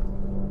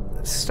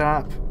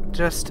 Stop.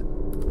 Just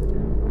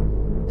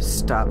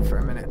stop for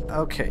a minute.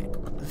 Okay,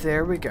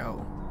 there we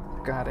go.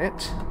 Got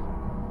it.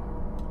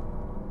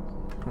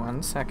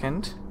 1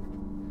 second.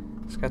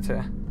 Just got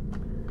to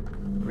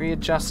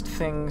readjust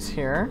things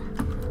here.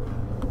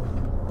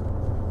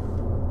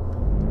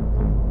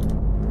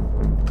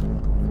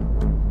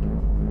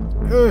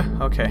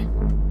 Okay.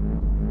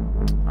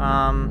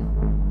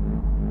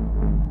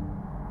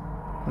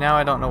 Now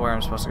I don't know where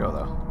I'm supposed to go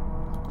though.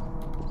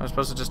 I'm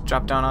supposed to just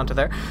drop down onto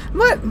there.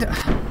 What?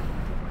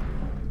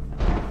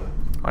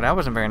 Well, that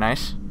wasn't very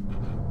nice.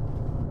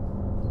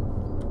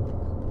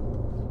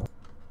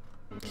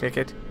 Click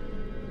it.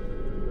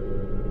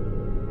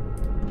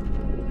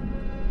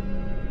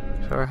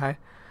 Sure, hi.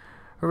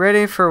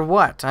 Ready for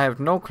what? I have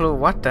no clue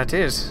what that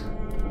is.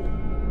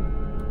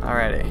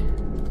 Alrighty.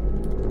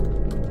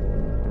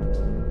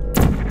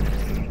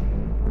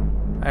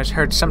 I just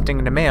heard something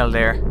in the mail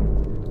there.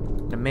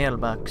 The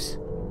mailbox.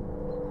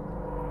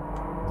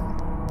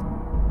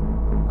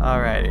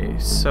 Alrighty,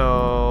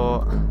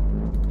 so...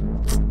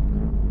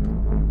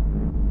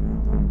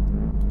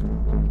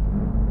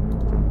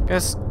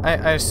 Guess,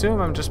 I assume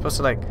I'm just supposed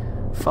to, like,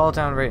 fall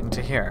down right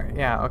into here.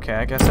 Yeah, okay,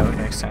 I guess that would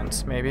make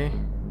sense, maybe.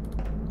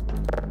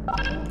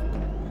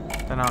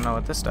 Then I don't know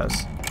what this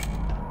does.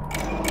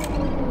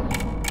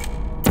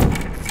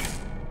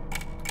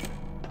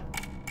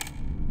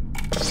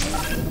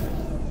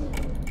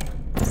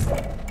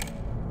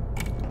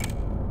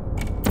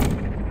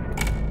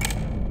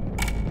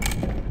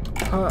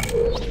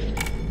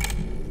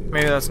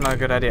 Maybe that's not a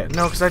good idea.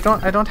 No, because I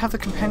don't have the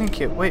companion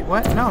cube. Wait,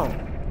 what? No.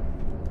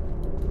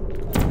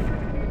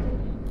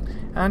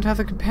 I don't have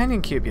the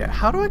companion cube yet.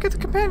 How do I get the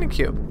companion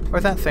cube? Or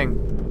that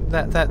thing.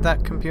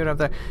 That computer up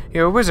there.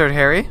 You're a wizard,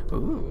 Harry.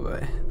 Ooh,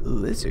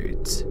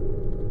 wizards.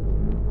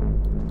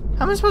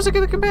 How am I supposed to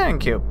get the companion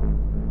cube?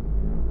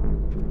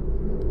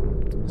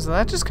 So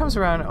that just comes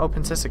around and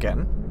opens this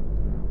again.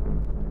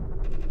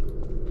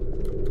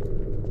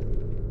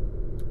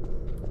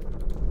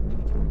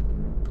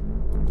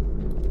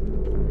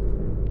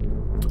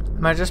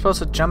 Am I just supposed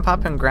to jump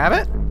up and grab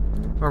it?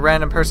 I'm a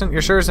random person.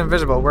 You're sure it's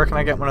invisible. Where can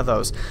I get one of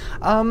those?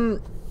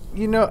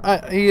 You know,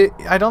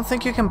 I don't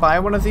think you can buy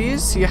one of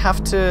these. You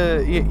have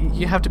to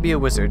you have to be a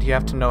wizard. You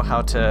have to know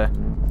how to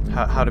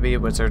be a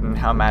wizard and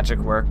how magic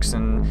works,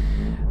 and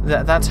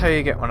that's how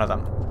you get one of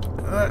them.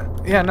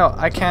 Yeah, no,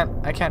 I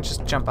can't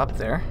just jump up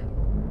there.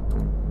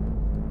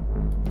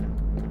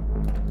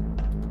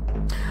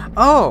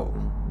 Oh,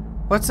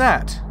 what's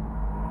that?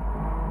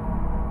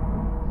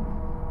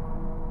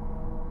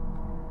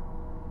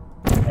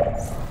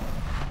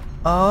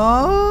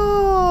 Oh.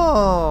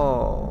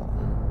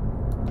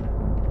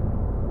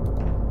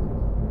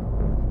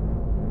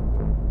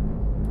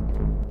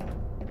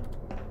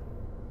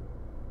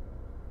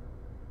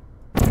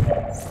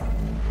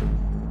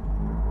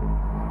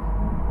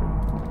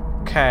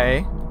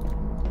 Okay.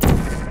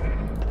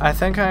 I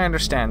think I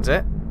understand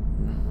it.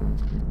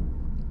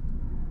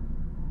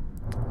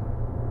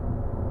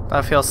 But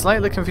I feel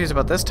slightly confused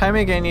about this. Time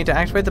again, you need to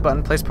activate the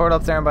button, place portal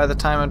up there, and by the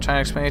time I'm trying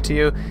to explain it to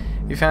you,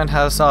 you found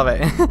how to solve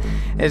it.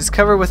 It's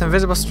covered with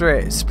invisible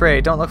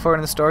spray. Don't look for it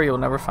in the store, you'll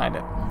never find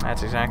it.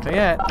 That's exactly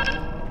it.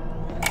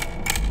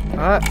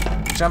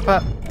 Jump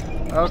up.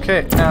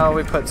 Okay, now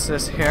we put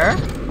this here.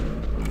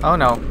 Oh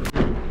no.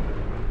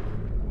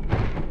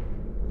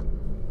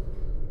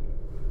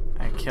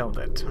 I killed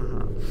it.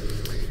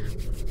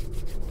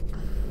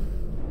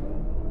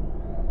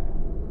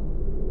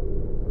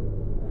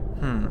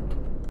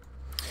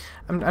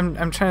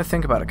 I'm trying to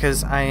think about it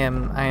because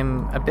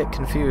I'm a bit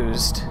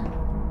confused.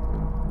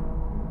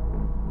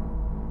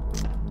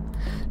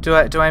 Do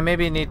I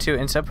maybe need to,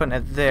 instead of putting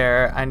it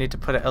there, I need to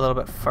put it a little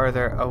bit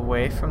farther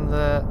away from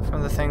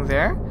the thing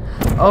there?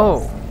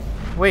 Oh,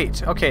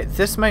 wait. Okay,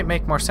 this might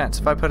make more sense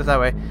if I put it that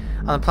way.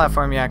 On the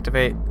platform, you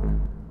activate.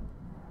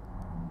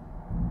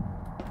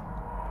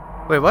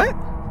 Wait, what?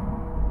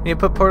 You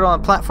put portal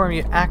on the platform,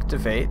 you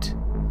activate.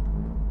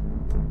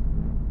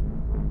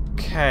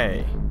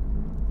 Okay.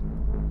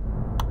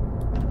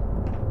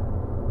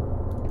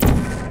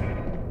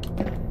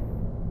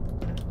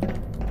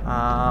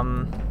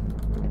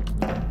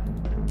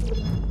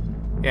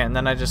 Yeah, and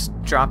then I just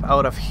drop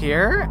out of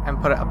here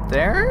and put it up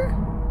there?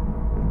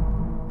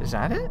 Is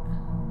that it?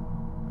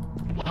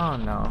 Oh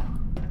no.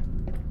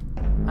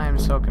 I am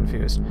so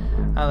confused.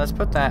 Let's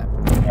put that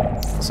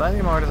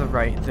slightly more to the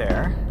right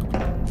there.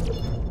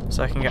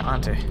 So I can get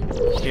onto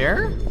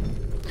here.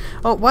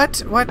 Oh, what?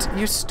 What?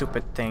 You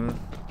stupid thing.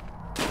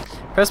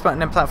 Press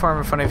button and platform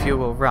in front of you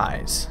will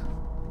rise.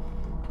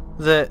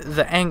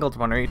 The angled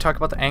one. Are you talking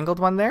about the angled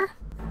one there?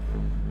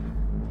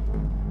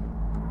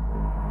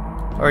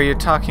 Or are you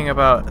talking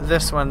about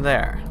this one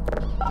there?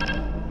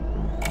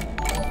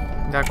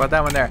 Talk about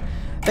that one there.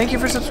 Thank you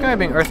for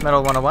subscribing, Earth Metal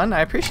 101. I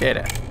appreciate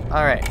it.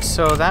 Alright,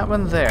 so that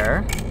one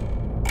there.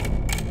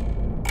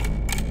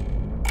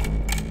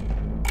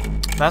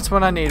 That's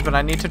what I need, but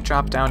I need to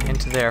drop down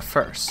into there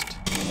first.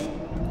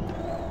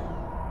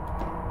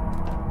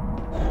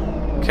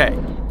 Okay.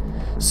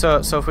 So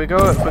if we go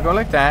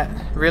like that,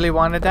 really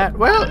wanted that?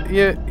 Well,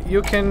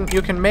 you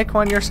can make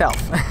one yourself.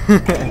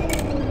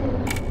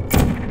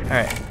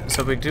 Alright,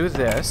 so we do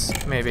this,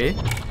 maybe.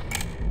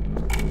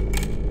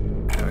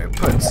 And we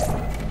put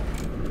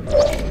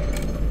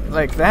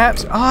like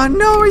that. Oh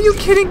no, are you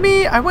kidding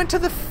me? I went to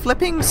the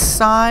flipping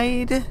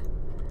side.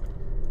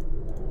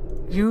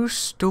 You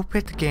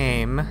stupid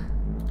game.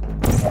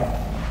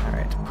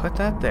 Alright, put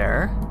that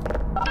there.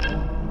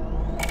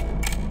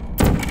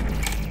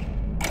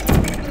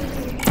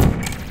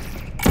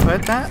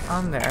 Put that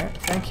on there.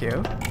 Thank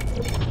you.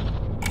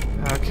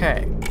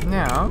 Okay,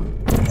 now.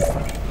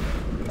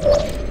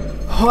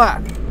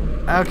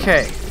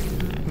 Okay,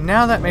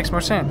 now that makes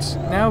more sense.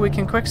 Now we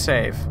can quick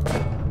save.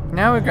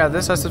 Now we've got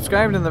this. I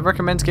subscribed and the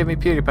recommends give me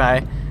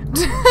PewDiePie.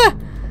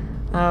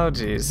 Oh,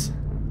 jeez.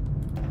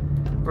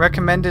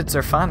 Recommendeds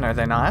are fun, are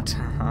they not?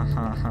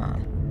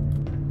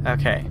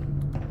 Okay.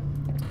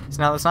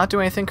 So now let's not do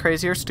anything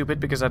crazy or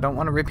stupid because I don't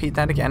want to repeat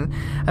that again.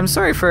 I'm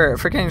sorry for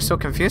getting so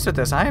confused with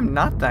this. I am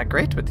not that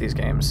great with these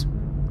games.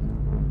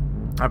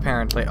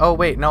 Apparently. Oh,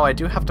 wait. No, I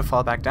do have to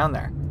fall back down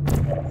there.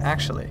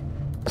 Actually.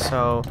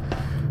 So...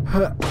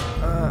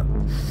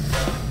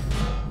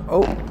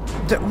 oh.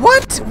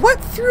 What? What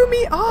threw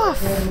me off?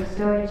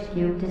 Storage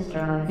cube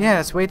destroyed.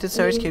 Yes, weighted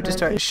storage cube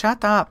destroyed.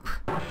 Shut up,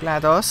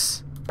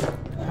 GLaDOS.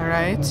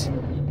 Alright.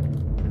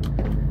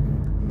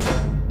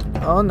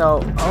 Oh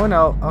no, oh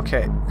no,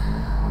 okay.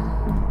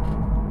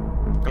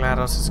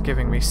 GLaDOS is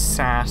giving me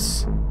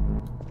sass.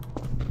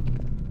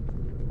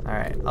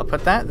 Alright, I'll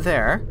put that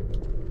there.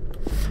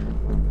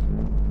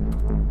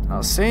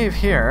 I'll save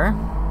here.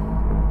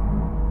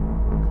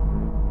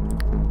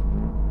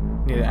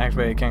 Need to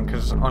activate again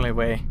because it's the only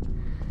way.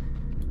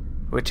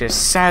 Which is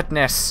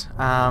sadness.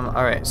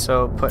 Alright,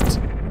 so put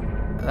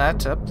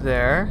that up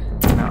there.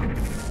 No.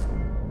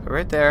 Put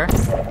right there.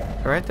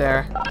 Put right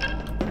there.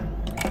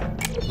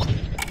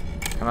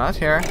 Come out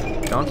here.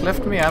 Don't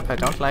lift me up. I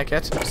don't like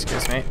it.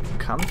 Excuse me.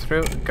 Come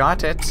through.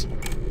 Got it.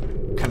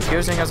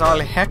 Confusing as all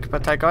heck,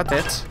 but I got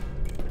it.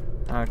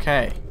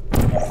 Okay.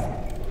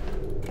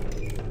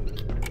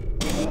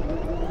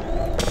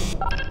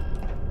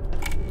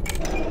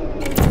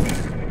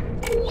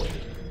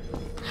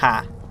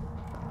 Ha.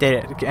 Did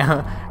it.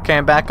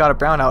 Came back, got a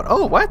brownout.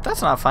 Oh, what?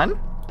 That's not fun.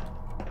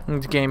 The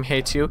game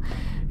hates you.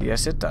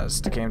 Yes, it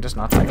does. The game does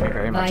not like me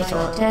very much at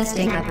all. Vital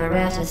testing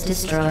apparatus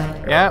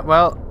destroyed. Yeah,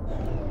 well...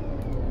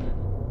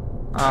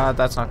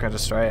 that's not gonna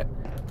destroy it.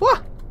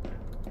 Whoa!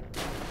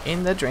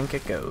 In the drink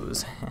it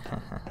goes.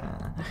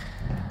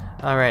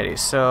 Alrighty,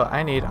 so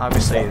I need,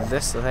 obviously,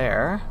 this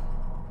there.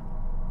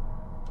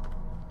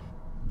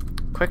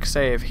 Quick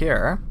save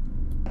here.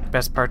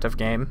 Best part of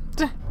game.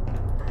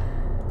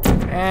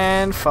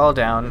 And fall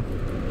down.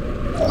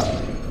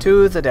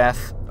 To the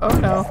death. Oh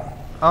no.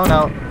 Oh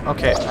no.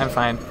 Okay, I'm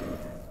fine.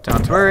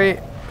 Don't worry.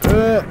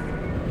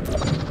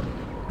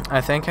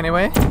 I think,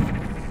 anyway.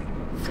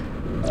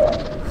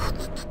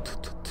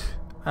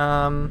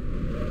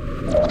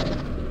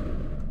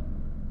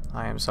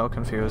 I am so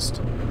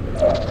confused.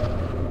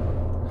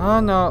 Oh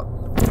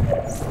no.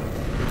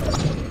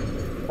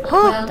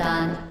 Well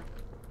done.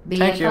 Be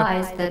Thank you.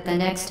 advised that the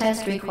next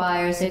test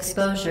requires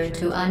exposure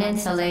to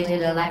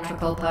uninsulated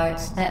electrical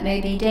parts that may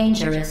be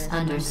dangerous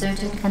under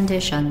certain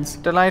conditions.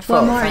 Delightful.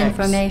 For more Thanks.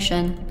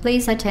 information,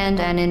 please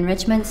attend an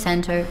Enrichment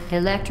Center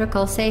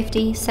Electrical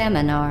Safety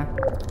Seminar.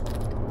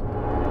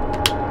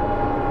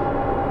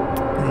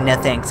 No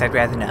thanks, I'd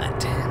rather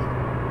not.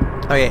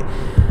 Okay.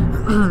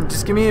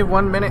 Just give me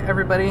 1 minute,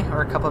 everybody,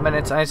 or a couple of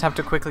minutes. I just have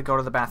to quickly go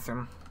to the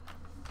bathroom.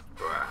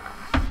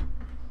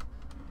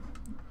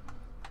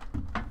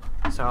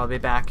 So I'll be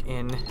back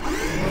in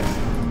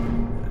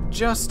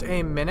just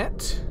a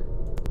minute.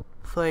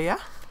 So yeah.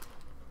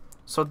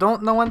 So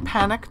don't no one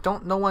panic.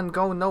 Don't no one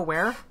go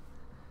nowhere.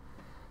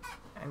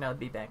 And I'll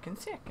be back in a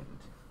second.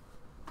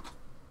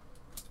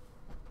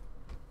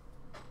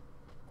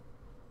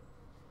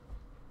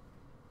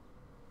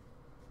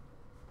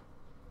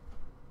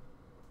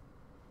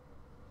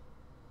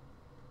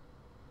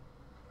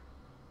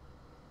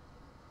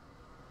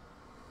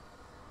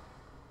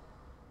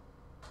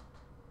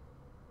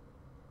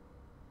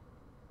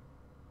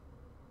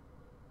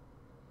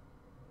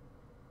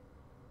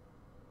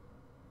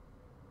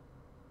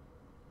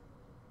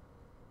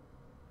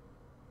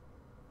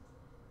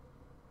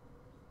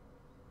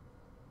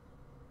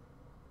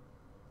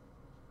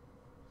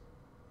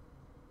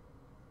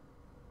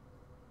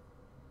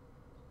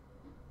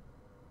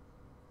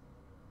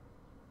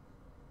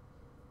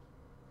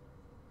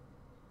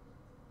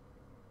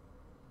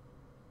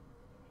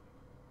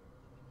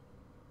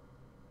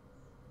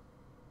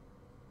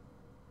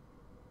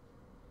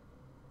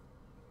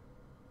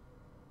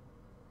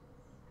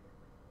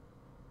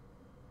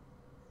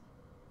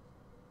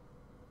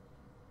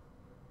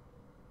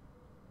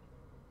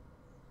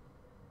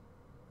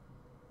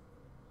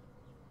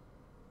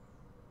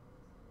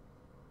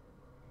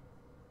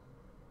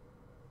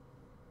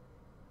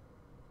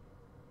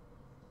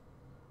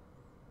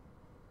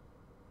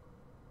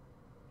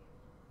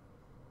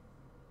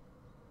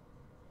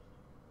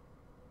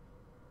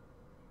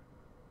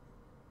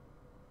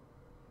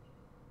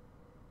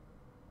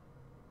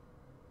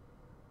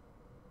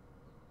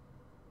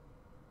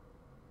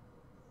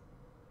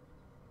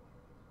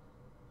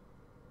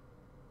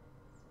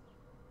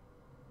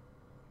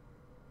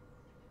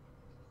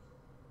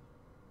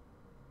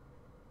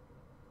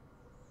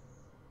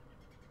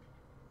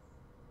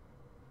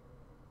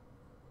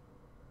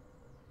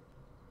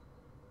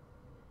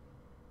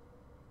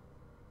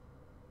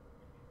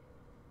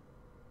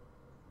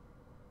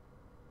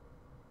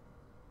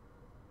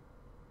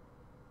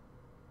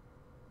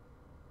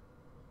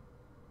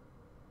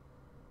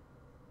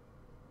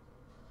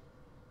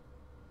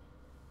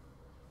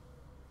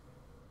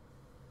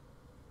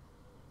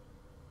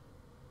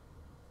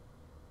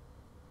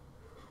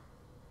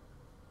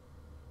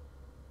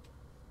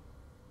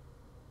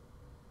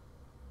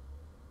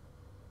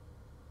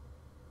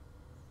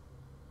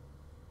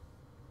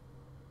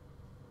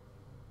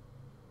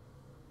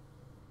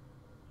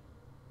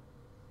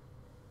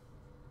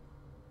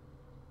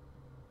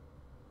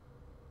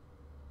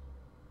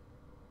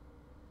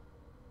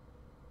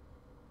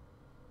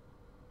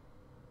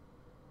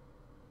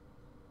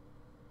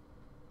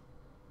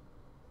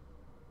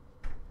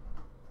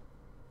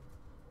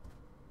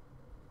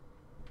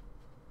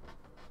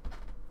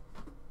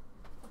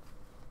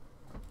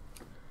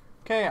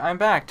 Okay, I'm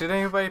back. Did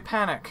anybody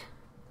panic?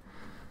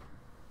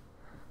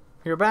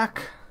 You're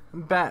back.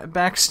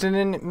 Baxton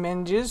and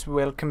Menges,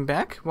 welcome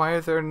back. Why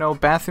are there no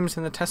bathrooms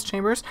in the test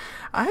chambers?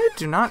 I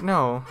do not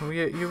know.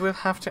 You will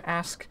have to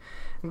ask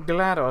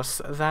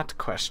GLaDOS that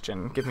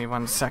question. Give me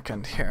 1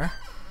 second here.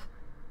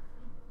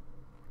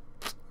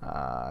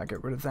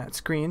 Get rid of that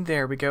screen.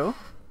 There we go.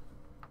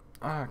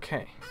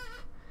 Okay.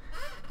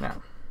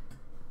 Now.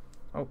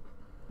 Oh.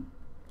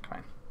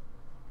 Come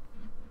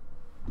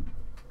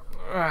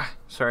on.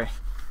 Sorry.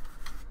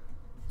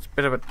 It's a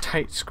bit of a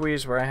tight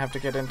squeeze where I have to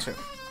get into.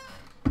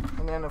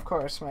 And then, of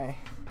course, my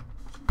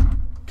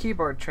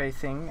keyboard tray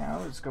thing now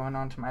is going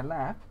onto my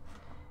lap.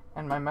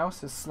 And my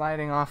mouse is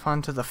sliding off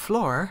onto the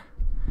floor,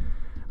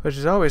 which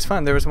is always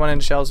fun. There was one in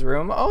Shell's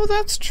room. Oh,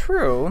 that's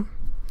true.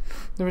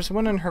 There was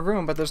one in her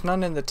room, but there's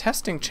none in the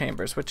testing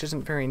chambers, which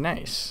isn't very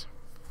nice.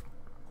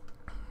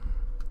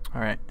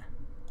 Alright.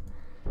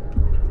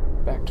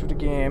 Back to the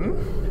game.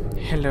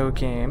 Hello,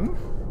 game.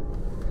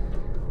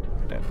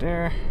 Put that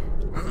there.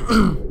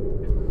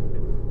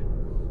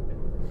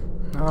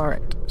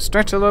 Alright.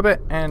 Stretch a little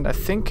bit, and I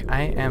think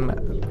I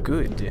am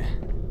good.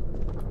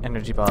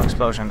 Energy ball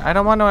explosion. I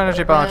don't want no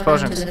energy ball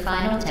explosions. To the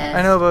final test.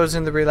 I know it was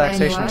in the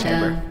relaxation When you are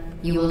chamber. done,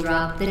 you will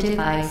drop the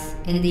device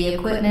in the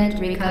Equipment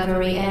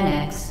Recovery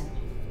Annex.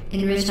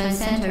 Enrichment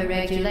Center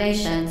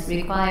regulations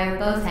require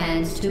both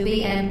hands to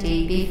be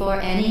empty before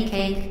any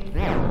cake.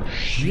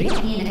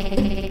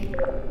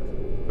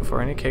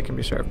 Before any cake can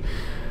be served.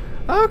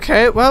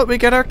 Okay, well, we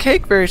get our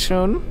cake very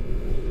soon.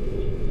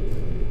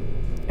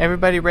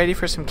 Everybody ready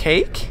for some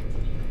cake?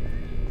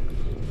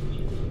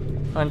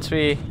 Once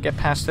we get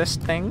past this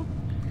thing.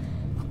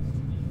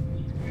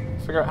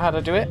 Figure out how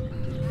to do it.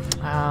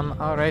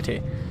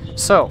 Alrighty.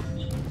 So,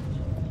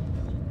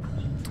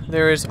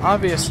 there is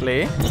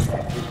obviously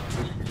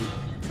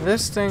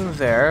this thing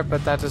there,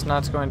 but that is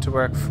not going to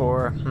work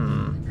for...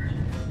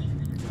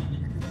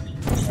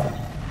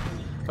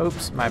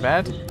 Oops, my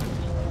bad.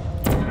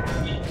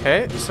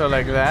 Okay, so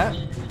like that.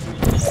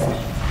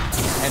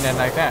 And then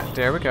like that.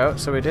 There we go.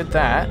 So we did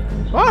that.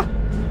 Whoa!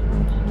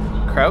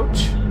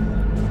 Crouch.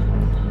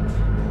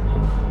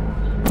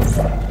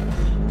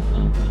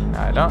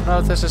 Now, I don't know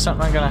if this is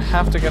something I'm going to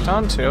have to get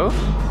onto.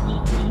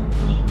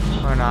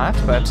 Or not,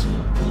 but...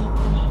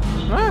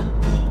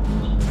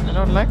 I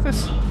don't like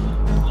this.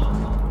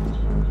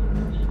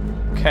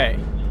 Okay.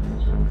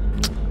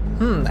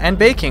 And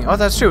baking. Oh,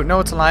 that's true. No,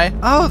 it's a lie.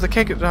 Oh, the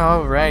cake.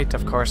 Oh, right.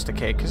 Of course, the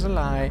cake is a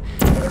lie.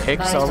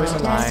 Cake is always a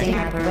Testing lie.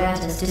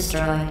 apparatus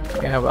destroyed.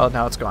 Yeah, well,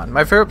 now it's gone.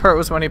 My favorite part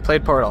was when he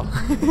played Portal.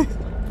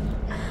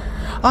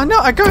 Oh no,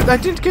 I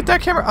didn't get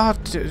that camera. Oh,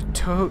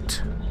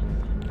 tote.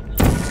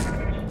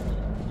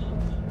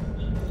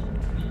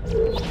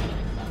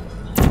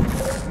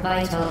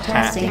 Vital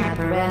testing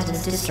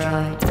apparatus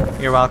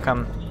destroyed. You're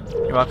welcome.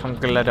 You're welcome,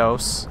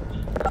 GLaDOS.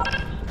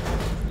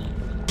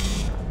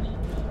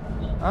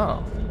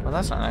 Oh, well,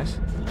 that's not nice.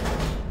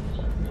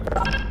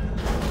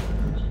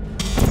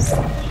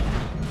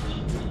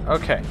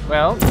 Okay,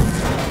 well.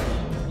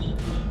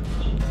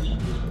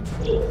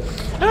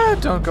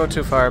 Don't go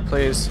too far,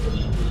 please.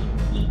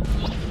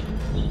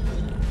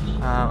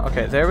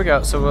 Okay, there we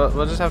go. So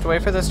we'll just have to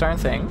wait for this darn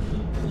thing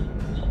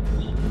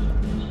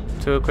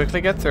to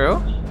quickly get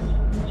through.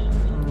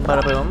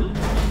 Bada boom.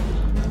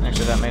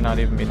 Actually, that may not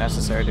even be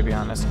necessary, to be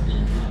honest.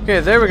 Okay,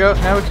 there we go.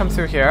 Now we come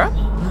through here.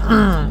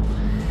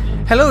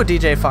 Hello,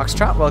 DJ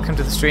Foxtrot. Welcome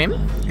to the stream.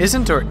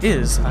 Isn't or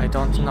is? I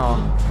don't know.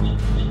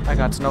 I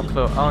got no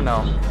clue. Oh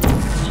no.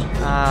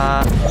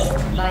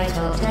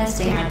 Vital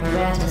testing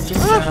apparatus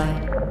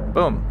destroyed.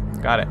 Boom.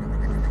 Got it.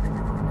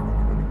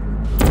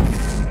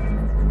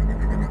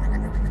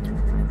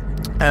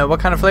 What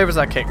kind of flavor is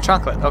that cake?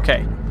 Chocolate.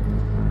 Okay.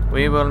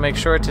 We will make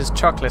sure it is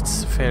chocolate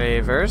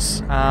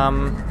flavors. I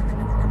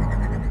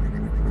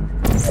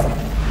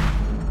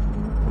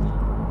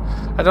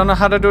don't know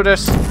how to do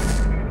this.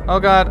 Oh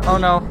god. Oh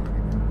no.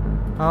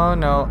 Oh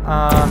no.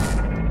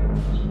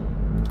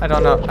 I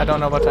don't know. I don't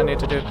know what I need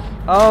to do.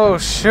 Oh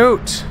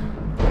shoot.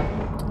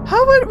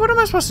 What am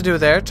I supposed to do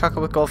there?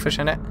 Chocolate with goldfish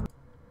in it.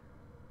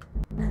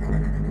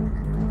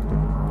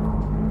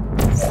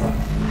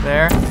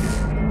 There.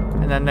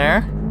 And then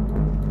there.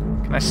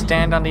 Can I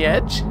stand on the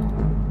edge?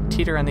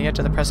 Teeter on the edge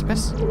of the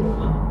precipice?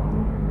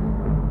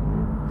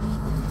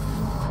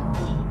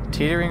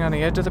 Teetering on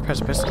the edge of the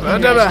precipice. I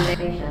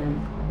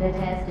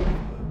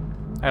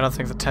don't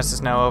think the test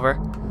is now over.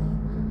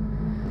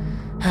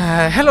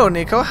 Hello,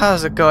 Nico.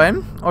 How's it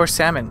going? Or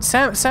salmon.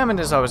 Salmon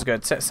is always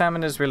good.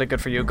 Salmon is really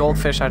good for you.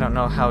 Goldfish, I don't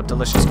know how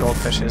delicious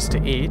goldfish is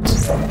to eat.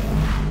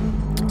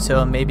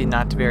 So maybe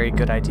not a very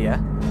good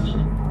idea.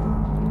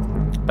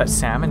 But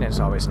salmon is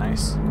always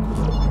nice.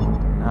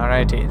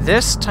 Alrighty.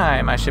 This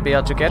time I should be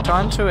able to get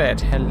onto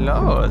it.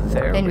 Hello.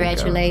 There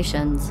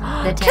Congratulations.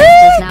 The test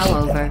is now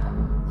over.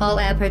 All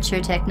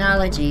Aperture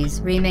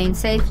technologies remain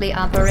safely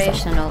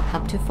operational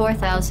up to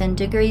 4,000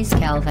 degrees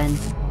Kelvin.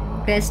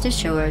 Rest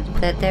assured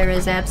that there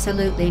is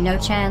absolutely no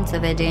chance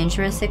of a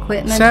dangerous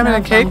equipment Salmon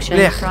and cake? malfunction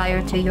Blech.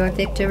 prior to your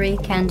victory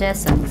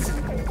candescence.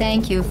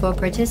 Thank you for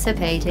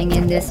participating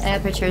in this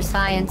Aperture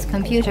Science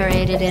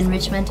computer-aided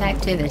enrichment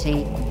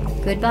activity.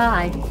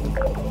 Goodbye.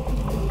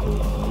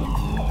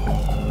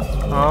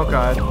 Oh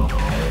god.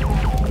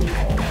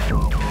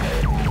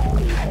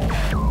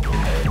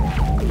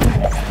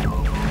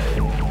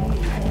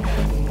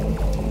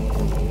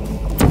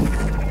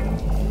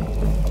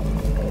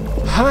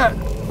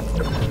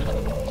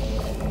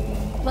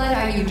 What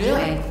are you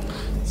doing?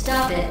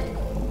 Stop it.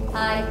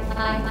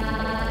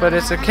 Hi. But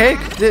it's a cake.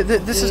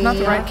 This is not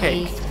the right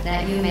cake.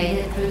 That you made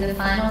it through the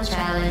final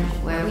challenge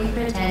where we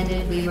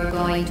pretended we were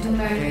going to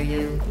murder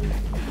you.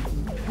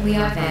 We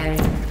are very,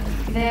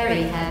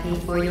 very happy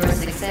for your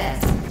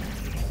success.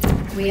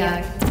 We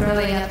are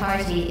throwing a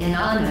party in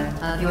honor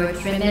of your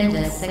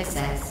tremendous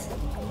success.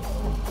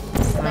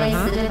 Place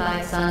the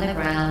device on the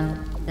ground,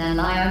 then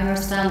lie on your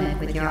stomach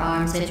with your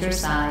arms at your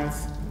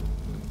sides.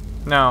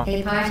 No.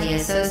 A party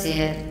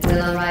associate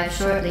will arrive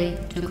shortly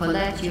to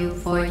collect you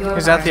for your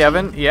Is that the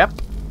oven? Yep.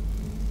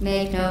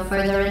 Make no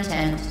further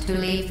attempt to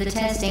leave the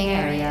testing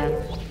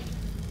area.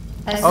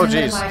 Oh, Assume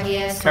geez. the party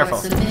escort Careful.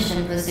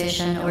 submission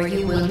position or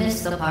you will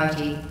miss the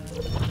party.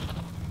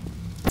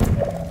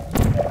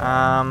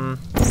 I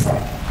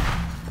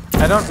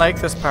don't like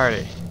this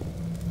party.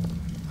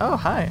 Oh,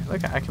 hi.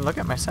 Look, I can look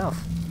at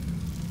myself.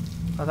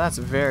 Oh, that's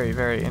very,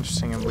 very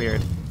interesting and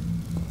weird.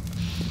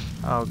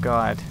 Oh,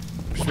 God.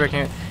 Just breaking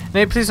it.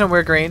 Nate, please don't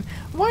wear green.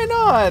 Why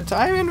not?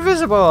 I'm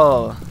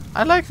invisible.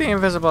 I like the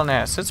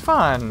invisibleness. It's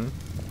fun.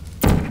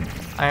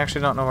 I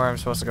actually don't know where I'm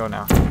supposed to go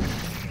now.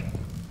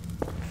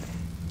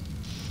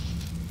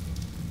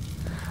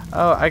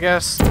 Oh, I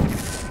guess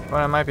what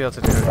I might be able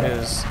to do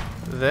is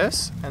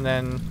this, and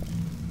then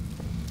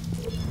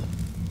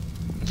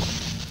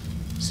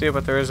see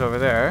what there is over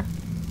there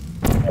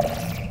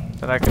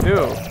that I could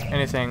do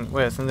anything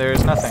with, and there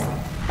is nothing.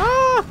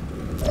 Ah!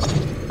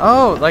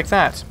 Oh, like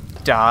that.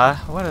 Duh.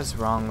 What is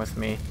wrong with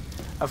me?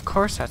 Of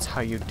course that's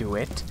how you do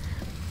it.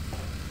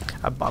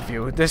 Above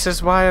you. This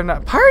is why I'm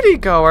not party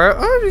goer.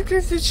 Oh,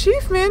 because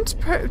achievement.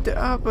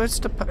 What's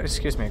the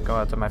excuse me? Go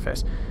out of my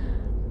face.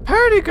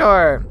 Party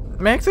goer.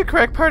 Make the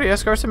correct party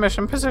escort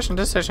submission position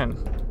decision.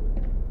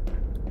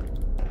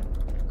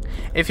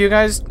 If you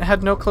guys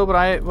had no clue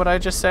what I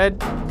just said,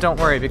 don't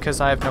worry because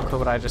I have no clue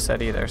what I just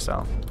said either.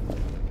 So.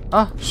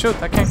 Oh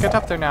shoot! I can't get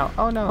up there now.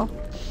 Oh no.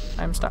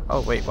 I'm stuck. Oh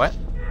wait, what?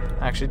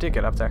 I actually did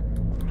get up there.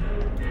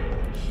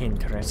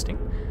 Interesting.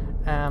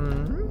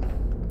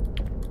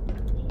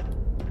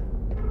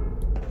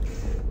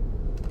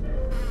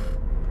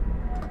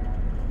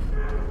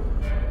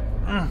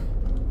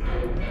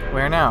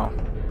 Where now?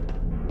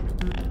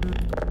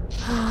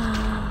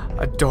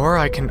 A door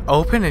I can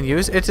open and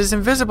use? It is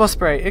invisible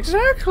spray.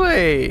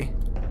 Exactly!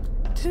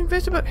 It's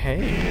invisible.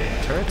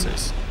 Hey,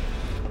 turrets.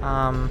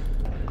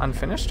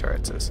 Unfinished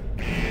turrets.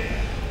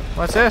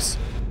 What's this?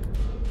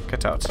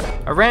 Get out.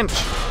 A wrench!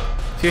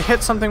 If you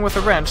hit something with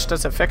a wrench,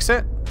 does it fix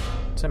it?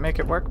 Does it make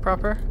it work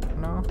proper?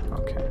 No?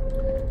 Okay.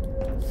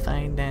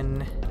 Fine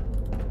then.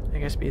 I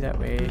guess be that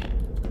way.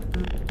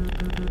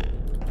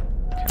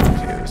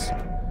 Confused.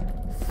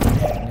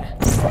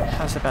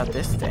 How's about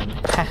this then?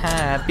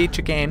 Haha, beat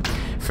your game.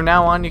 From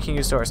now on, you can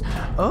use doors.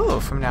 Oh,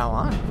 from now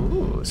on.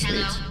 Ooh,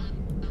 sweet. Hello?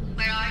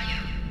 Where are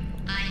you?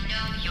 I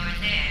know you're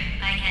there.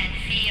 I can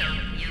feel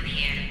you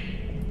here.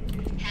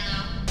 Hello?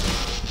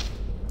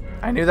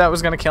 I knew that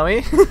was gonna kill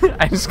me.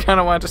 I just kind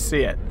of wanted to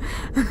see it.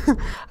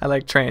 I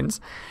like trains.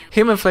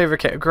 Human flavor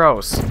cake.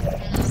 Gross.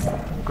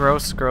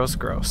 Gross, gross,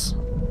 gross.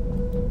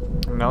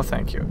 No,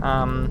 thank you.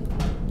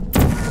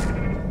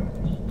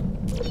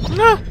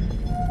 No.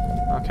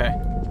 Okay.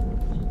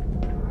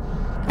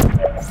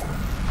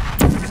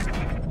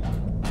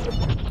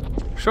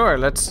 Sure,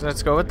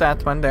 let's go with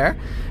that one there.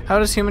 How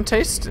does human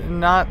taste?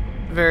 Not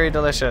very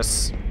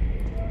delicious.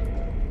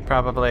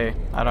 Probably.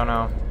 I don't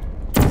know.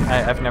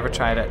 I've never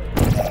tried it.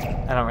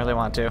 I don't really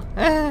want to.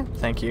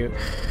 Thank you.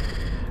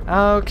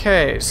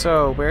 Okay,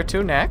 so where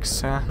to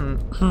next?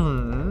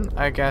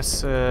 I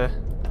guess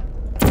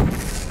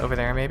over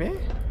there maybe?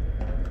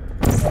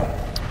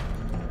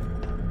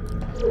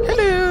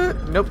 Hello!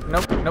 Nope,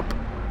 nope, nope.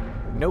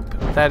 Nope,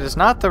 that is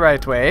not the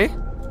right way.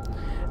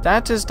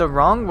 That is the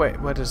wrong way.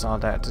 What is all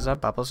that? Is that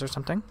bubbles or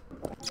something?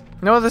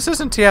 No, this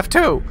isn't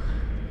TF2.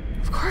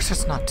 Of course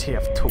it's not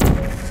TF2.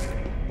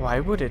 Why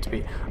would it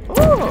be?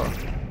 Oh!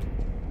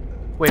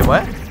 Wait,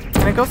 what?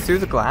 Can I go through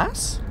the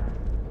glass?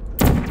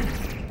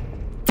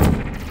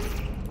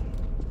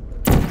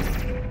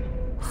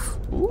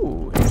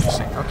 Ooh,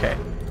 interesting. Okay.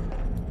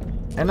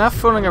 Enough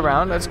fooling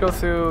around. Let's go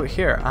through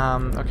here.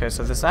 Okay,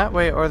 so there's that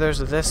way or there's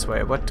this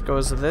way. What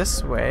goes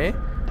this way?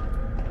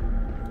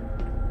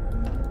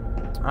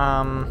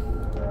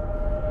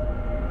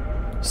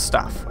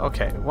 Stuff.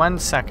 Okay, 1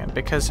 second,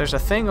 because there's a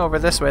thing over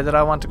this way that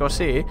I want to go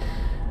see.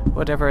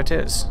 Whatever it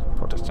is.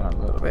 Pull this down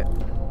a little bit.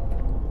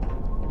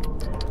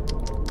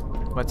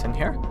 What's in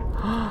here?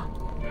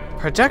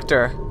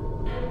 Projector.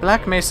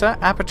 Black Mesa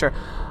aperture.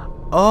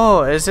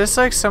 Oh, is this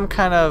like some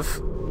kind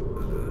of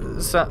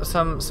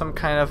some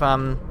kind of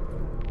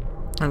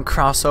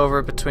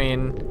crossover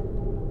between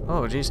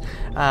Oh, jeez.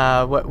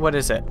 What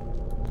is it?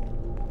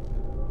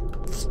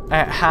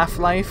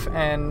 Half-Life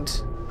and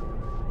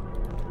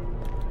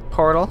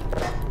Portal.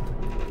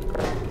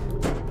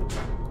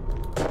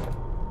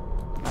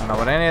 I don't know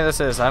what any of this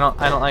is. I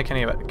don't like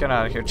any of it. Get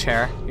out of here,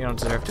 chair. You don't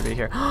deserve to be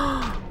here.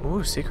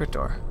 Ooh, secret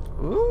door.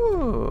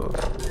 Ooh.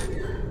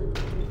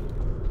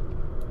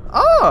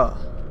 Oh!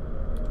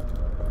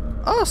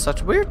 Oh,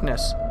 such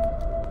weirdness.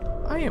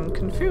 I am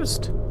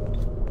confused.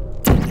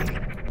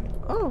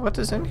 Oh, what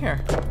is in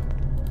here?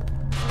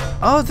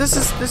 Oh, this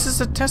is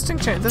a testing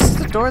chamber. This is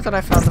the door that I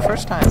found the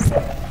first time.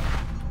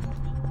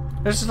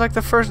 This is like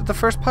the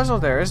first puzzle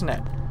there, isn't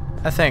it?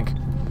 I think.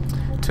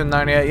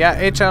 298.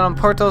 Yeah, HL and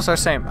portals are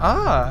same.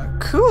 Ah,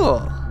 cool.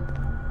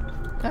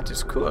 That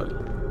is cool.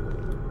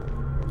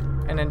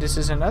 And then this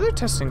is another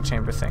testing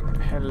chamber thing.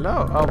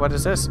 Hello. Oh, what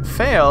is this?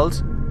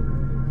 Failed?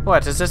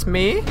 What, is this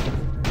me?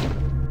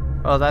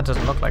 Oh, that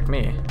doesn't look like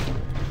me.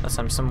 Unless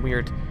I'm some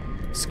weird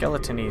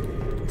skeleton-y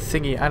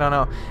thingy. I don't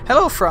know.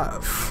 Hello,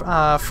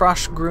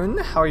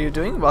 Froshgrun. How are you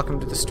doing?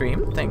 Welcome to the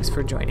stream. Thanks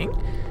for joining.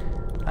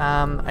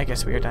 I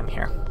guess we are done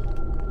here.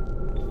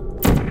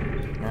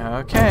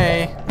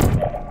 Okay.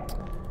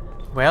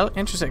 Well,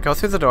 interesting. Go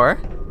through the door.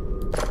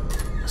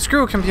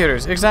 Screw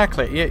computers.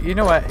 Exactly. You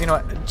know what? You know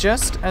what?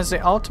 Just as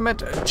the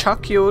ultimate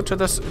chuck you to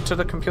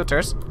the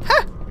computers.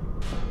 Ha!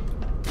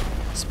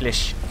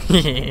 Splish.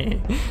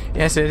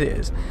 Yes, it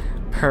is.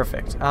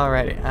 Perfect.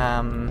 Alrighty.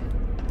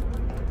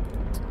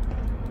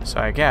 So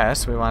I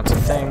guess we want a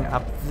thing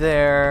up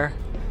there.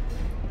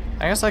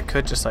 I guess I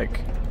could just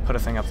like put a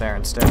thing up there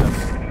instead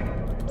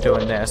of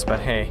doing this, but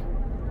hey,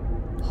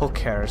 who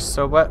cares?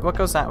 So what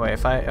goes that way?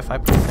 If I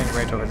put a thing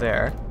right over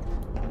there.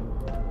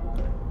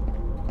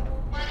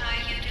 What are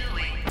you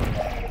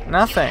doing?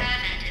 Nothing. You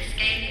haven't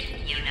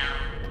escaped, you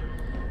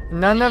know.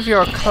 None of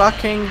your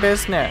clucking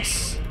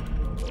business.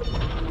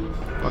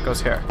 What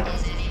goes here?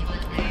 Is anyone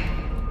there?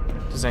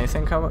 Does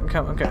anything go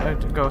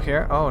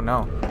here? Oh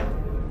no.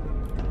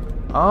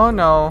 Oh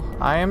no,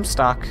 I am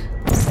stuck.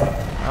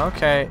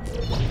 Okay,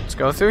 let's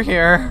go through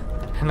here,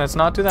 and let's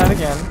not do that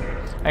again.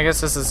 I guess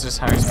this is just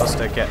how you're supposed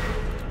to get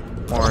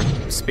more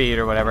speed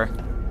or whatever.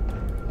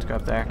 Let's go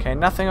up there. Okay,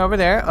 nothing over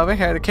there. Over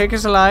here, the cake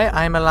is a lie.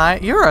 I'm a lie.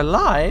 You're a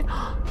lie?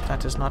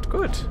 That is not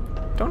good.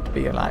 Don't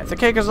be a lie. The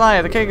cake is a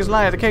lie. The cake is a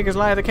lie. The cake is a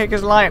lie. The cake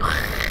is a lie.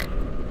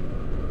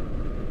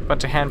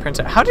 Bunch of handprints.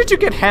 How did you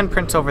get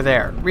handprints over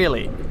there?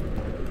 Really?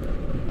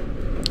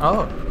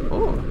 Oh,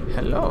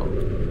 hello.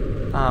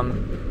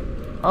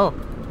 Oh,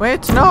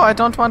 wait, no, I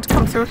don't want to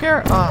come through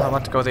here. Oh, I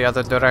want to go the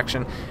other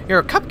direction. You're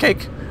a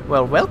cupcake.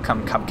 Well,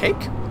 welcome,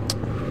 cupcake.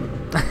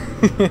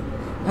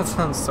 That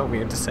sounds so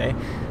weird to say.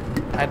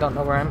 I don't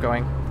know where I'm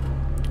going.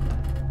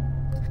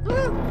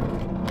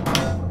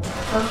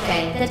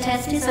 Okay, the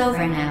test is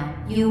over now.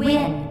 You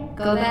win.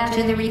 Go back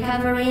to the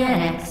recovery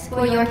annex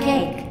for your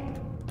cake.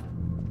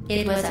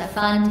 It was a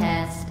fun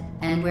test,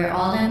 and we're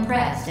all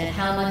impressed at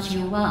how much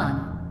you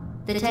won.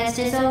 The test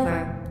is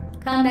over.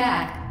 Come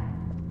back.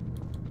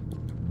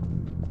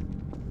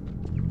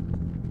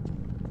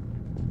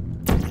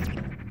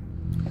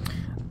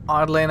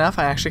 Oddly enough,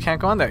 I actually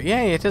can't go on there.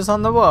 Yay, it is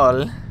on the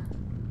wall. I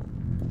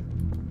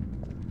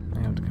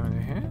have to come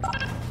in here.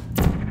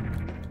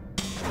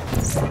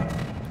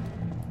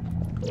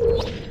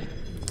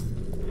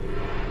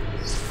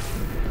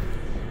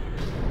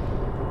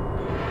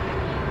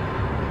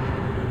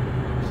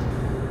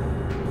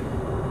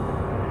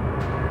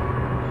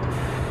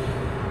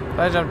 If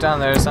I jump down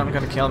there, something's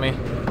gonna kill me.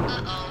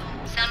 Uh-oh,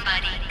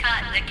 somebody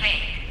cut the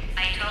cake.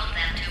 I told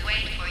them to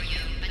wait for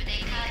you, but they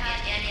cut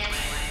it anyway.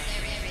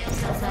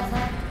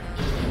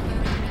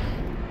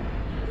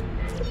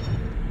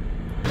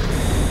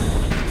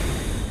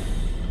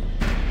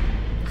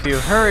 If you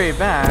hurry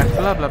back,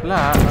 blah blah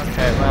blah.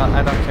 Okay, well,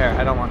 I don't care.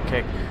 I don't want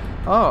cake.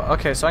 Oh,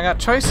 okay, so I got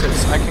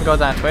choices. I can go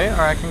that way,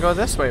 or I can go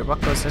this way. What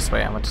goes this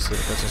way? I want to see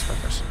what goes this way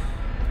first.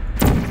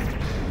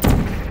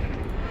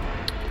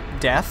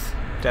 Death.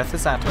 Death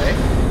is that way.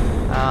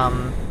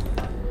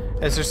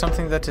 Is there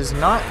something that is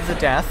not the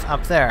death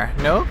up there?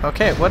 No?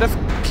 Okay, what if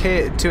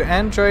to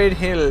Android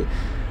Hill?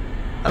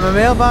 I'm a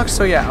mailbox,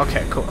 so yeah,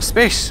 okay, cool.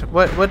 Space.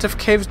 What if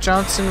Caves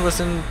Johnson was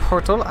in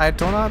Portal? I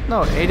do not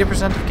know.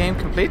 80% of game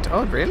complete?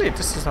 Oh, really?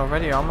 This is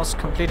already almost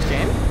complete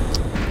game?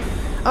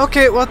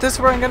 Okay, well, this is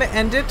where I'm going to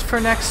end it for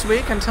next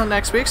week. Until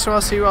next week, so I'll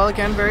see you all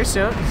again very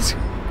soon.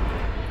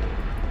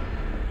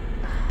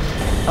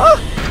 Oh!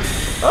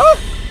 Oh!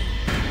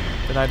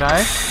 Did I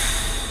die?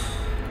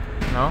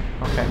 No?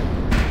 Okay.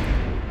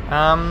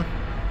 Oh!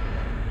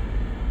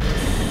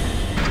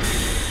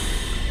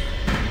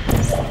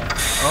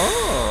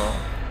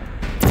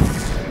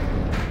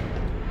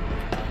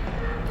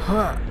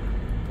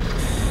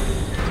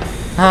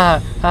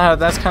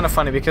 That's kind of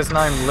funny because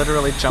now I'm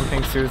literally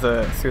jumping through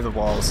the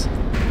walls.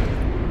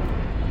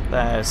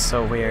 That is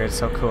so weird,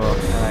 so cool.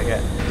 I like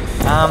it.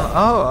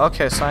 Oh,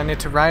 okay, so I need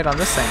to ride on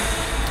this thing.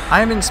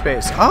 I'm in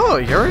space. Oh,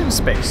 you're in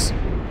space.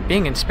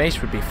 Being in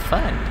space would be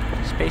fun.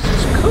 Space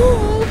is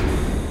cool.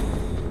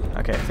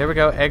 Okay, there we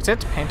go.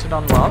 Exit, painted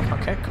on wall.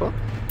 Okay, cool.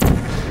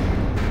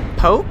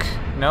 Poke.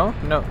 No?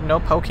 No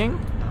poking?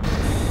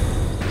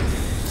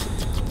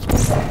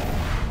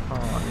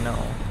 Oh, no.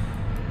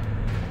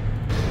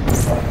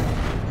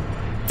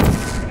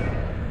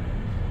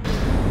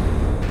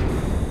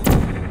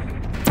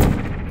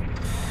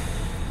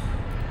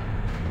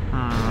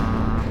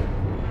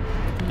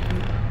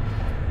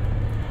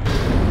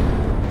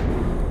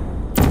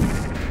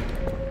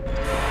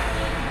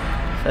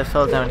 If I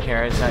fell down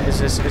here, is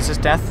this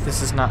death?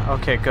 This is not.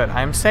 Okay, good.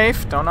 I'm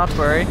safe. Do not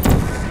worry.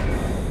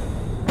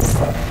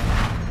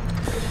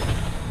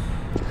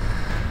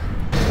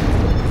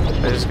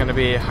 It is gonna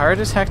be hard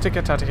as heck to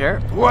get out of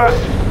here. What?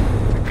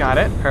 Got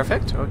it.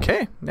 Perfect.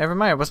 Okay. Never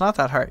mind. It was not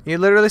that hard. You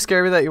literally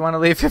scared me that you want to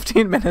leave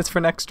 15 minutes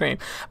for next stream.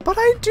 But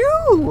I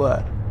do!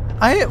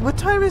 What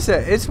time is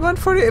it? It's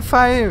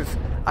 1:45.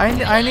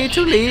 I need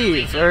to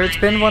leave. Or it's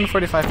been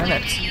 1:45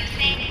 minutes.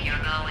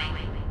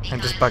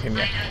 I'm just bugging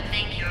you.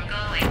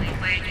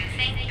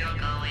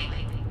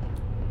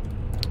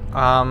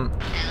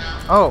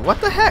 Oh, what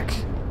the heck?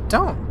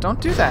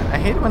 Don't do that. I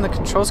hate it when the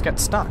controls get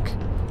stuck.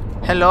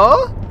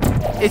 Hello?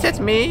 Is it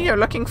me you're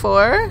looking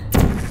for?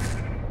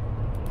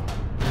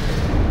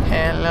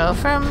 Hello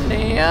from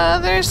the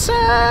other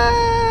side.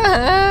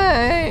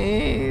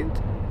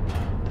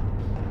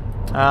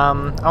 I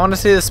want to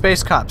see the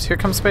space cops. Here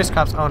come space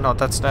cops. Oh no,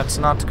 that's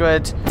not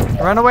good.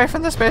 Run away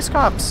from the space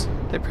cops.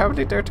 They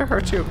probably dare to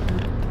hurt you.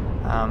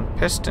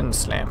 Piston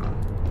slam.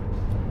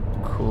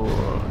 Cool.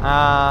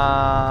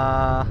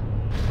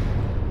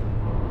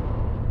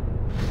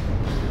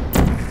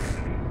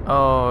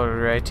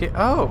 Alrighty.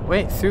 Oh,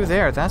 wait, through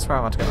there. That's where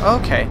I want to go.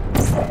 Okay.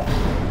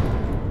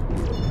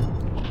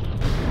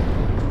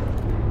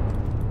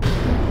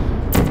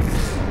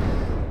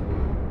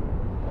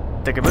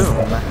 Digga-boom.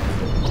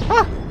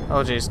 Ah!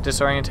 Oh, jeez.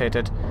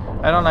 Disorientated.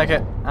 I don't like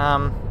it.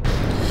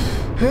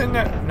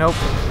 Nope.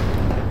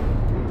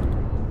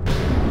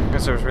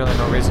 Guess there was really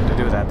no reason to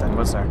do that then,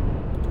 was there?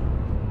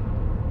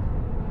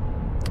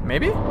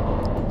 Maybe?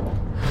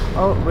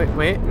 Oh,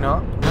 wait,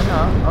 no,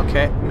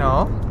 okay,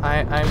 no,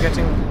 I'm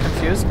getting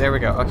confused. There we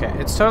go, okay,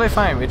 it's totally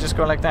fine, we just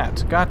go like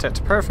that. Got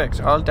it,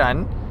 perfect, all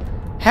done.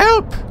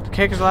 Help!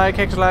 Cake is a lie,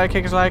 cake is a lie,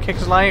 cake is a lie, cake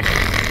is a lie.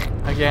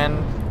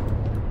 Again.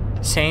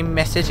 Same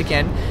message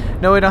again.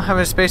 No, we don't have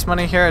any space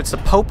money here, it's the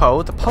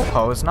popo. The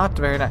popo is not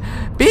very nice.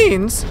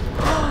 Beans?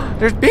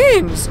 There's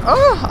beans!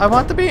 Oh, I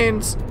want the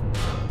beans.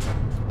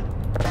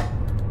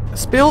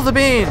 Spill the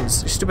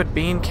beans, you stupid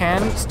bean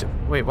can.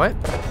 Wait, what?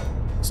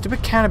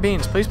 Stupid can of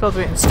beans. Please spill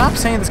the beans. Stop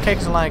saying this cake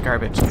is a lie,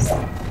 garbage.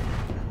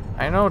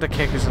 I know the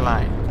cake is a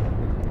lie.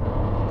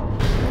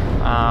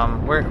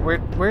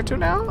 Where to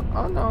now?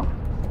 Oh no.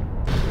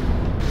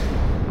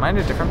 Am I in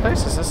a different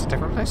place? Is this a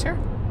different place here?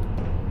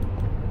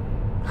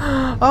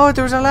 Oh,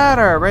 there was a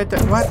ladder right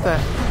there. What the?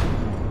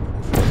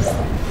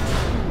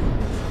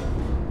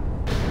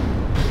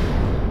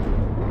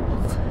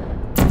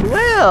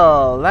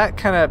 Well, that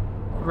kind of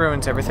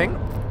ruins everything.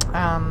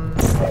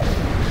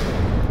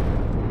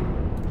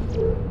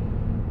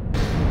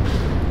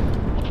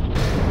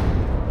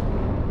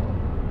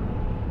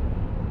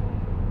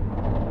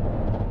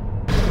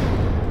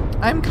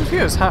 I'm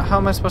confused. How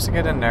am I supposed to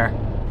get in there?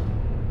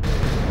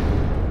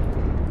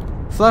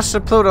 Flush the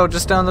Pluto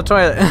just down the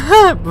toilet.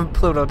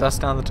 Pluto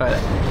dust down the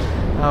toilet.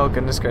 Oh,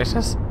 goodness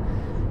gracious.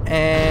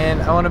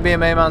 And I want to be a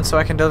Maymon so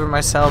I can deliver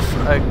myself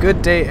a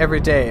good day every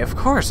day. Of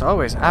course,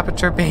 always.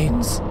 Aperture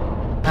beans.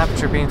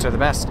 Aperture beans are the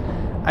best.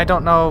 I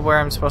don't know where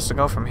I'm supposed to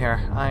go from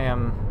here. I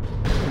am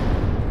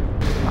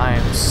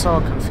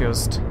so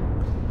confused.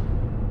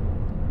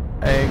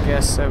 I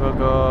guess I will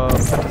go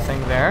put the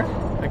thing there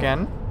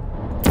again.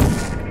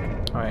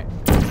 Alright.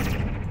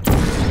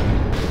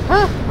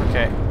 Huh!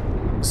 Okay.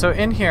 So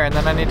in here, and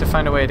then I need to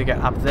find a way to get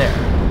up there.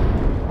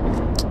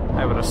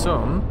 I would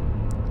assume.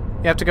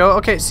 You have to go.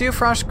 Okay, see you,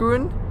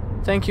 Froshgruen.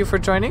 Thank you for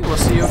joining. We'll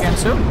see you again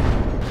soon.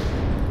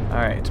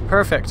 Alright,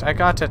 perfect. I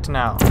got it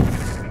now.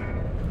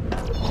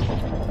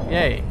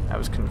 Yay. I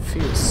was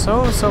confused.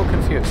 So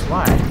confused.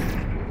 Why?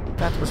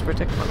 That was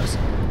ridiculous.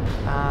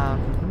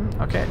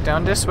 Okay,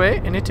 down this way.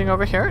 Anything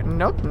over here?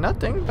 Nope,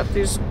 nothing but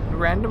these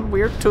random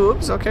weird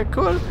tubes. Okay,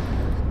 cool.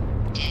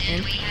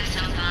 Didn't we have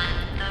some fun,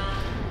 though?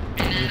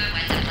 Remember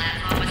when the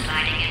platform was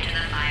sliding into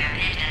the fire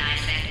pit and I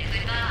said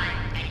goodbye,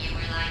 and you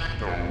were like,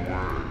 don't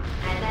worry.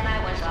 And then I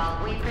was all,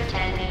 we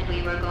pretended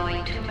we were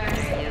going to murder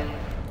you.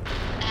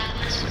 That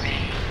was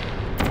great.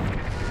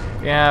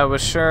 Yeah, it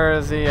was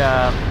sure the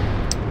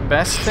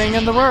best thing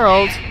in the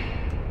world.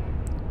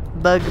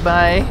 Bug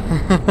bye.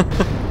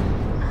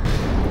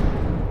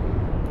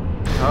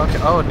 Okay,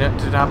 oh,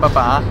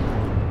 da-ba-ba.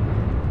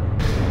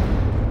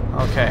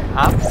 Okay,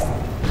 up.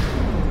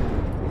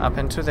 Up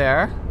into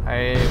there,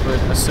 I would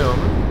assume.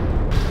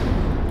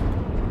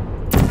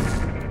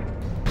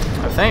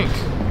 I think.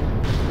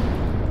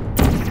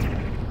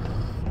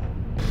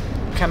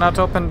 Cannot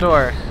open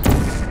door.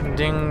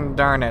 Ding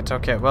darn it.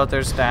 Okay, well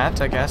there's that,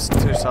 I guess.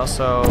 There's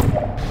also...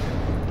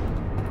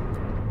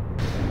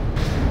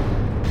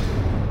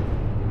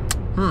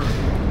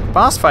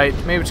 Boss fight.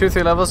 Maybe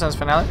 2-3 levels and it's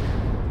finale.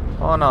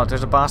 Oh no,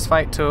 there's a boss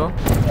fight too.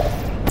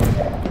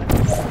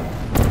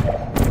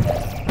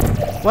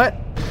 What?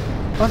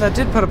 Oh, that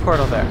did put a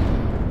portal there.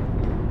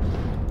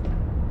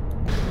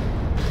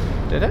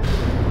 Did it?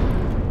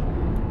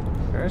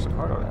 There is a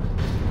portal there.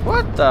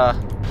 What the?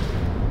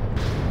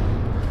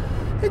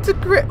 It's a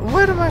great.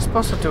 What am I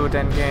supposed to do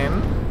then,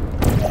 game?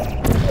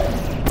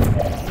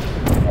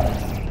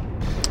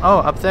 Oh,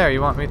 up there.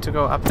 You want me to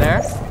go up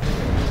there?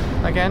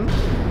 Again?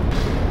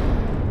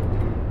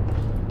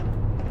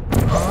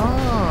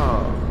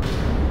 Oh.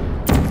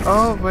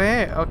 Oh,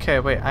 wait. Okay,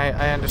 wait.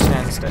 I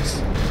understand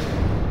this.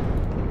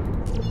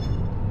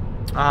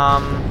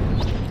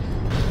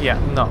 Yeah,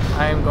 no.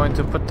 I'm going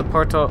to put the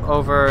portal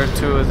over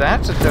to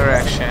that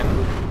direction.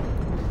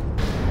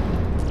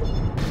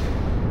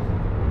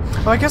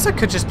 Oh, I guess I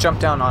could just jump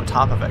down on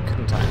top of it,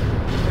 couldn't I?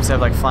 Instead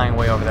of like flying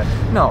way over there.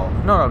 No,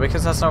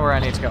 because that's not where I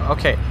need to go.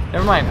 Okay,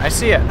 never mind. I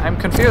see it. I'm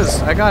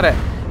confused. I got it.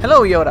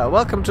 Hello, Yoda.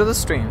 Welcome to the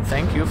stream.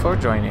 Thank you for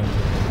joining.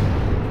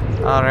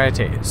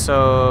 Alrighty,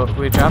 so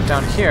we drop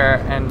down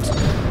here and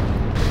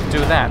do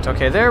that.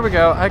 Okay, there we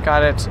go. I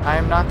got it.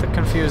 I'm not the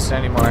confused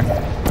anymore.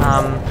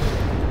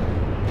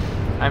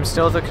 I'm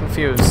still the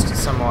confused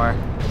some more.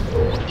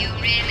 You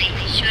really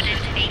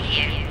shouldn't be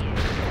here.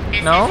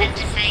 This No? isn't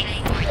safe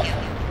for you.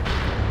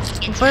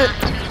 It's But-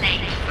 not too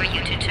late for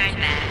you to turn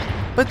back.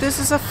 But this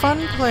is a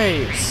fun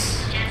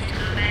place. Just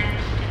go back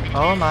to the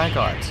Oh my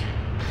god.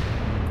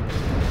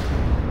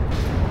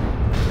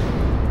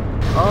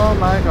 Oh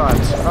my god.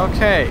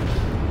 Okay.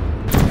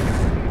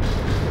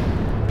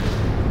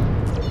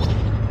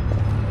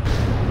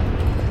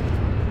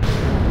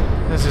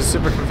 This is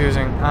super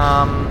confusing.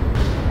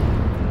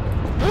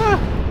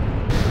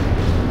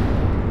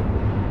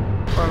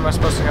 Where am I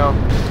supposed to go?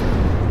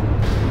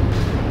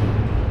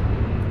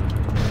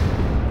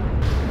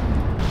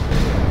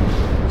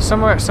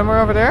 Somewhere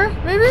over there,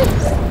 maybe?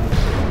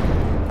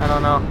 I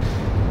don't know.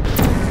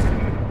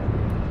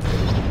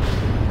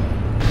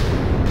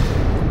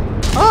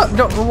 Oh,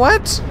 no,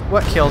 what?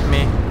 What killed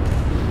me?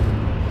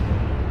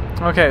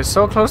 Okay,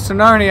 so close to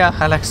Narnia.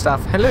 I like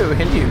stuff. Hello.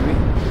 Just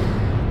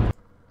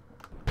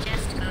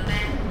go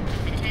back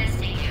to the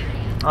testing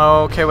area.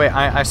 Okay, wait,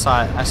 I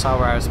saw it. I saw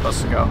where I was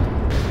supposed to go.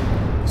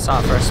 Saw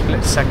it for a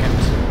split second.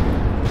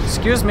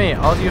 Excuse me,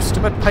 all you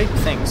stupid pipe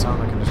things. Oh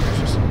my goodness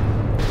gracious.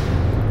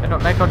 I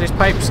don't like all these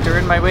pipes, they're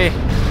in my way.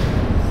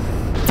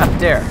 Up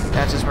there,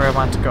 that is where I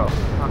want to go.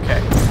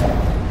 Okay.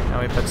 Now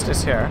we put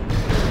this here.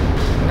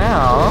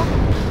 Now,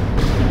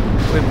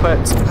 we put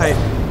pipe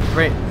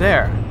right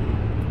there.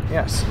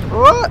 Yes.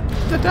 What?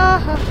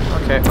 Da-da!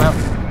 Okay, well,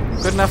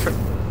 good enough for...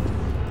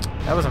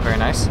 That wasn't very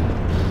nice.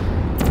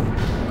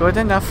 Good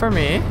enough for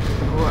me.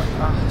 Ooh,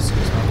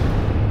 excuse me.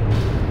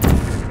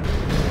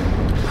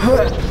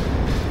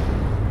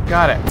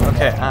 Got it.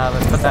 Okay,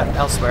 let's put that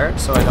elsewhere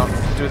so I don't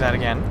do that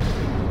again.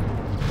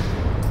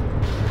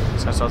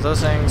 So those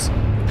things.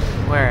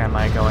 Where am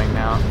I going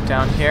now?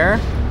 Down here?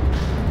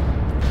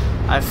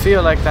 I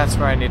feel like that's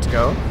where I need to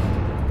go.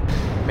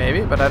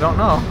 Maybe, but I don't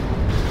know.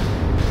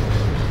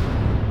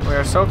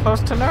 We're so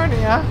close to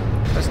Narnia.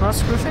 Let's not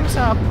screw things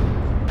up.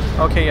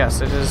 Okay,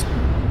 yes, it is.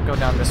 Go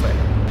down this way.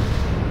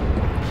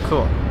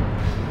 Cool.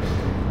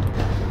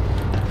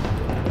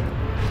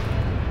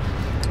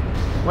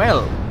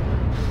 Well,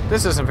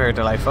 this isn't very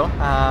delightful.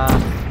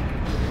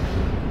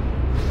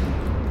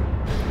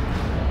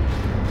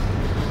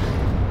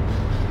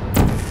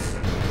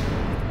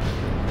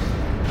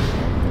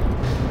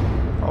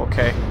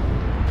 Okay.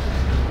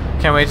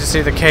 Can't wait to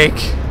see the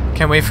cake.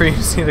 Can't wait for you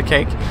to see the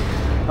cake.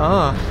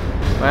 Oh,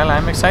 well,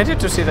 I'm excited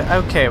to see the...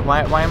 Okay,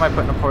 why am I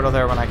putting a portal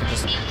there when I can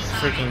just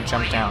freaking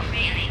jump down?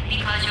 Really,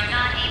 because you're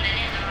not even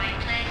in the right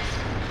place.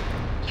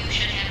 You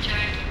should have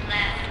turned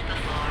left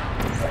before.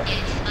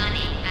 It's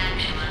funny,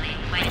 actually,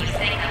 when you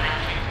think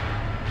about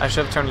it. I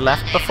should have turned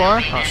left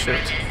before? Oh,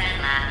 shoot.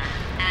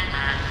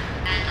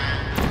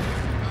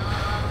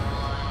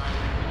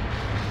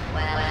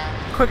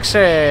 Quick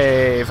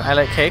save. I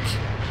like cake.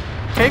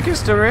 Cake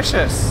is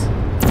delicious.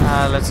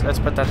 Let's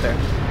put that there.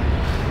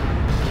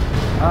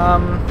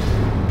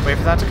 Wait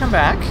for that to come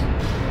back.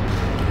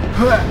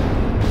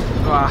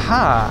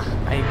 Aha!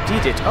 I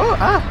did it.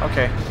 Oh,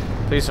 okay.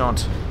 Please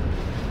don't.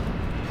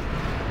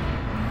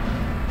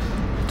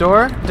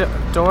 Door?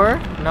 Door?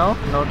 No?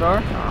 No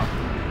door? Oh.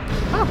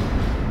 Oh.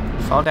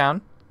 Fall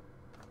down.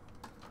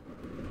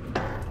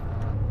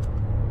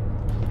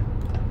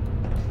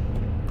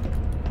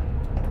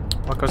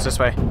 What goes this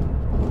way?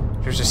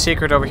 There's a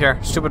secret over here.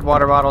 Stupid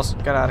water bottles.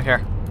 Get out of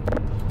here.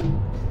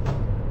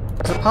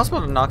 Is it possible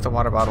to knock the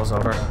water bottles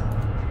over?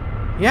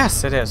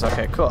 Yes, it is.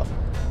 Okay, cool.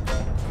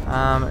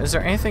 Is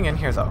there anything in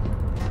here, though?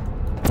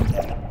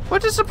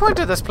 What is the point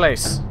of this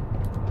place?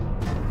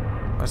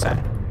 What's that?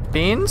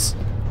 Beans?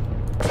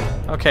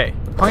 Okay,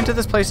 the point of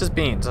this place is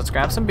beans. Let's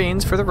grab some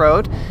beans for the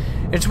road.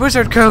 It's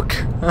Wizard Cook!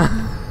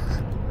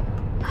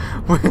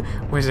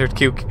 Wizard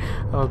Cook.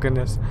 Oh,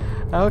 goodness.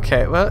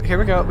 Okay, well, here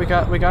we go. We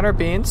got our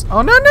beans.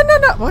 Oh, no!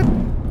 What?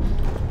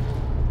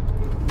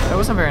 That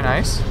wasn't very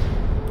nice.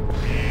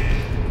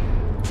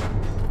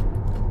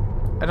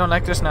 I don't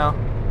like this now.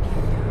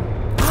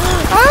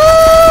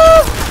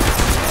 Ah!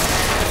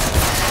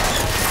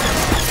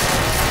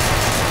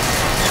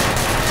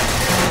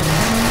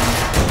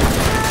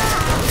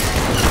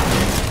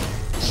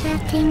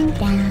 Looking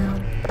down.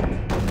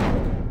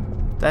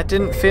 That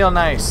didn't feel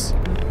nice.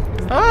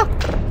 Ah!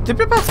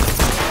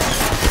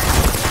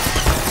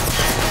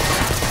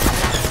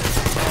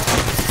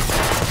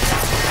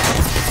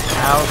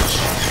 Ouch.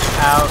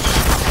 Ouch.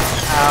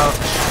 Ouch.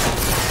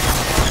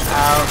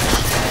 Ouch.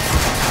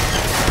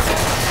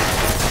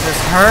 This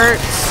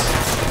hurts.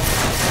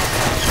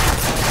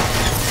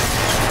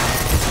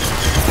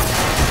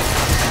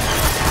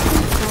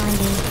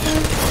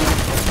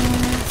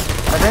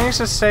 I think it's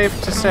just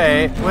safe to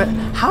say,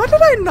 how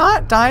did I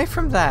not die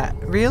from that?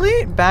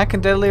 Really? Back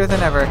and deadlier than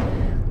ever.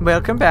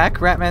 Welcome back,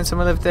 Ratman.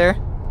 Someone lived there.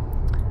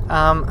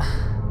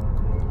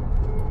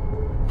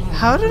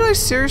 How did I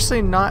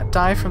seriously not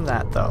die from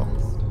that, though?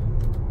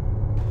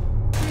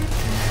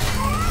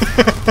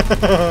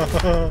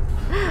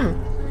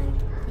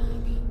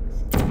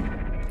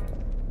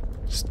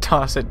 Just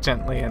toss it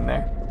gently in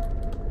there.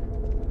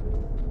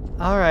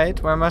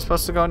 Alright, where am I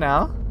supposed to go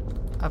now?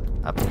 Up,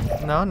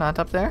 no, not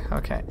up there?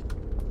 Okay.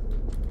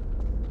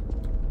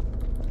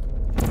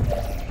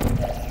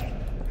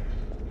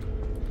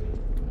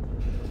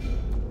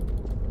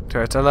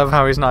 Turrets, I love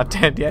how he's not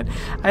dead yet.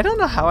 I don't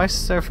know how I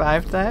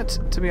survived that,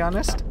 to be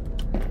honest.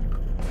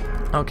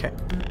 Okay.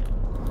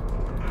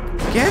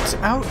 Get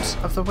out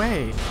of the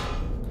way.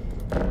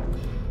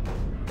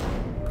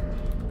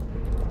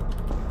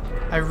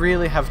 I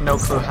really have no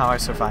clue how I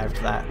survived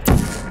that.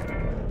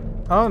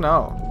 Oh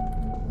no.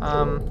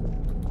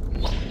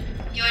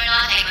 You're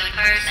not a good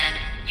person.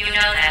 You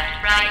know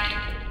that, right?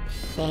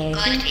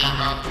 Good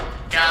people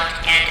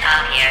don't end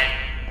up here.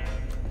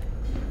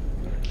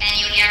 Can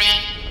you hear me?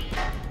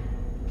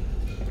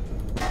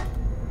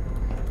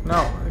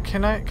 No,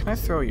 can I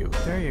throw you?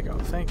 There you go,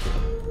 thank you.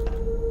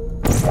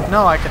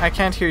 No, I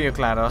can't hear you,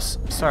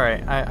 GLaDOS.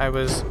 Sorry, I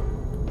was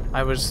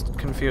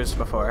confused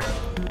before.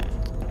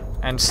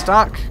 And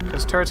stuck,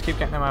 because turrets keep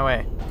getting in my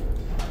way.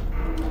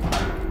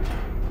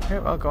 Okay,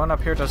 well, going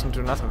up here doesn't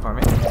do nothing for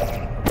me.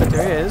 But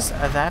there is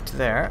that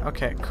there.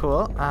 Okay,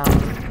 cool.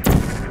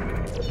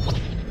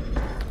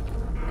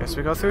 Guess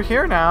we go through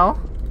here now.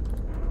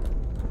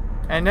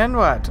 And then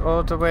what?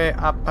 All the way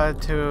up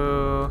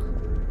to...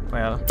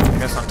 Well, I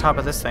guess on top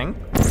of this thing.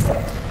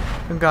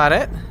 Got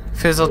it.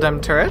 Fizzle them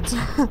turrets.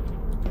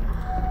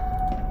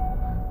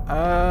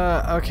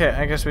 Okay,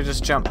 I guess we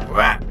just jump.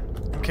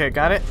 Okay,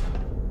 got it.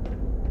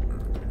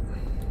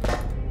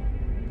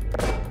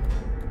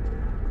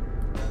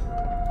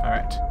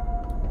 Alright.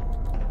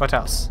 What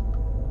else?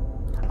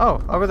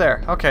 Oh, over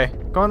there. Okay,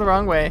 going the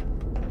wrong way.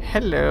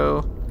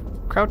 Hello.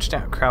 Crouch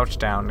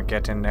down to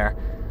get in there.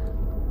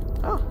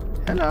 Oh,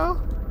 hello.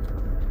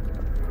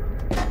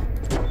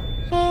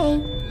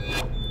 Hey.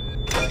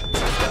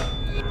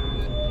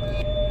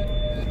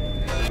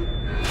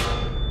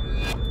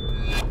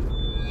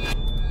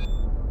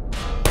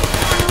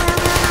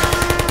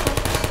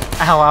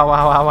 Ow, ow,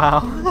 ow, ow,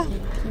 ow.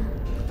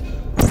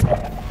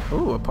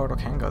 Ooh, a portal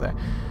can go there.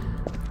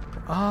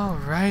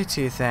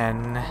 Alrighty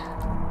then.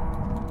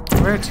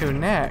 Where to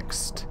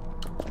next?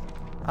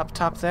 Up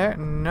top there?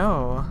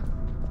 No.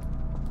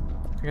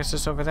 I guess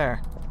it's over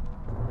there.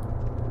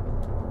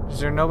 Is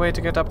there no way to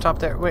get up top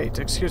there? Wait,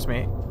 excuse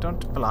me.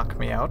 Don't block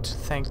me out.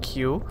 Thank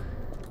you.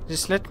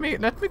 Just let me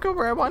go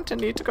where I want and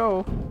need to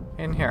go.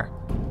 In here.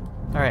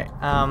 Alright,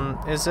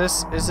 is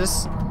this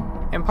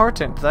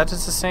important? That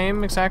is the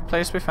same exact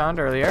place we found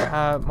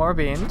earlier. More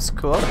beans.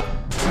 Cool.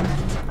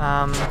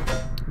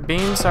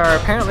 Beans are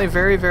apparently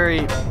very,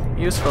 very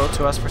useful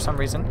to us for some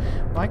reason.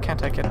 Why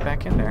can't I get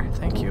back in there?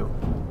 Thank you.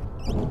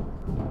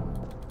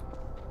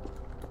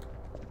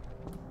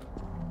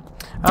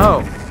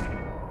 Oh.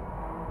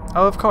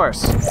 Oh, of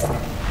course.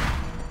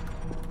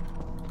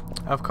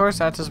 Of course,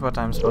 that is what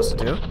I'm supposed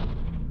to do.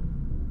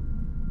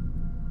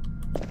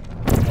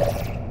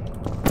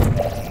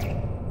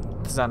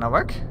 Does that not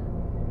work?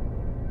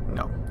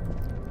 No.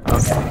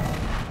 Okay.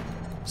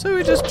 So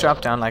we just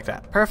drop down like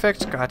that.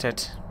 Perfect, got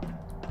it.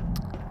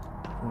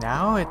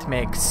 Now it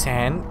makes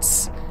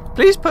sense.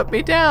 Please put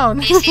me down.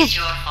 This is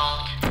your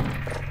fault.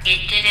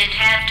 It didn't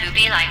have to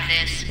be like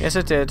this. Yes,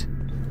 it did.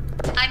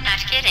 I'm not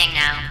kidding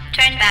now.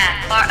 Turn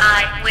back or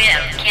I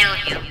will kill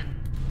you.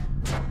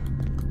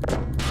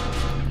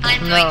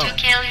 I'm going to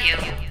kill you.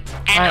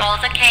 And all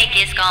the cake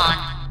is gone.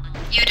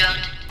 You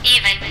don't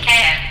even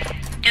care,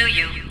 do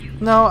you?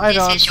 No, I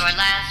don't. This is your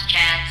last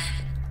chance.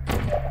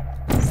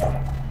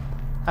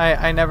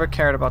 I never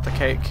cared about the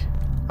cake.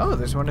 Oh,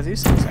 there's one of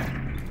these things there.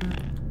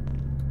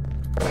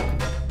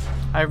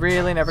 I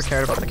really never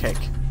cared about the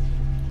cake.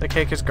 The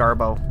cake is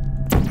garbo.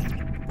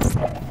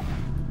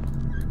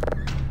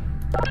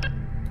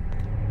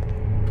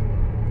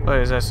 What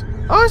is this?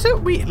 Oh, is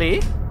it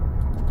Wheatley?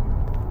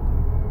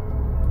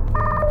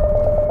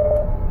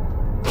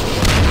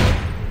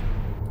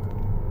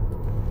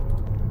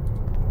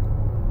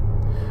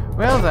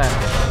 Well then.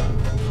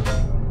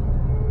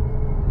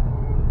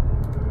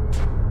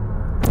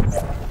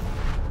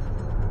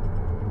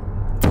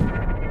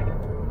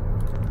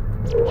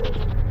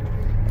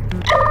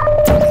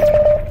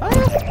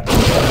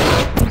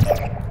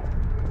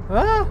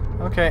 Ah,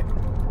 okay.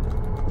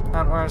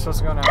 Not where I'm supposed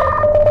to go now.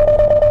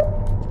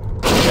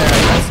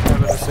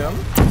 would assume.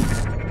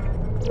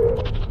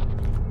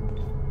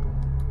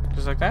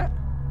 Just like that.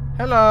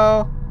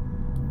 Hello.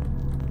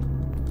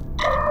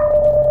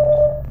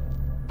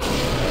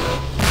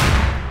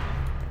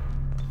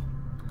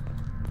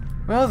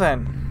 Well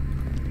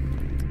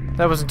then.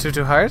 That wasn't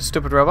too hard.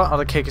 Stupid robot. All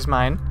the cake is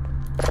mine.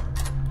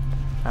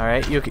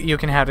 Alright, you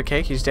can have the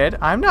cake. He's dead.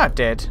 I'm not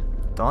dead.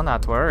 Do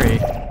not worry.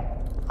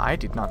 I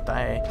did not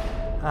die.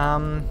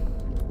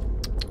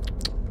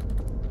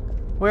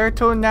 Where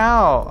to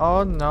now?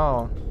 Oh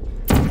no.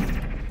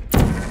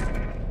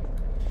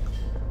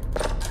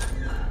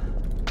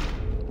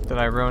 Did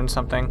I ruin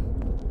something?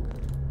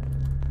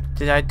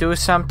 Did I do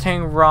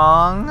something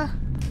wrong?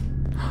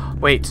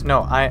 Wait,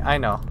 no, I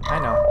know.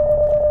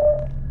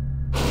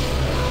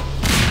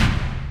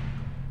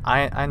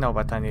 I know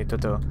what I need to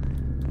do.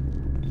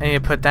 I need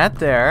to put that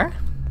there.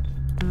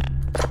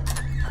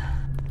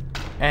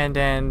 And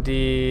then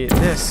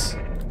this.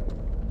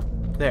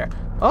 There.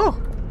 Oh!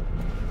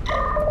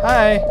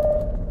 Hi!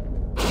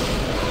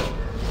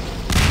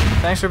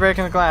 Thanks for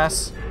breaking the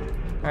glass.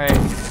 Alright.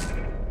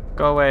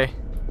 Go away.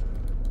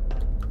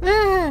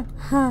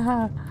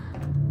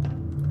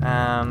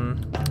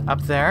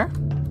 Up there.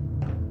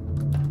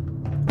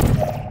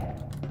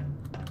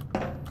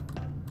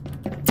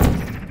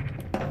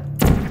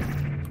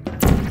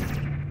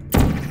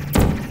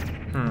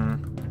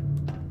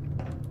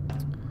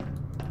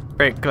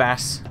 Break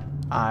glass.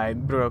 I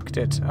broke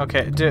it.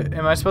 Okay,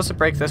 am I supposed to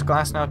break this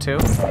glass now too?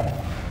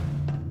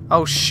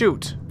 Oh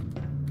shoot!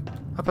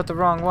 I put the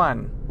wrong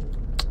one.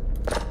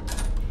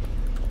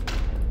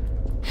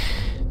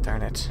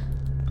 Darn it.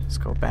 Let's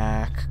go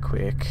back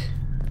quick.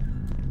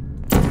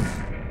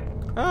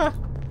 Ah!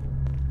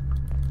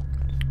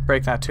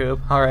 Break that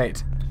tube.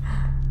 Alright.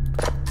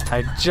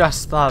 I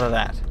just thought of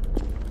that.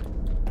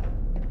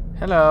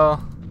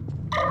 Hello.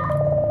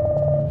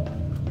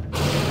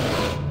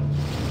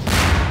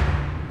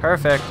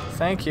 Perfect.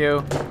 Thank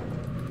you.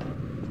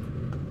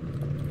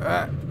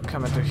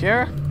 Coming through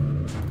here.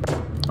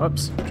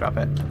 Whoops. Drop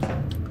it.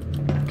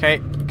 Okay.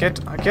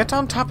 Get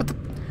on top of the...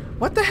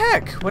 What the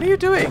heck? What are you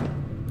doing?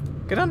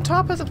 Get on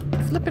top of the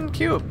flippin'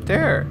 cube.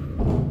 There.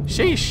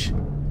 Sheesh.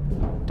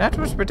 That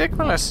was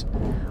ridiculous.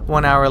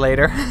 1 hour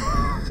later.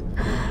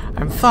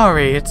 I'm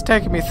sorry. It's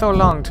taken me so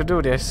long to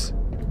do this.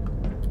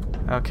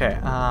 Okay.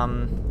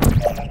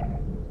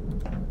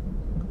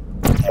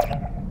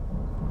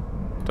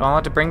 Do I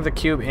want to bring the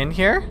cube in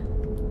here?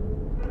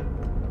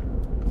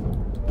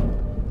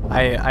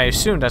 I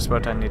assume that's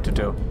what I need to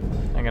do.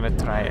 I'm gonna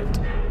try it.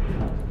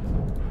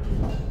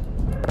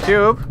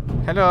 Cube,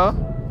 hello.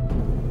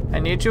 I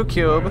need you,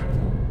 cube.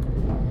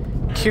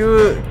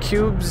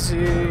 Cubes.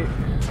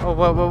 Oh,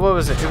 what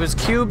was it? It was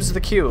Cubes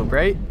the Cube,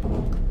 right?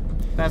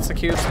 That's the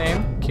cube's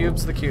name.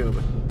 Cubes the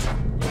Cube.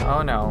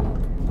 Oh no.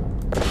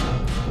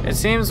 It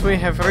seems we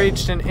have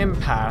reached an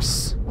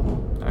impasse.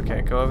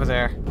 Okay, go over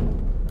there.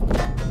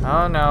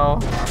 Oh no.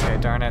 Okay,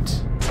 darn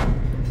it.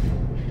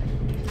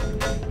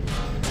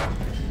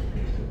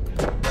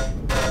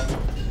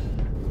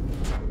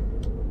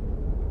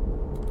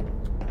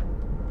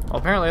 Well,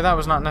 apparently that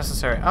was not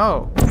necessary.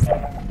 Oh.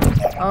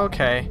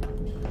 Okay.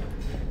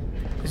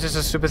 It's just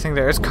a stupid thing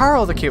there. It's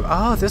Carl the cube.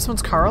 Oh, this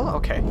one's Carl?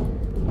 Okay.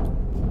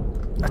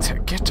 Let's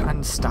get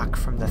unstuck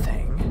from the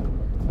thing.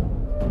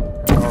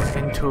 Go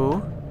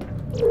into...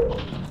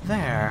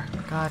 There.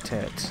 Got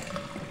it.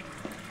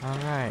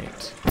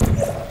 Alright.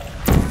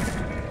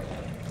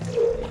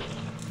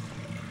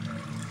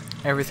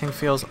 Everything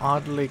feels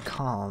oddly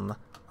calm.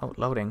 Oh,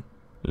 loading.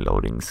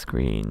 Loading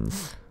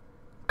screens.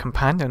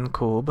 Companion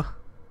cube.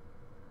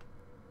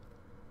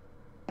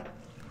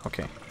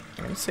 Okay.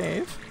 I'm gonna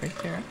save. Right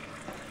there.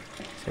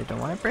 So I don't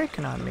want it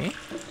breaking on me.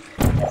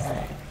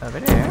 Right. Over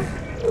there.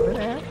 Over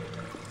there.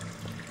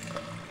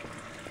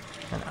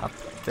 And up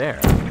there.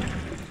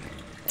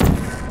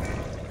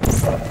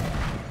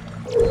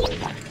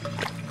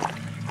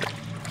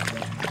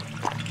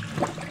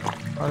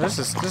 Oh, this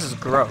is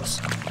gross.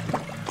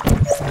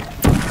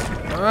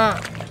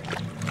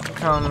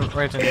 Come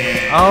right in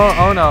here.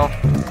 Oh no.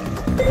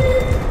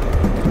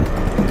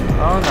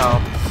 Oh no.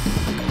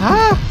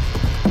 Ah!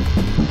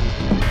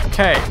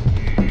 Okay.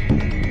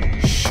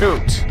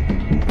 Shoot.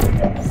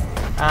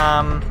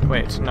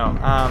 Wait, no.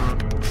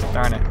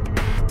 Darn it.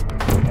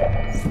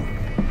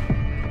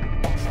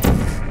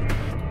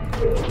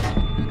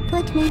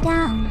 Put me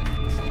down.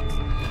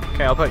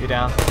 Okay, I'll put you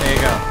down. There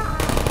you go.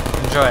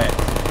 Enjoy it.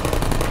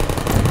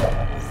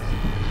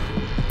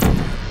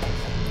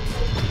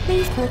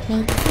 Please put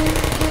me down.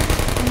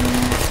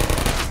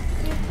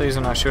 Please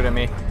do not shoot at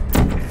me.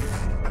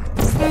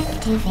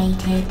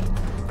 Activated.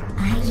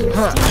 Are you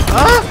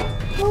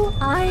Who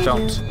are you?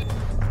 Don't.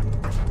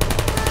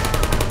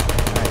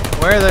 Right,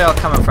 where are they all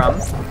coming from?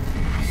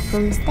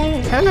 Who's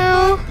there?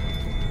 Hello!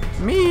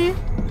 Me!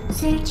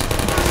 Search.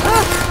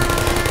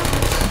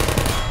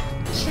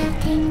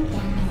 Shutting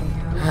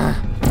down.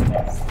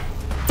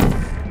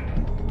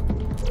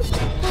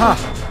 Huh.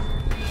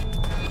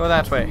 Go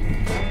that way.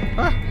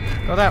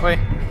 Go that way.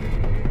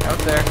 Out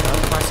there. Out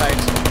of my sight.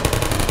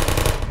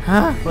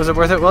 Huh? Was it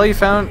worth it? Well, you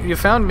found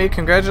me.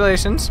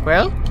 Congratulations.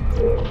 Well,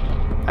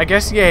 I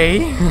guess yay.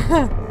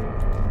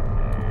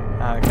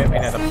 Get me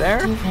net up there.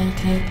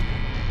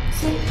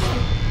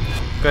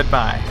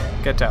 Goodbye.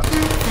 Get out.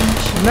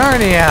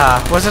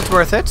 Narnia! Was it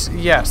worth it?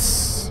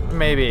 Yes.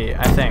 Maybe.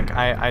 I think.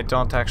 I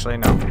don't actually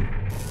know.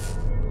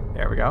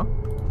 There we go.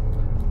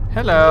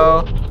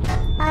 Hello.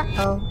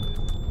 Uh-oh.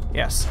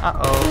 Yes.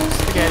 Uh-oh.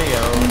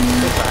 Spaghetti-o.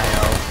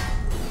 Goodbye-o.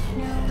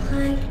 No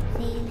hard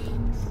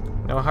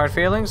feelings. No hard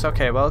feelings?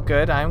 Okay, well,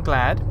 good. I'm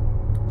glad.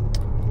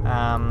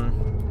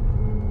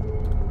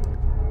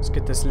 Let's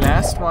get this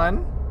last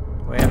one.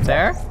 Way up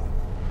there.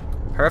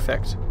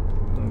 Perfect.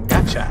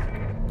 Gotcha.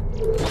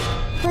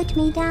 Put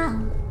me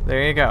down.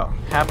 There you go.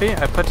 Happy?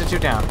 I put you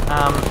down.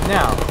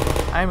 Now,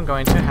 I'm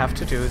going to have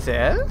to do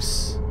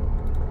this.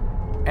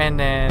 And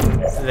then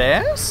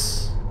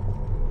this.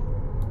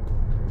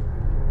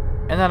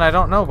 And then I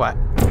don't know what.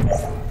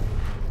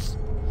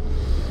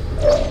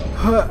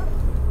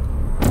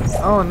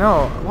 Oh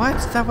no. What?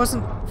 That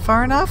wasn't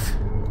far enough?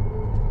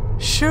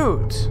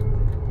 Shoot.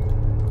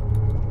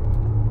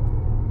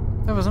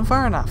 That wasn't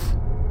far enough.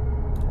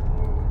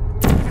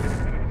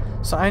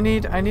 So I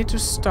need to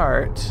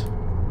start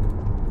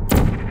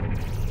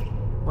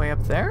way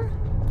up there.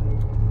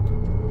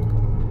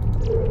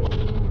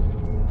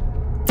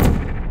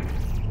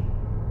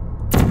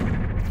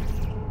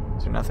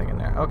 Is there nothing in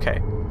there?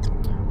 Okay.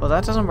 Well,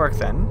 that doesn't work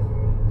then.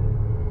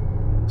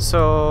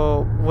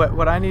 So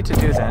what I need to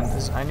do then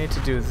is I need to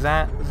do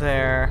that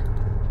there.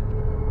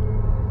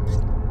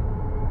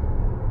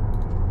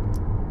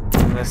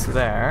 And this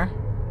there.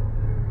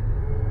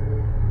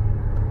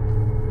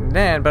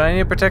 Then, but I need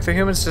to protect the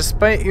humans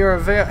despite your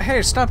avail.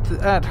 Hey, stop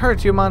that!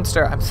 Hurt, you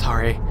monster! I'm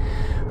sorry.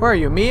 Where are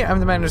you? Me? I'm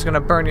the man who's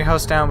gonna burn your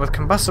house down with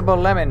combustible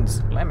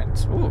lemons.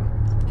 Lemons. Ooh.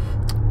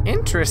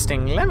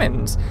 Interesting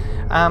lemons.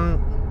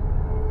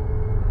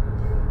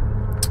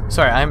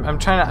 Sorry, I'm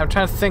trying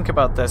to think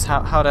about this.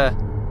 How to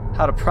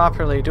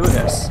properly do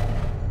this.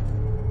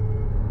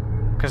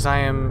 Because I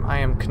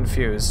am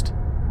confused.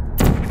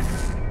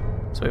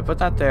 So we put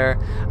that there.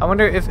 I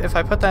wonder if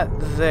I put that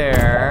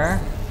there.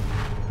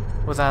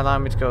 Will that allow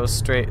me to go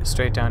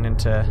straight down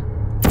into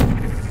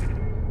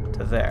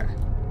there?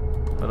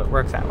 Will it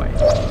work that way?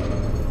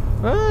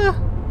 Ah!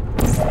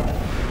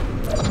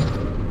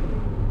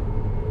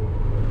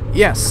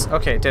 Yes.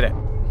 Okay, did it.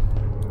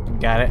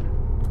 Got it.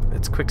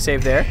 It's quick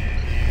save there.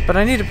 But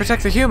I need to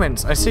protect the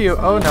humans. I see you.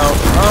 Oh no.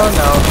 Oh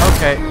no.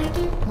 Okay.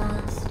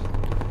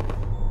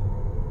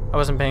 I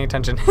wasn't paying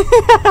attention.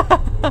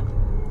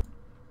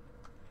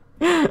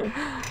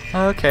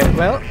 Okay.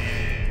 Well.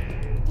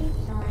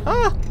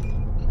 Ah.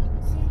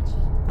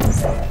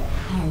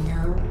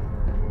 Hello.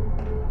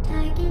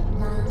 Target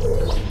lost.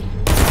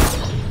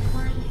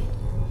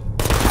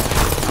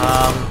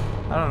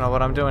 I don't know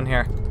what I'm doing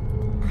here.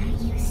 Are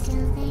you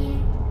still there?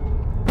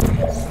 Are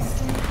you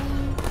still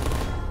there?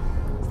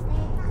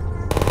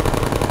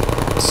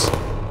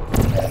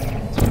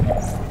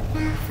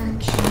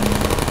 Malfunctioning.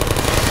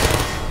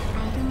 I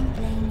don't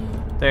blame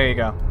you. There you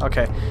go.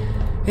 Okay.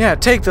 Yeah,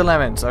 take the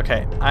lemons.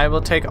 Okay. I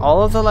will take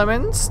all of the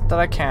lemons that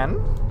I can.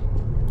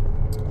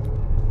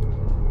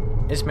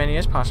 As many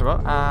as possible.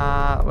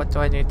 What do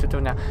I need to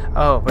do now?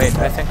 Oh, wait.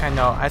 I think I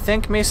know. I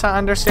think Misa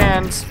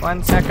understands.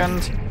 1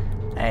 second.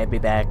 I'll be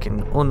back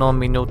in uno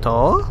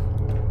minuto.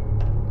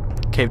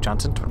 Cave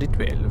Johnson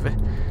 2012.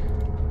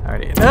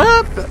 Already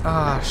up.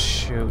 Oh,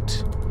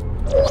 shoot.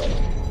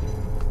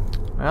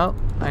 Well,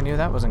 I knew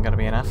that wasn't going to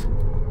be enough.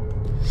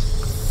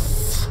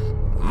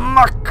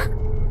 Muck!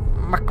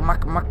 Muck,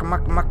 muck, muck,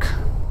 muck, muck.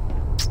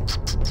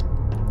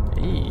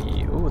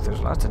 Eee, ooh, there's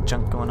lots of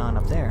junk going on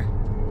up there.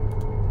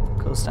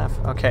 Cool stuff.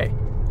 Okay.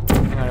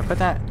 I'm gonna put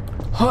that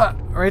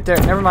right there.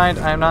 Never mind.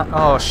 I'm not.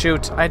 Oh,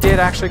 shoot. I did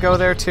actually go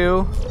there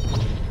too.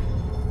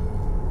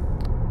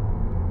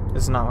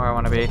 This is not where I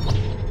want to be.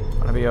 I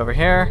want to be over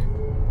here.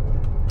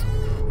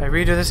 I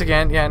redo this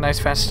again. Yeah, nice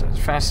fast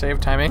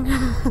save timing.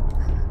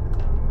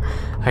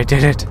 I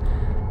did it.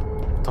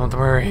 Don't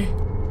worry.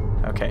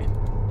 Okay.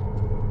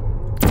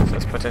 So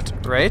let's put it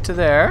right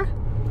there.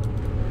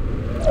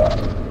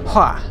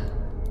 Ha!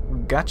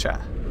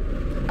 Gotcha.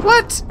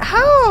 What?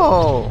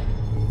 How?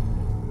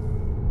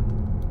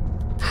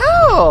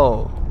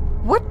 How?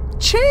 What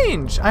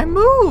changed? I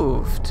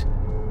moved.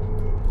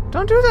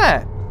 Don't do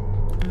that.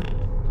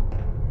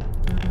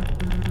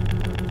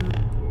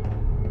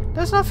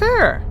 That's not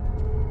fair.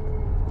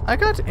 I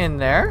got in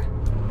there.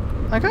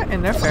 I got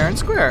in there fair and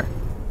square.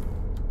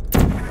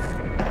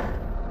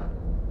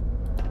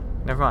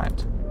 Never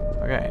mind.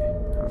 Okay,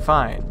 I'm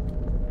fine.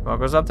 What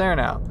goes up there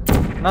now?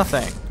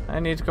 Nothing. I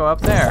need to go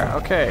up there.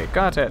 Okay,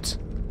 got it.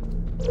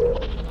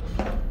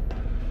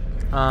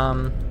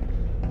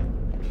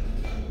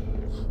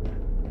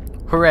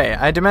 Hooray.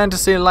 I demand to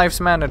see Life's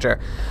manager.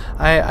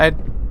 I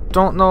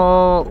don't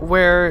know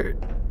where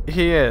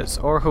he is,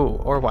 or who,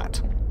 or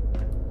what.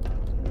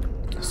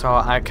 So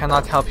I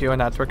cannot help you in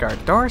that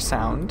regard. Door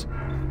sound.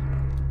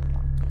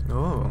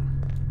 Ooh.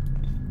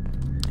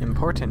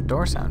 Important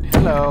door sound.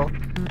 Hello.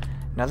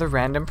 Another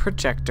random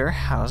projector.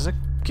 How's it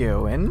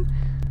going?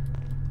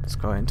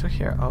 Let's go into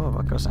here. Oh,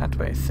 what goes that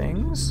way?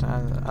 Things?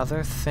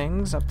 Other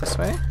things up this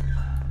way?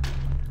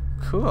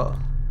 Cool.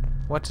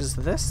 What is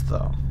this,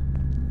 though?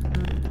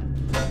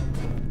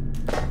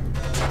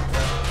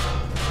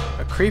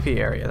 A creepy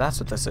area.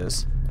 That's what this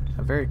is.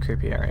 A very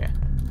creepy area.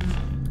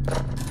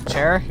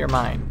 Chair, you're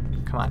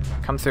mine. Come on.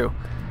 Come through.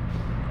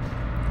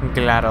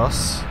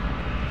 GLaDOS.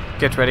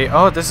 Get ready.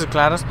 Oh, this is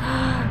GLaDOS.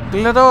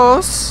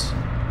 GLaDOS!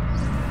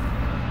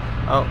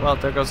 Oh, well,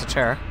 there goes the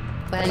chair.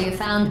 Well, you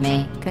found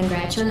me.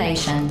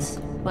 Congratulations.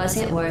 Was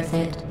it worth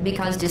it?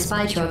 Because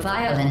despite your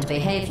violent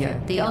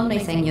behavior, the only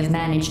thing you've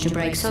managed to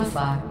break so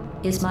far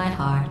is my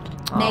heart.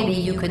 Oh. Maybe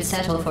you could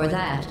settle for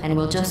that, and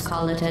we'll just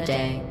call it a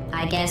day.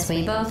 I guess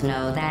we both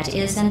know that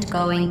isn't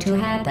going to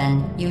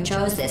happen. You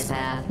chose this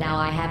path. Now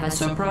I have a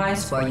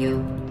surprise for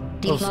you.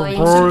 Deploying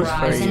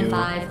surprise in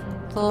 5,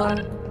 4...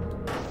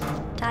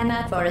 Time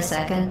out for a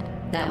second.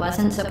 That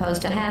wasn't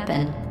supposed to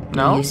happen.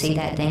 No? Do you see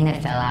that thing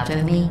that fell out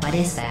of me? What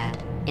is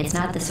that? It's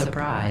not the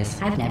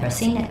surprise. I've never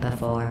seen it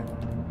before.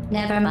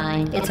 Never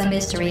mind. It's a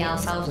mystery I'll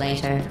solve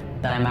later.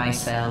 By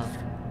myself.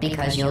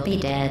 Because you'll be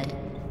dead.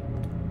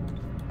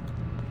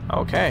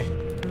 Okay.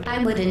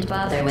 I wouldn't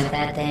bother with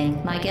that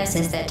thing. My guess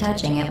is that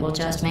touching it will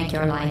just make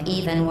your life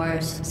even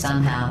worse,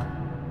 somehow.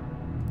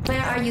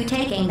 Where are you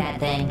taking that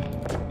thing?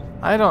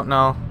 I don't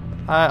know.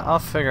 I'll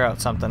figure out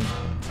something.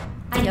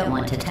 I don't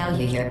want to tell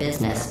you your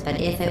business,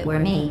 but if it were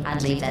me,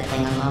 I'd leave that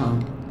thing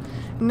alone.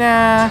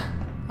 Nah.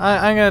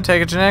 I'm gonna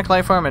take a genetic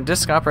life form and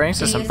disk operating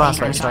system boss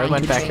fight, so I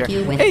went back here.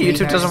 Hey,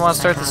 YouTube doesn't want to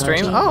start the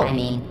stream? Oh! I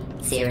mean,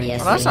 seriously.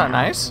 Well, that's not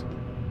nice.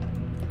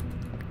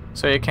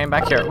 So you came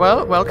back here.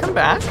 Well, welcome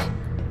back.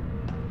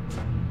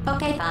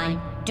 Okay,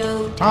 fine.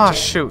 Do touch Oh, it.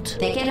 shoot.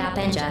 Pick it up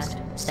and just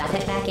stuff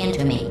it back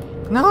into me.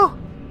 No!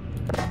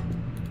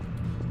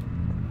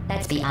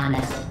 Let's be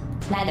honest.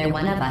 Neither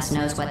one of us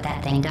knows what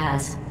that thing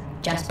does.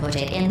 Just put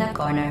it in the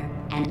corner,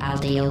 and I'll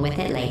deal with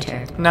it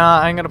later. Nah,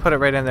 I'm gonna put it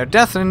right in there.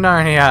 Death in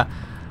Narnia.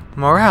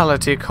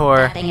 Morality core.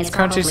 That thing is Crunchy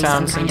probably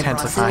sounds some kind of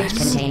raw intensified.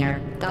 sewage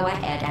container. Go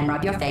ahead and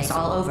rub your face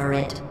all over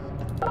it.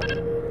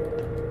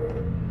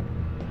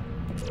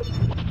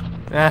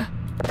 Eh.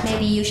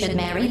 Maybe you should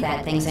marry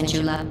that thing since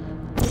you love...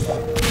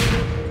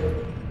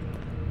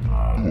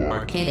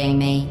 You're kidding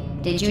me.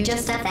 Did you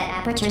just stuff that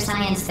aperture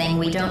science thing,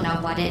 we don't know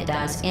what it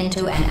does,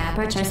 into an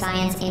aperture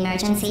science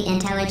emergency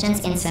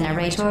intelligence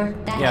incinerator?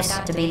 That Yes. has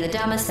got to be the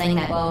dumbest thing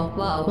that... Whoa.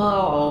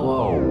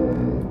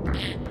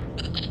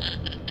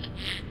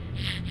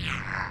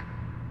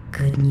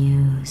 Good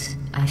news.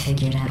 I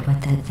figured out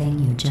what that thing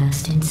you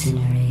just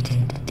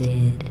incinerated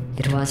did.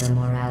 It was a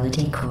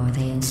morality core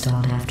they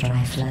installed after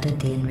I flooded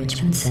the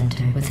enrichment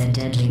center with a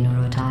deadly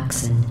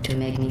neurotoxin to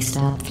make me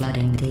stop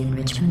flooding the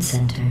enrichment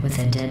center with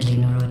a deadly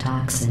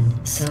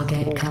neurotoxin. So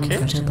get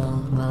comfortable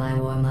while I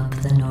warm up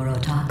the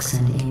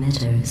neurotoxin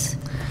emitters.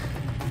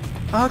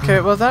 Okay,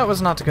 well that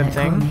was not a good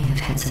That core may thing. have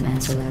had some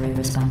ancillary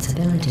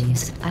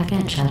responsibilities. I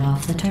can't shut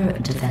off the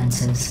turret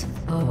defenses.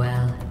 Oh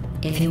well.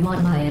 If you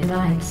want my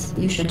advice,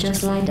 you should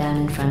just lie down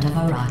in front of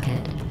a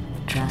rocket.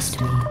 Trust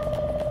me.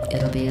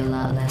 It'll be a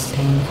lot less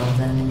painful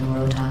than the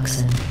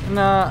neurotoxin.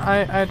 Nah,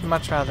 I'd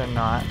much rather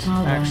not,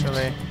 All right.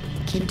 actually.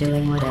 Keep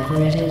doing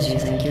whatever it is you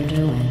think you're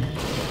doing.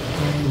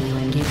 Telling you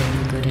and giving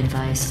you good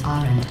advice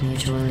aren't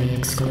mutually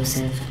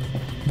exclusive.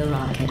 The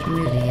rocket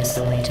really is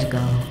the way to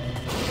go.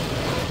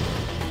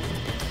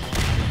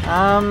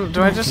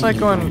 Do I just like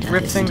go and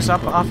rip things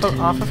up off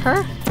of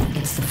her?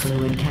 It's the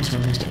fluid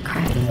catalytic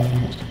cracking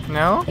in it.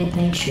 No? It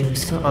makes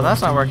shoes for Oh,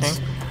 that's not working.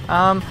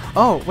 orphans.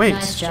 Oh, wait.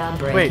 Nice job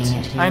breaking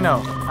Wait, it, I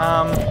know.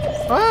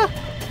 Ah!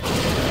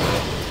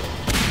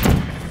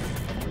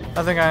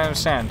 I think I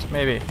understand,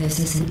 maybe. This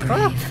isn't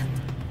brave.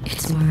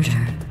 It's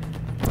murder.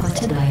 What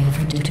did I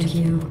ever do to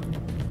you?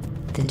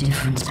 The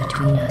difference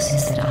between us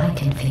is that I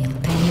can feel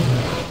pain.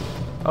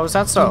 Oh, is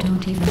that so? You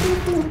don't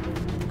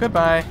even...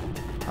 Goodbye.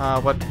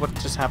 What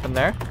just happened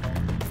there?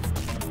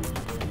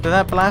 Did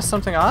that blast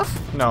something off?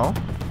 No.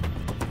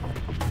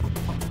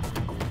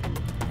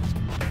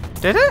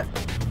 Did it?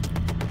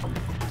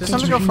 Did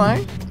something you go hear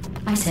flying? me?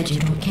 I said you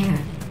don't care.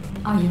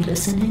 Are you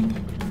listening?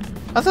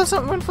 I thought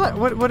something went flying.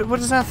 What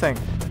is that thing?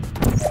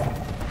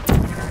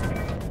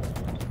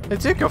 It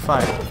did go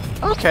flying.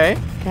 Okay.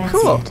 That's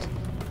Cool. it.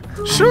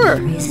 Sure.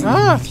 I'm reasoning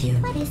Ah. with you.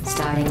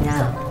 Starting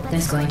now,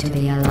 there's going to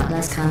be a lot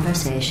less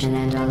conversation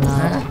and a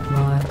lot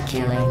more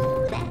killing.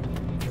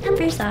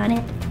 Numbers on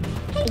it.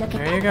 Hey, look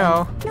There at you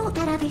that. go. Note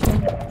that other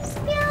thing.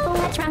 Oh,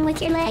 what's wrong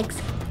with your legs?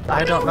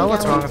 I don't know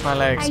what's wrong with my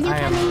legs. Are you I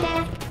am. coming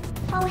back?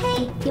 Oh,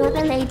 hey, you're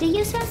the lady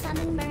you saw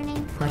something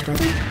burning. What was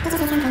it?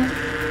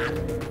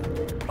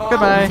 I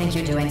Goodbye. think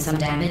you're doing some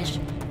damage.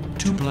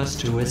 2 +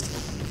 2 is...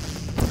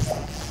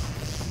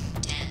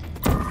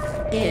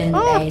 In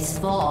Oh. base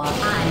 4,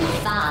 I'm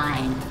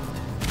fine.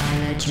 I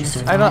let you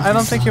survive I don't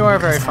this think long you are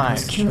because very I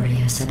was fine.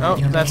 curious about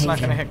Oh, your that's not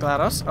gonna behavior. hit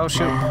GLaDOS. Oh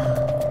shoot.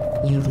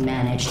 Well, you've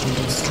managed to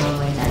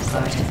destroy that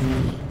part of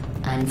me.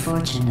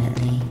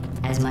 Unfortunately,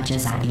 as much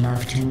as I'd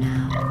love to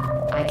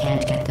now, I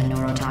can't get the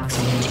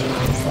neurotoxin into your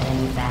head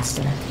any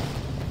faster.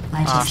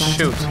 I just like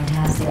shoot. to point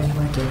out that you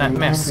were That given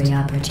missed. every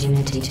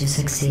opportunity to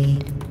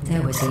succeed.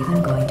 There was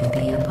even going to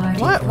be a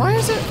party. What? for Why you.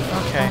 is it?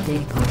 Okay. A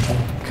big party.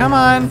 Come All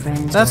on. your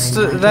friends That's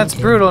were invited that's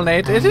to. brutal,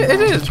 Nate. It I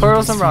is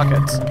portals and invited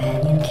rockets. your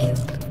companion Cube.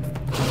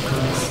 Of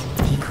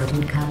course, he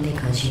couldn't come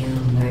because you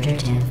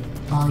murdered him.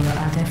 All your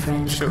other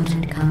friends Shoot.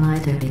 couldn't come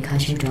either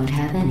because you don't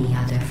have any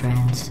other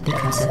friends.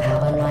 Because of how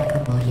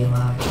unlikable you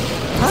are.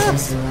 Huh? It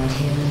says so right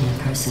here in your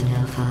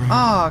personnel file.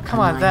 Oh, come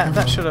on. That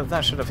Unlikable.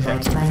 should have hit.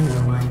 Liked by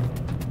no one.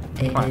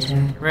 A Come on. bitter,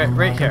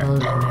 Right here.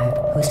 unlikable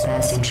loner whose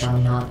passing shall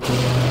not be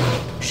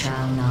mourned.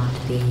 Shall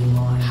not be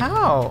mourned.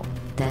 How?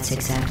 That's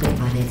exactly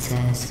what it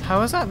says.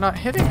 How is that not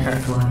hitting Very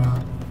her?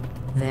 formal.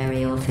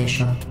 Very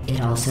official.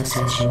 It also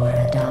says you were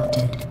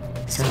adopted.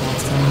 So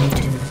that's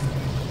funny too.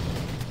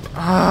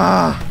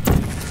 Ah,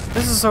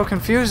 this is so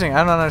confusing. I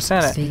don't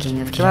understand it.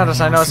 Speaking of GLaDOS,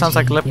 I know it sounds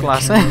like lip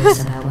gloss. You're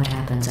curious about what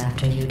happens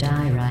after you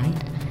die, right?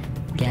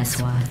 Guess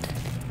what?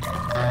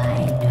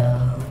 I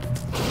know.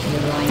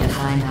 You're going to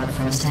find out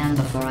firsthand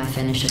before I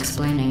finish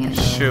explaining it,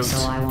 though, Shoot.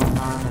 so I won't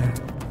bother.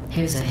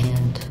 Here's a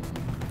hint.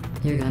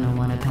 You're gonna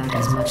want to pack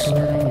as much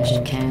living as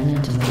you can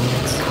into the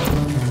next couple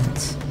of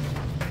minutes.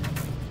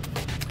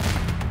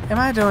 Am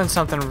I doing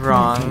something Anything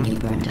wrong? you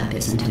burned up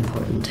isn't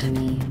important to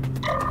me.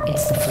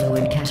 It's the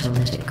fluid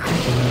catalytic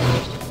cracking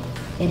unit.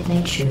 It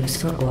made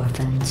shoes for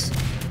orphans.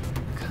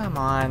 Come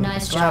on,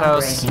 Nice job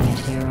GLaDOS. breaking it,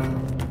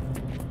 hero.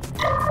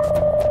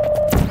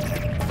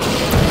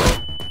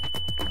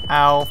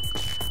 Ow.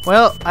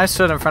 Well, I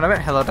stood in front of it.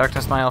 Hello,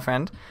 darkness, my old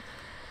friend.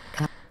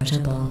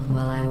 Comfortable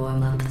while I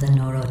warm up the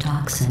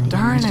neurotoxin.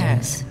 Darn it.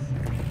 images.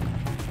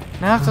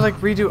 Now I have to like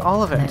redo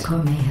all of it. That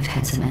core may have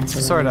had some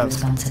ancillary Sort of.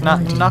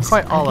 responsibilities. Not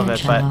quite all of I it,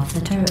 can but- shut off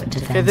the turret Okay,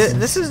 defenses.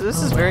 this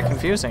is Oh, very well.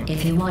 confusing.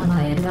 If you want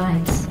my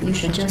advice, you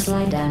should just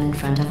lie down in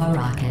front of a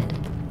rocket.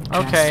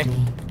 Trust Okay.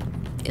 me.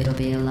 It'll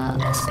be a lot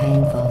less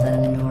painful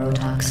than the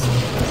neurotoxin.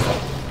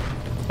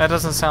 That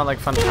doesn't sound like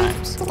fun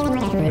times.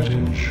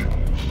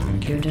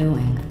 You're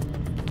doing.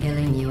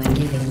 Killing you and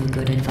giving you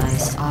good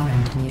advice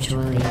aren't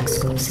mutually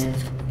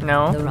exclusive. The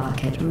No?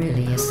 rocket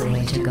really is the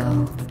way to go.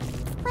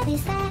 What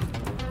is that?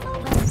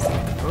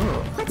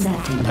 Ooh.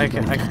 That thing I you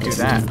can brought up do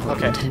isn't that.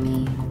 important Okay. to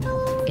me.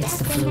 It's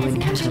the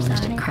fluid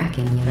catalytic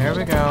cracking unit. There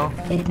we go.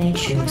 It made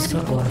shoes for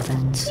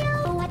orphans.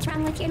 Oh, what's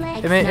wrong with your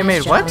leg? It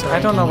made what? I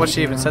don't know what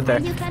she even said there. Are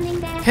you coming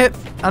back? Hit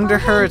under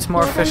her, it's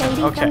more You're the efficient.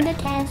 lady from Okay.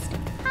 the test.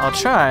 I'll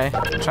try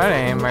to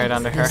aim right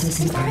under her. This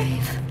isn't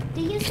brave.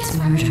 Do you It's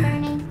smell something murder.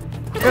 burning?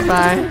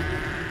 Goodbye.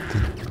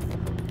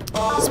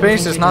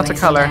 Space is not a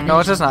color. No,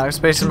 it is not.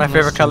 Space is my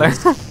favorite color.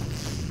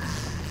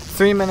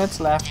 3 minutes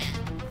left.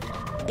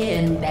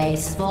 In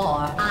base 4,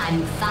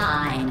 I'm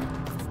fine.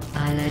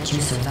 I let you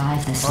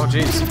survive this. Oh,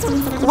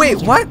 jeez.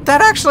 Wait, what?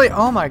 That actually...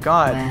 Oh, my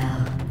God.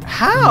 Well,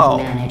 How?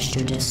 you managed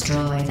to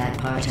destroy that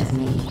part of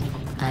me.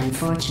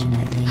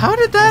 Unfortunately. How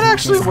did that as much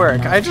actually as work?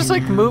 love I just you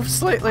like now, moved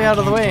slightly I out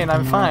of the can't way get and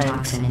I'm the fine.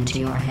 neurotoxin into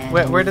your head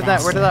Where any did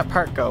faster. that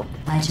part go?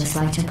 I just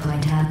like to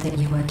point out that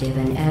you were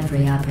given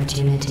every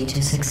opportunity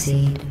to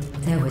succeed.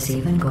 There was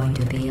even going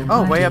to be a Oh,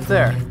 party way up for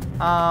there. you.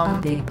 A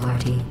big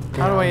party.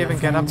 that how do all I your even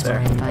get up friends there?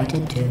 were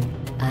invited to.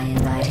 I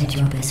invited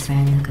your best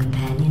friend, the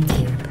companion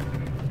Cube.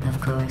 Of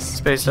course.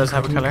 Space does he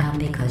have a couldn't color. come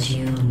because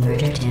you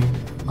murdered him.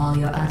 All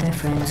your other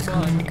friends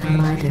couldn't come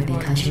either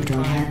because you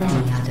don't have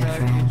any other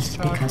friends.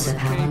 Because of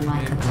how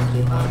unlikable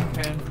you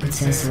are. It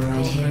says so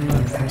right here in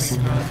your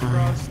personnel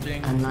file.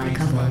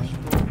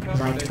 Unlikable.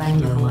 Liked by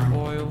no one.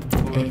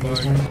 A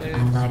bitter,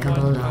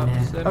 unlikable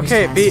loner.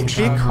 Okay, whose be passing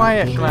shall not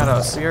quiet, be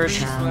GLaDOS. mourned, You're...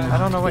 shall I not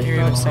don't know what be you're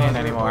even mourned. saying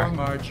anymore.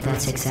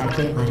 That's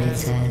exactly what it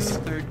says.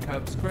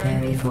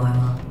 Very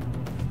formal.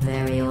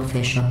 Very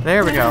official.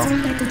 There we go.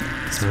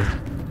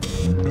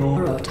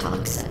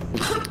 Neurotoxin.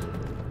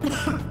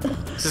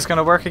 Is this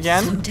gonna work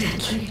again?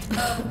 Deadly.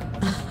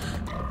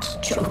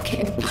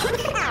 Joking.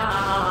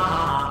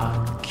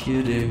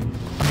 Kidding.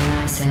 When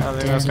I said I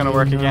think that's gonna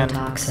work again.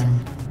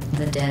 neurotoxin,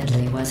 the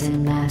deadly was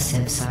in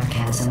massive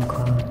sarcasm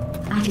quote.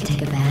 I could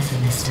take a bath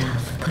in this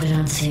stuff, put it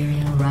on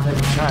cereal, rub it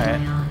Try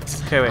around it. my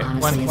eyes. Okay, wait.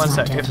 Honestly, One it's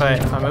not sec. If deadly I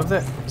at all. move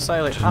it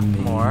slightly up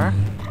more,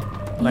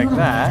 like You, on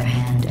the other that.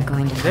 hand, are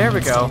going to There find we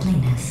its go.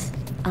 deadliness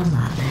a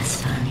lot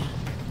less funny.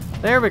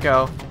 There we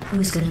go.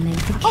 Who's gonna make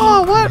the cake?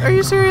 Oh, what? Are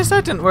you serious?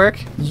 That didn't work.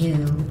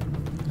 You.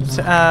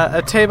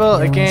 A table,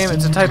 a You're game,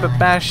 it's a wasting type your of time.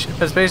 bash,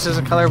 but space is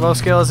a color, both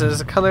skills is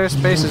a color,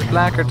 space is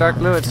black or dark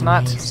blue, it's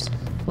not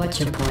What's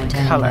your point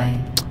color.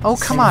 anyway? Oh,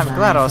 come on,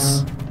 Survival.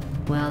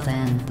 GLaDOS. Well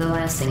then, the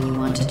last thing you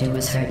want to do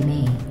is hurt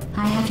me.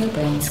 I have your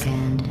brain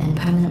scanned and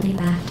permanently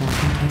backed up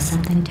in case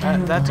something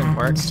terrible that didn't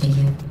work. happens to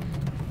you.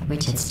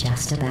 Which it's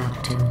just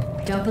about to.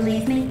 Don't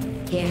believe me?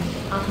 Here,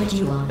 I'll put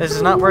you on. This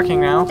is not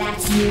working now.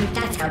 That's you.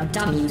 That's how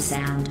dumb you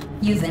sound.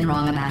 You've been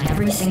wrong about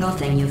every single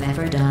thing you've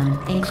ever done,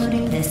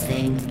 including this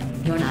thing.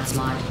 You're not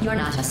smart. You're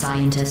not a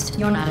scientist.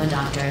 You're not a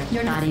doctor.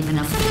 You're not even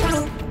a...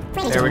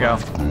 There we go.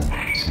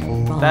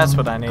 Wrong. That's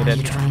what I Are needed.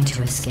 you trying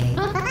to escape?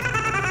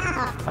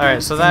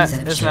 Alright, so that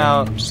is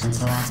now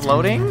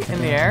floating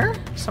in the air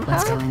somehow?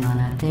 What's going on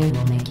out there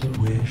will make you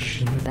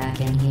wish you were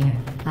back in here.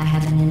 I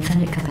have an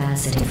infinite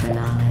capacity for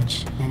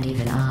knowledge, and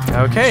even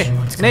Okay,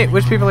 Nate,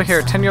 which people are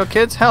here? 10-year-old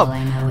kids? Help!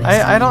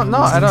 I don't know.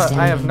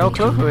 I have no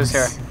clue who is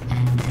here.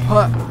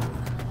 What?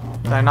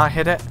 Did I not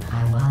hit it?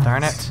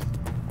 Darn it.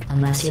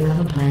 Unless you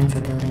have a plan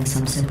for building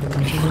some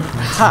supercomputer.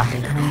 Ha!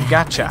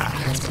 Gotcha.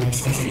 This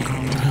place isn't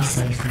going to be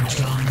safe much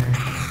longer.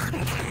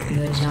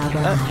 Good job.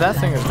 That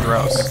thing is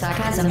gross.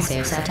 Sarcasm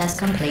saves that test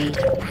complete.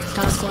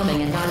 Stop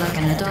squirming and die like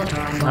an adult, or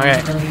I'm going Okay,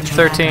 to build you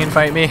 13,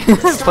 fight me.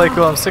 Play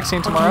cool, I'm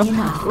 16 tomorrow.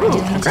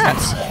 Ooh,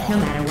 congrats. No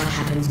matter what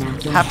happens now.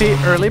 Happy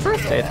early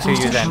birthday to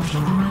you then.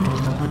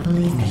 But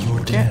believe me,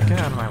 Get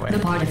out of my way. the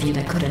part of you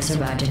that could have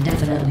survived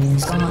indefinitely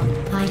is gone.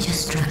 I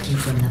just struck you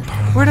from the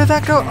past. Where did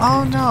that go?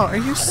 Oh no, are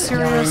you Your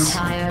serious?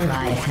 entire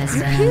life has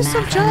You been piece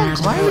of junk.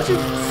 Why would you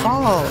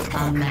fall?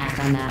 a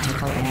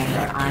mathematical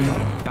error I'm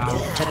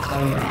about to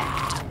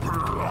correct.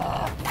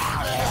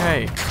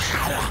 Hey,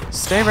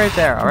 stay right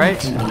there,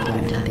 alright?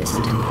 Leading up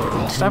isn't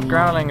important to Stop me.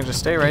 growling and just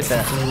stay right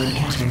there. Fluid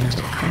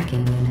catalyst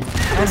cracking unit.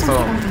 And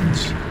boom.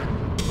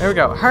 There we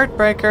go.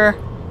 Heartbreaker.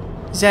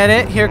 Is that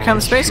it? Here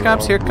comes Space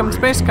Cops. Here comes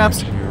Space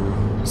Cops.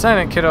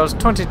 Silent Kiddos,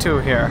 22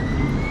 here.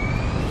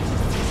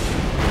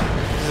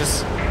 Is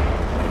this...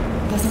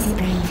 This isn't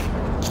brave.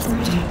 It's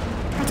murder.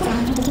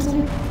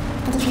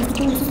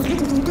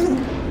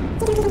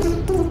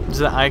 Is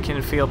that I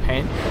can feel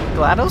pain?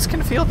 GLaDOS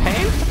can feel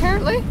pain,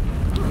 apparently?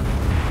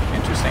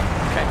 Interesting.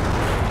 Okay.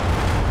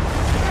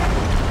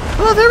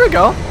 Well, there we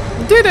go.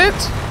 Did it!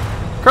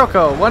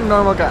 Croco, one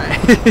normal guy.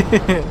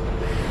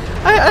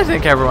 I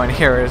think everyone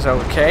here is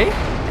okay.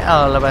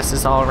 All of us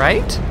is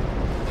alright.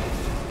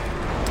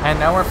 And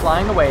now we're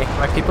flying away.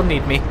 My people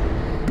need me.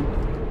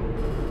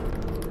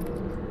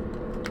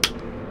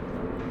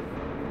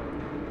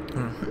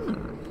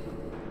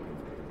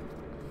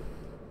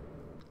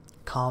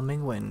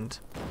 Calming wind.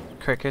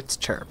 Crickets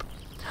chirp.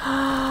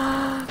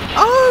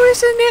 Oh,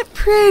 isn't it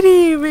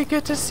pretty? We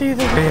get to see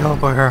the real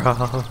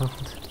world.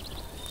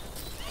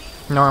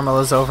 Normal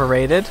is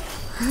overrated.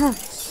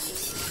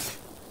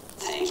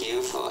 Thank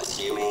you for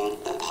assuming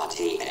the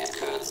potty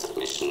escort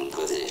submission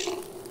position.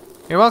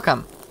 You're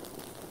welcome.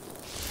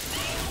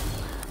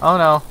 Oh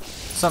no,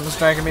 something's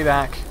dragging me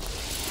back.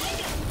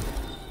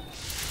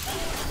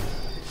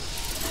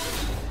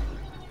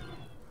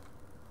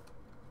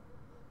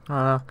 I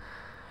don't know.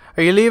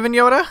 Are you leaving,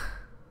 Yoda?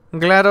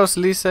 GLaDOS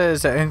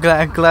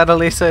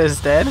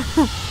is dead.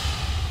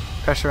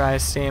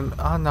 Pressurized steam.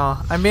 Oh no,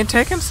 I'm being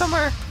taken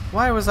somewhere.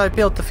 Why was I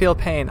built to feel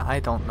pain? I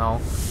don't know.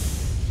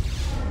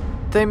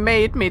 They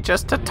made me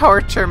just to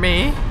torture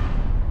me.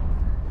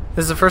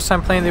 This is the first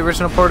time playing the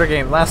original Porter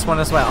game. Last one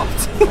as well.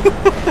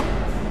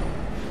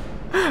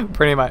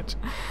 Pretty much.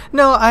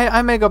 No,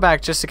 I may go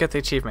back just to get the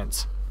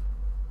achievements.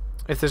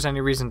 If there's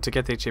any reason to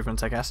get the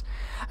achievements, I guess.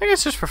 I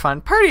guess just for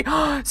fun. Party!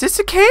 Is this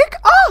a cake?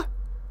 Oh!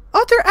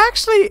 Oh, there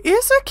actually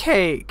is a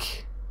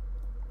cake!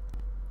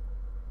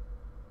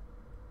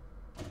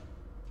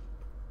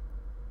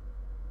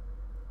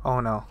 Oh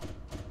no.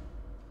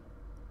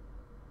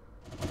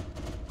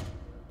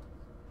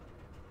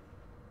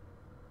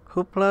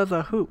 Hoopla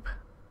the hoop.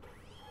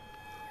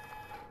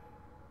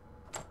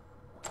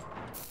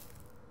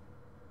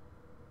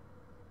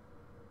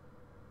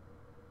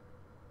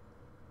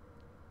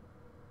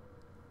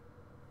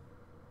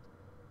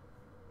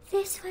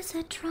 This was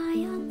a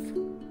triumph.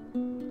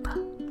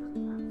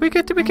 We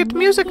get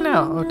music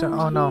now.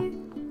 Oh no.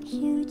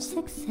 Huge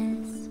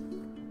success.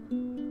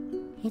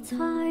 It's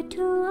hard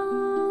to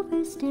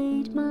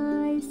overstate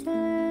my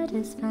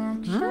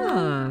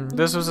satisfaction.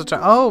 This was a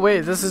oh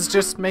wait, this is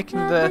just making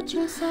the.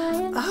 Amateur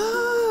science.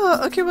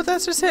 Oh, okay, well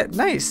that's just it.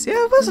 Nice.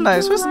 Yeah, it was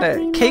nice, wasn't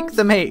it? Cake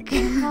the make.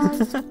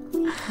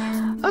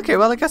 Okay,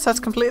 well I guess that's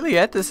completely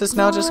it. This is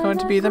now just going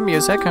to be the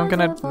music. I'm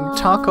gonna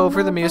talk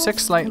over the music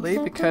slightly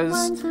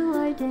because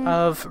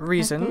of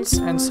reasons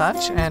and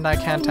such, and I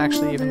can't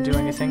actually even do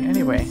anything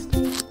anyway.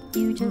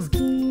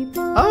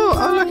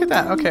 Oh, look at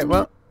that. Okay,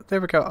 well,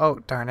 there we go. Oh,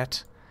 darn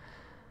it.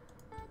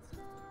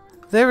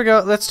 There we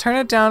go. Let's turn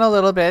it down a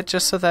little bit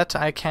just so that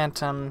I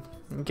can't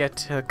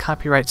get a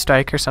copyright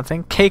strike or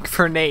something. Cake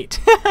for Nate.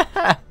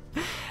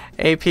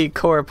 AP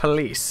Core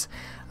Police.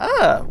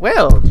 Ah,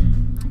 well,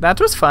 that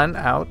was fun.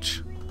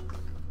 Ouch.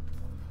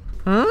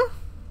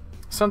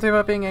 Something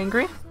about being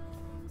angry?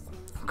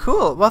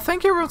 Cool. Well,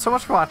 thank you everyone so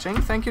much for watching.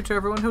 Thank you to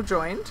everyone who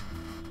joined.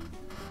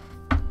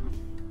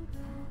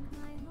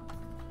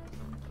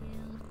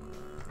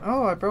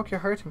 Oh, I broke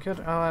your heart and killed.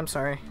 Oh, I'm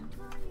sorry.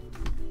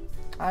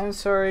 I'm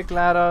sorry,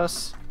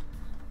 GLaDOS.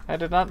 I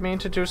did not mean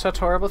to do such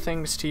horrible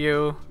things to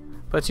you.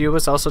 But you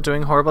was also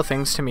doing horrible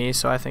things to me,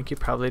 so I think you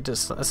probably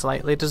just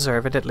slightly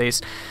deserve it at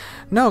least.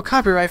 No,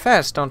 copyright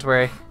fast, don't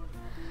worry.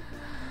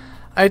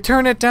 I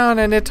turn it down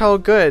and it's all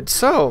good.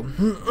 So,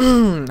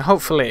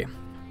 hopefully.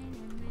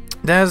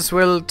 Des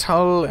will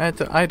tell at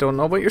the, I don't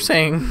know what you're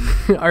saying,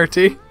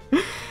 Artie.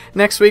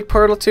 Next week,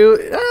 Portal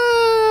 2.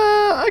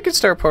 I could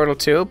start Portal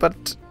 2,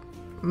 but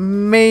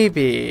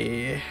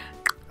maybe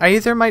I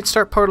either might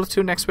start Portal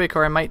 2 next week,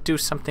 or I might do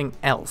something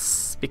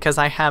else, because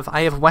I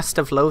have West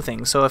of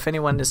Loathing. So if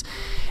anyone is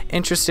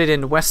interested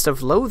in West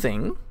of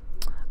Loathing,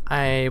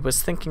 I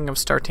was thinking of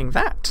starting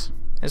that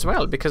as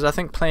well, because I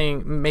think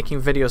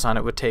making videos on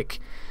it would take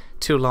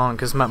too long,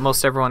 because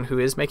most everyone who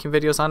is making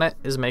videos on it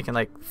is making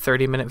like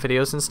 30-minute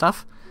videos and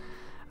stuff.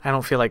 I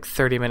don't feel like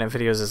 30-minute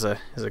videos is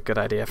a good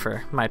idea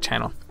for my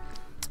channel.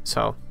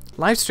 So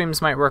live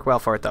streams might work well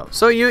for it though.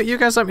 So you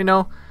guys let me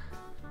know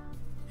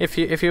if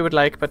you would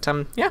like. But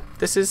yeah,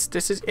 this is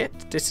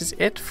it. This is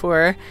it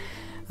for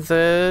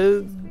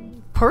the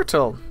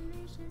Portal.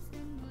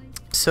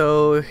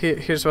 So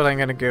here's what I'm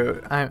gonna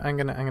do. I'm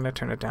gonna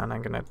turn it down.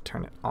 I'm gonna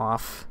turn it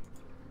off.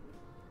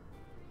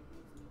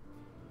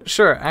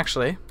 Sure,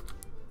 actually,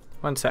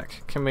 one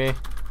sec. Can we?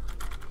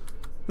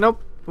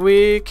 Nope,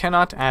 we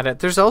cannot add it.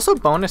 There's also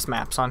bonus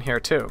maps on here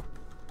too.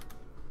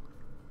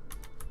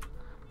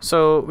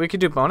 So we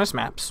could do bonus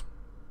maps,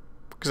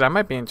 because that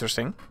might be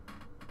interesting.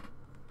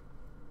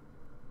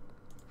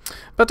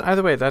 But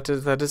either way, that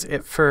is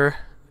it for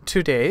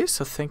today.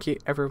 So thank you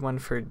everyone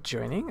for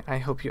joining. I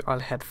hope you all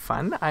had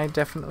fun. I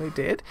definitely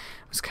did. It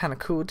was kind of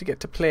cool to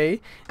get to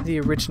play the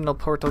original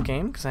Portal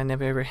game, because I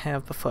never ever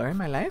have before in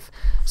my life.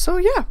 So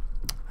yeah,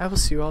 I will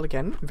see you all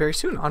again very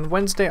soon. On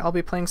Wednesday, I'll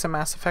be playing some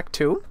Mass Effect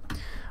 2.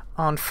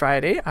 On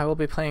Friday, I will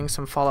be playing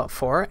some Fallout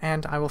 4,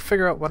 and I will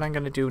figure out what I'm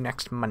going to do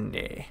next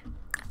Monday.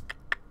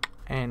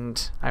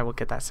 And I will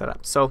get that set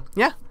up. So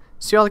yeah,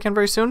 see you all again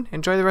very soon.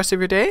 Enjoy the rest of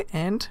your day,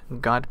 and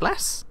God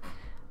bless.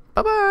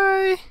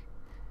 Bye-bye.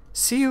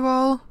 See you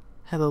all.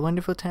 Have a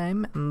wonderful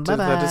time. Bye-bye.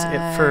 That is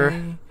it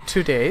for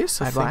today.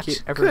 So thank you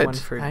everyone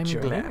for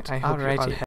joining. I hope you all